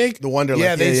that they take? The Wonderlick.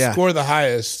 Yeah, they score the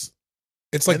highest.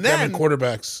 It's like And them then- and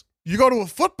quarterbacks. You go to a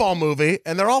football movie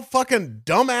and they're all fucking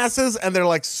dumbasses and they're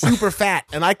like super fat.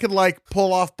 And I could like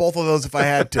pull off both of those if I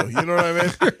had to. You know what I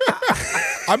mean?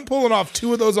 I'm pulling off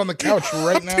 2 of those on the couch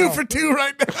right now. 2 for 2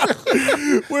 right now.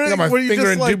 I got my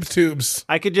finger in doob tubes.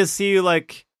 I could just see you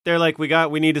like they're like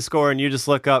we need to score, and you just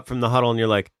look up from the huddle and you're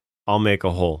like, I'll make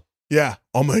a hole. Yeah,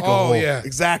 I'll make a hole. Yeah,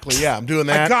 exactly. Yeah, I'm doing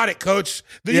that. I got it, coach.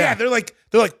 They're like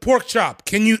pork chop.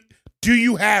 Do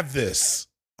you have this?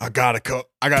 I got it, coach.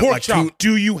 I got Pork like chop,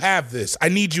 do you have this? I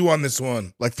need you on this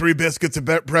one. like 3 biscuits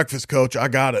at breakfast, coach. I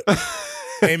got it.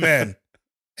 Amen.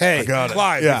 Hey, I got it.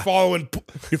 Clive, Yeah.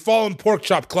 you're following Pork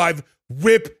Chop, Clive.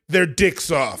 Rip their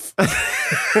dicks off.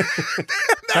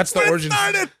 That's the origin.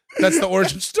 That's the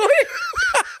origin story.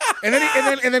 and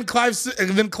then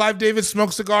Clive David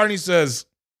smokes a cigar and he says,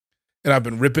 "And I've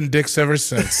been ripping dicks ever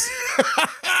since."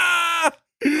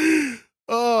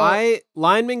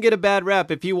 Linemen get a bad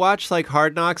rap. If you watch like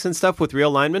Hard Knocks and stuff with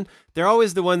real linemen, they're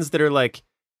always the ones that are like,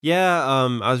 yeah,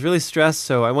 I was really stressed,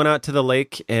 so I went out to the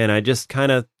lake and I just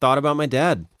kind of thought about my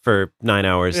dad for 9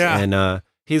 hours. Yeah. And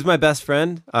he's my best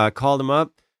friend. Called him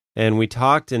up and we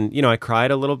talked, and I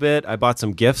cried a little bit. I bought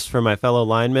some gifts for my fellow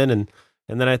linemen, and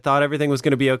then I thought everything was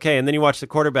going to be okay. And then you watch the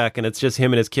quarterback and it's just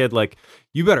him and his kid like,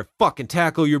 you better fucking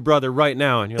tackle your brother right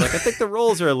now. And you're like, I think the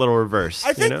roles are a little reversed.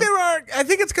 I think I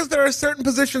think it's because there are certain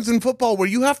positions in football where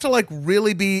you have to like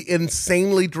really be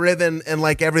insanely driven and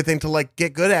like everything to like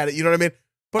get good at it. You know what I mean?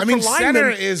 But for center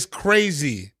linemen, is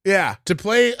crazy. yeah. To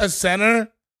play a center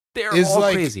They're is all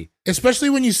like crazy. especially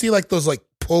when you see like those like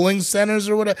pulling centers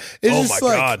or whatever. It's Oh just my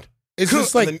like, God. It's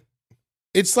just And like then-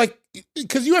 it's like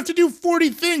because you have to do 40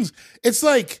 things. It's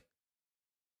like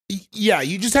yeah,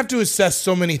 you just have to assess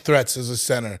so many threats as a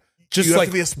center. Just You have like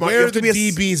to be a smart- you where have are to the be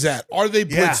a DBs at? Are they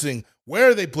Yeah. blitzing? Where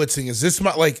are they blitzing? Is this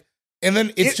my like? And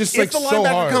then it's just if like the so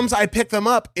linebacker hard. comes, I pick them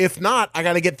up. If not, I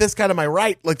got to get this guy to my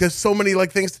right. Like there's so many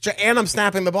like things to check, and I'm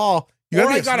snapping the ball. You or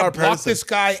gotta be I a gotta smart block person. this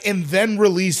guy and then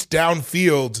release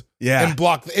downfield Yeah. and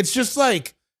block. It's just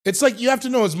like it's like you have to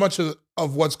know as much of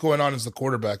what's going on as the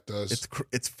quarterback does.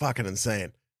 It's fucking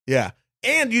insane. Yeah.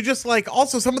 And you just like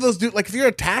also some of those dudes, like if you're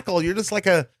a tackle, you're just like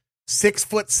a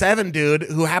 6'7" dude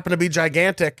who happen to be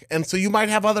gigantic. And so you might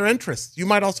have other interests. You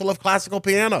might also love classical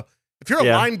piano. If you're a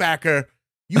Yeah. linebacker,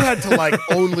 you had to like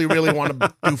only really want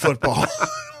to do football.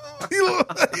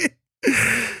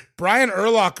 Brian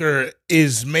Urlacher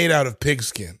is made out of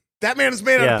pigskin. That man is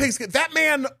made out Yeah. of pigskin. That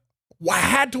man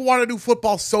had to want to do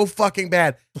football so fucking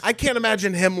bad. I can't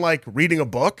imagine him like reading a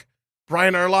book.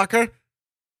 Brian Urlacher.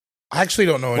 I actually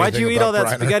don't know anything Why'd you eat about all that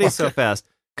Brian spaghetti Urlacher. so fast?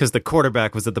 Because the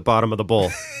quarterback was at the bottom of the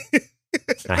bowl.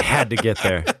 I had to get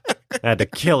there. I had to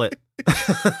kill it.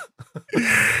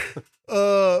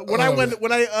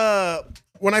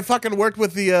 When I fucking worked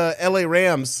with the LA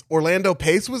Rams, Orlando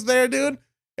Pace was there, dude.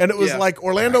 And it was Yeah. like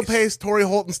Orlando Nice. Pace, Torrey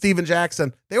Holt, and Steven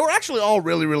Jackson. They were actually all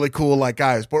really, really cool like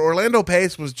guys. But Orlando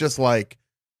Pace was just like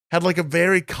had like a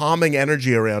very calming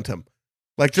energy around him.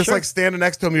 Like just Sure. like standing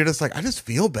next to him, you're just like, I just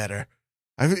feel better.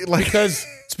 I mean, like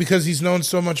because he's known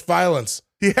so much violence.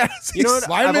 yes, You know what? I've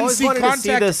Linemen always see wanted to see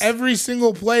contact this. every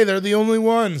single play. They're the only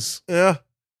ones. yeah.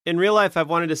 In real life, I've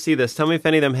wanted to see this. Tell me if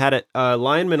any of them had it.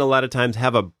 Linemen a lot of times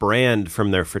have a brand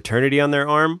from their fraternity on their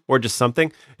arm or just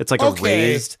something. It's like a Okay.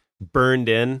 raised, burned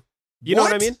in. You know what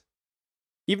I What? mean?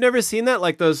 You've never seen that?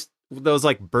 Like those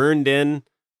like burned in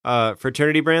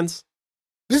fraternity brands?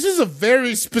 This is a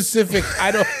very specific. I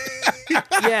don't.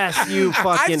 Yes, you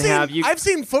fucking have. I've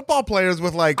seen football players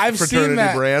with like I've seen fraternity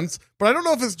that. brands, but I don't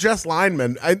know if it's just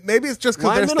linemen. Maybe it's just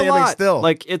because they're Linemen a standing lot. still.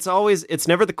 Like it's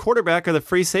never the quarterback or the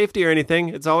free safety or anything.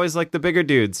 It's always like the bigger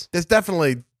dudes. There's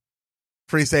definitely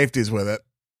free safeties with it,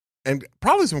 and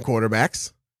probably some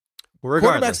quarterbacks.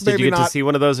 Regardless, Quarterbacks did maybe you get to not- see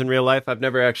one of those in real life? I've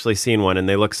never actually seen one, and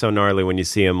they look so gnarly when you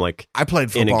see them. Like I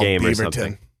played In a football game or in Beaverton.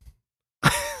 something.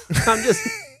 I'm just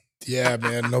Yeah,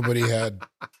 man. Nobody had.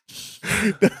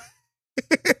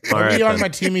 all right. Nobody on then. my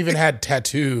team even had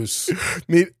tattoos.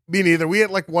 Me neither. We had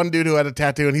like one dude who had a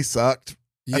tattoo, and he sucked.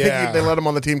 I think Yeah. they let him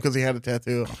on the team because he had a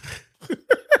tattoo.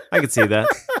 I could see that.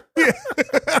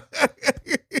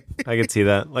 I could see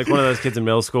that. Like one of those kids in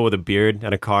middle school with a beard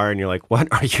and a car, and you're like, "What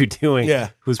are you doing?" Yeah,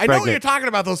 who's I know pregnant? what you're talking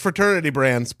about, those fraternity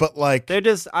brands, but like, They're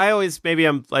just. I see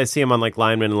them on like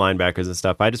linemen and linebackers and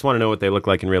stuff. I just want to know what they look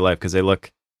like in real life because they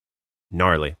look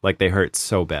gnarly. Like they hurt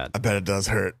so bad. I bet it does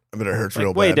hurt. I bet it hurts Like,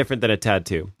 real way bad. different than a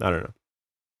tattoo. I don't know.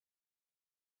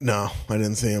 No, I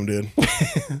didn't see him, dude.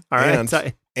 All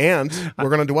right. And we're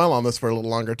gonna dwell on this for a little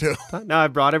longer too. Now I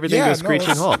brought everything Yeah, to a no, screeching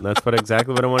it's- halt. And that's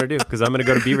exactly what I want to do because I'm going to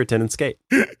go to Beaverton and skate.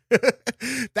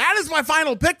 That is my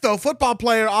final pick, though. Football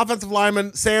player, offensive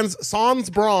lineman, Sans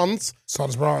Bronze.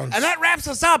 Sons bronze. And that wraps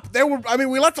us up.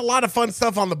 We left a lot of fun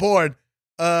stuff on the board.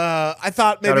 I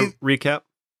thought Got maybe. to recap.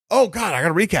 Oh God, I got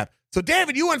to recap. So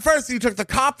David, you went first. You took the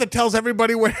cop that tells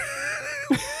everybody where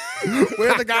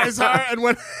where the guys are and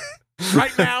when.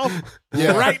 Right now,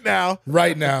 Yeah. right now,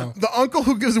 right now. the uncle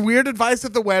who gives weird advice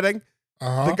at the wedding,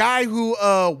 Uh-huh. the guy who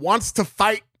wants to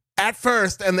fight at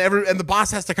first, and the boss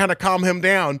has to kind of calm him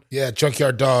down. Yeah,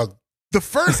 junkyard dog. The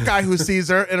first guy who sees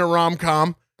her in a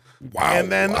rom-com. Wow.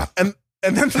 And then Wow.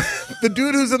 And then the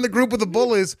dude who's in the group with the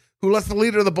bullies, who lets the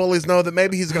leader of the bullies know that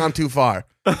maybe he's gone too far.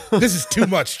 This is too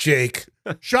much, Jake.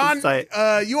 Sean,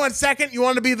 you went second. You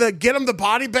want to be the get him the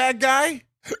body bag guy?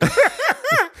 What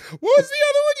was the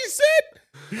other one you said?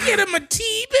 Get him a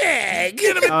tea bag.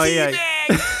 Get him a tea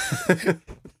bag.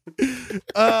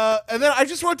 And then I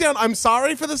just wrote down, I'm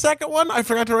sorry for the second one. I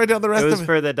forgot to write down the rest It of was it.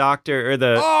 for the doctor or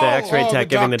the X-ray tech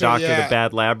giving the doctor the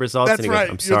bad lab results. That's and he right.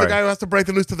 Goes, I'm You're sorry. the guy who has to break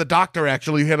the news to the doctor,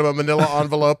 actually. You hand him a manila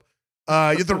envelope.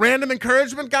 You're the random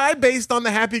encouragement guy based on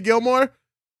the Happy Gilmore.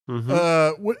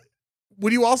 Mm-hmm.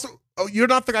 Would you also... Oh, you're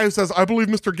not the guy who says, I believe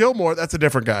Mr. Gilmore. That's a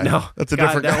different guy. No. That's a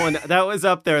different that guy. one, that was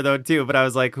up there, though, too. But I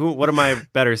was like, what am I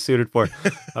better suited for?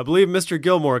 I believe Mr.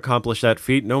 Gilmore accomplished that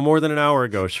feat no more than an hour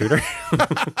ago, shooter.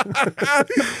 The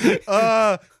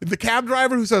cab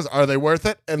driver who says, are they worth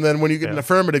it? And then when you get an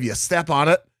affirmative, you step on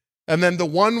it. And then the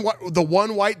one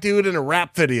white dude in a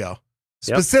rap video.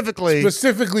 Specifically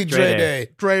Dre Day.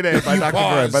 Dre Day by Dr.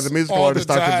 Dre, by the musical artist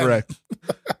Dr. Dre.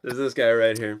 There's this guy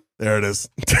right here. There it is.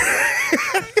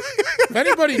 If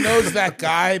anybody knows that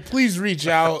guy, please reach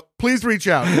out. Please reach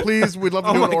out. Please, we'd love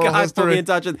to do an oral Put me history. in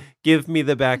touch with. Give me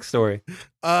the backstory.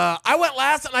 I went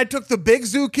last and I took the big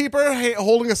zookeeper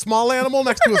holding a small animal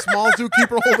next to a small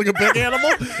zookeeper holding a big animal.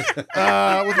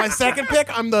 With my second pick,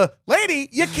 I'm the lady,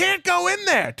 you can't go in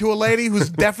there, to a lady who's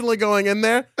definitely going in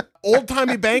there.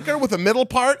 Old-timey banker with a middle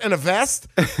part and a vest.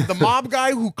 The mob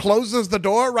guy who closes the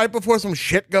door right before some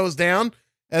shit goes down.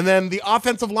 And then the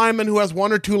offensive lineman who has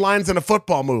one or two lines in a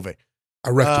football movie. I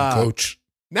wrecked him, coach.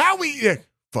 Now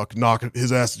fuck knock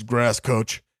his ass grass,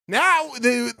 coach. Now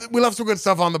we left some good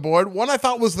stuff on the board. One I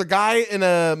thought was the guy in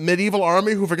a medieval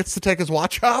army who forgets to take his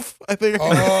watch off. I think.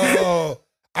 Oh,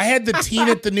 I had the teen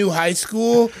at the new high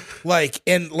school,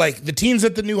 the teens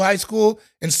at the new high school,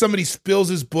 and somebody spills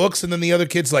his books, and then the other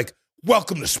kid's like,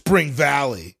 "Welcome to Spring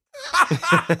Valley."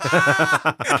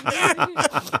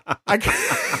 I could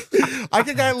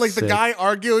the guy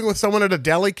arguing with someone at a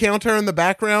deli counter in the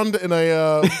background in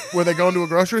a where they go into a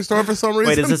grocery store for some reason.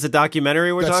 Wait, is this a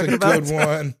documentary we're talking about? That's a good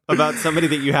one. About somebody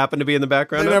that you happen to be in the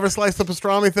background? They never sliced the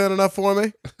pastrami thin enough for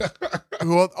me.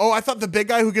 I thought the big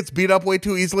guy who gets beat up way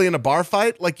too easily in a bar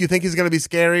fight. Like you think he's going to be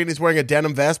scary and he's wearing a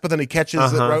denim vest, but then he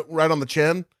catches it right on the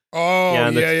chin. Oh,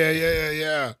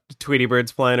 yeah. Tweety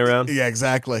birds flying around. Yeah,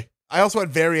 exactly. I also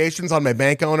had variations on my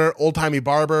bank owner, old-timey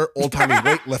barber, old-timey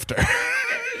weightlifter.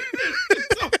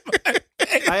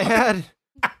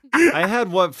 I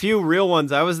had what few real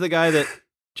ones. I was the guy that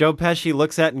Joe Pesci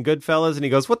looks at in Goodfellas and he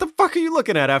goes, "What the fuck are you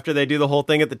looking at?" after they do the whole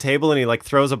thing at the table and he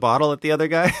throws a bottle at the other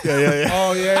guy. Yeah.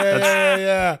 Oh,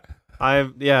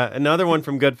 yeah. Another one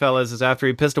from Goodfellas is after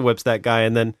he pistol whips that guy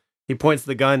and then he points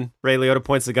the gun. Ray Liotta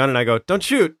points the gun and I go, "Don't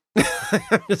shoot."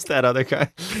 Just that other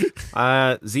guy.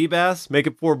 Z-Bass, make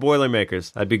it 4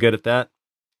 Boilermakers. I'd be good at that.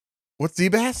 What's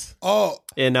Z-Bass? Oh.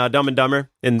 In Dumb and Dumber.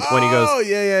 When he goes, "Oh,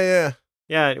 yeah.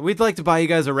 Yeah, we'd like to buy you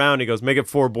guys around." He goes, "Make it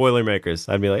 4 Boilermakers."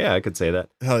 I'd be like, "Yeah, I could say that."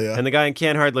 Hell yeah. And the guy in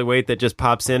Can't Hardly Wait that just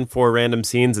pops in 4 random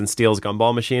scenes and steals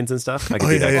gumball machines and stuff. I could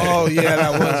do that. Yeah. Oh, yeah,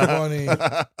 that was funny.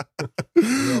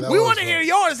 We want to hear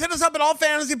yours. Hit us up at All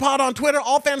Fantasy Pod on Twitter,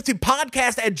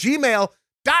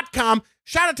 allfantasypodcast@gmail.com.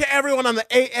 Shout out to everyone on the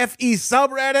AFE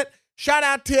subreddit. Shout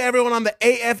out to everyone on the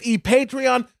AFE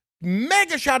Patreon.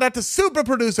 Mega shout out to super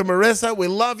producer Marissa. We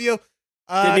love you.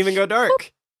 Didn't even go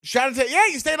dark. Shout out to,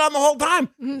 you stayed on the whole time.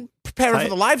 Preparing for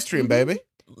the live stream, baby.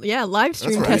 Yeah, live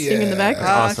stream testing in the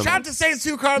background. Awesome. Shout out to Saint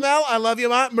Sue Carmel. I love you,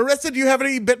 Ma. Marissa, do you have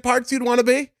any bit parts you'd want to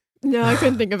be? No, I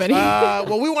couldn't think of any.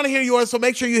 Well, we want to hear yours, so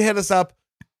make sure you hit us up.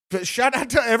 But shout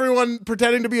out to everyone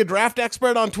pretending to be a draft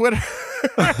expert on Twitter.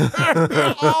 all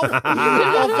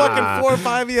fucking 4 or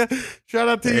 5 of you. Shout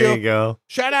out to you. There you go.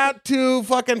 Shout out to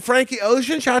fucking Frankie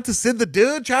Ocean. Shout out to Sid the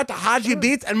Dude. Shout out to Haji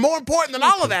Beats. And more important than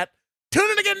all of that, tune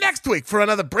in again next week for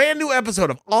another brand new episode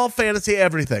of All Fantasy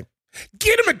Everything.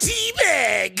 Get him a tea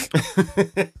bag.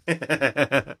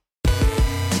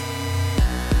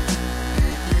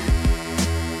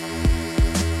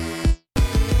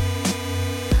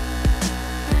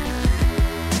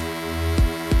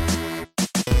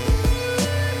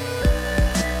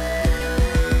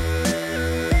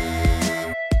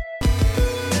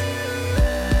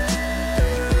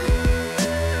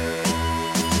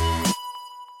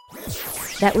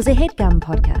 That was a HeadGum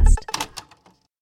podcast.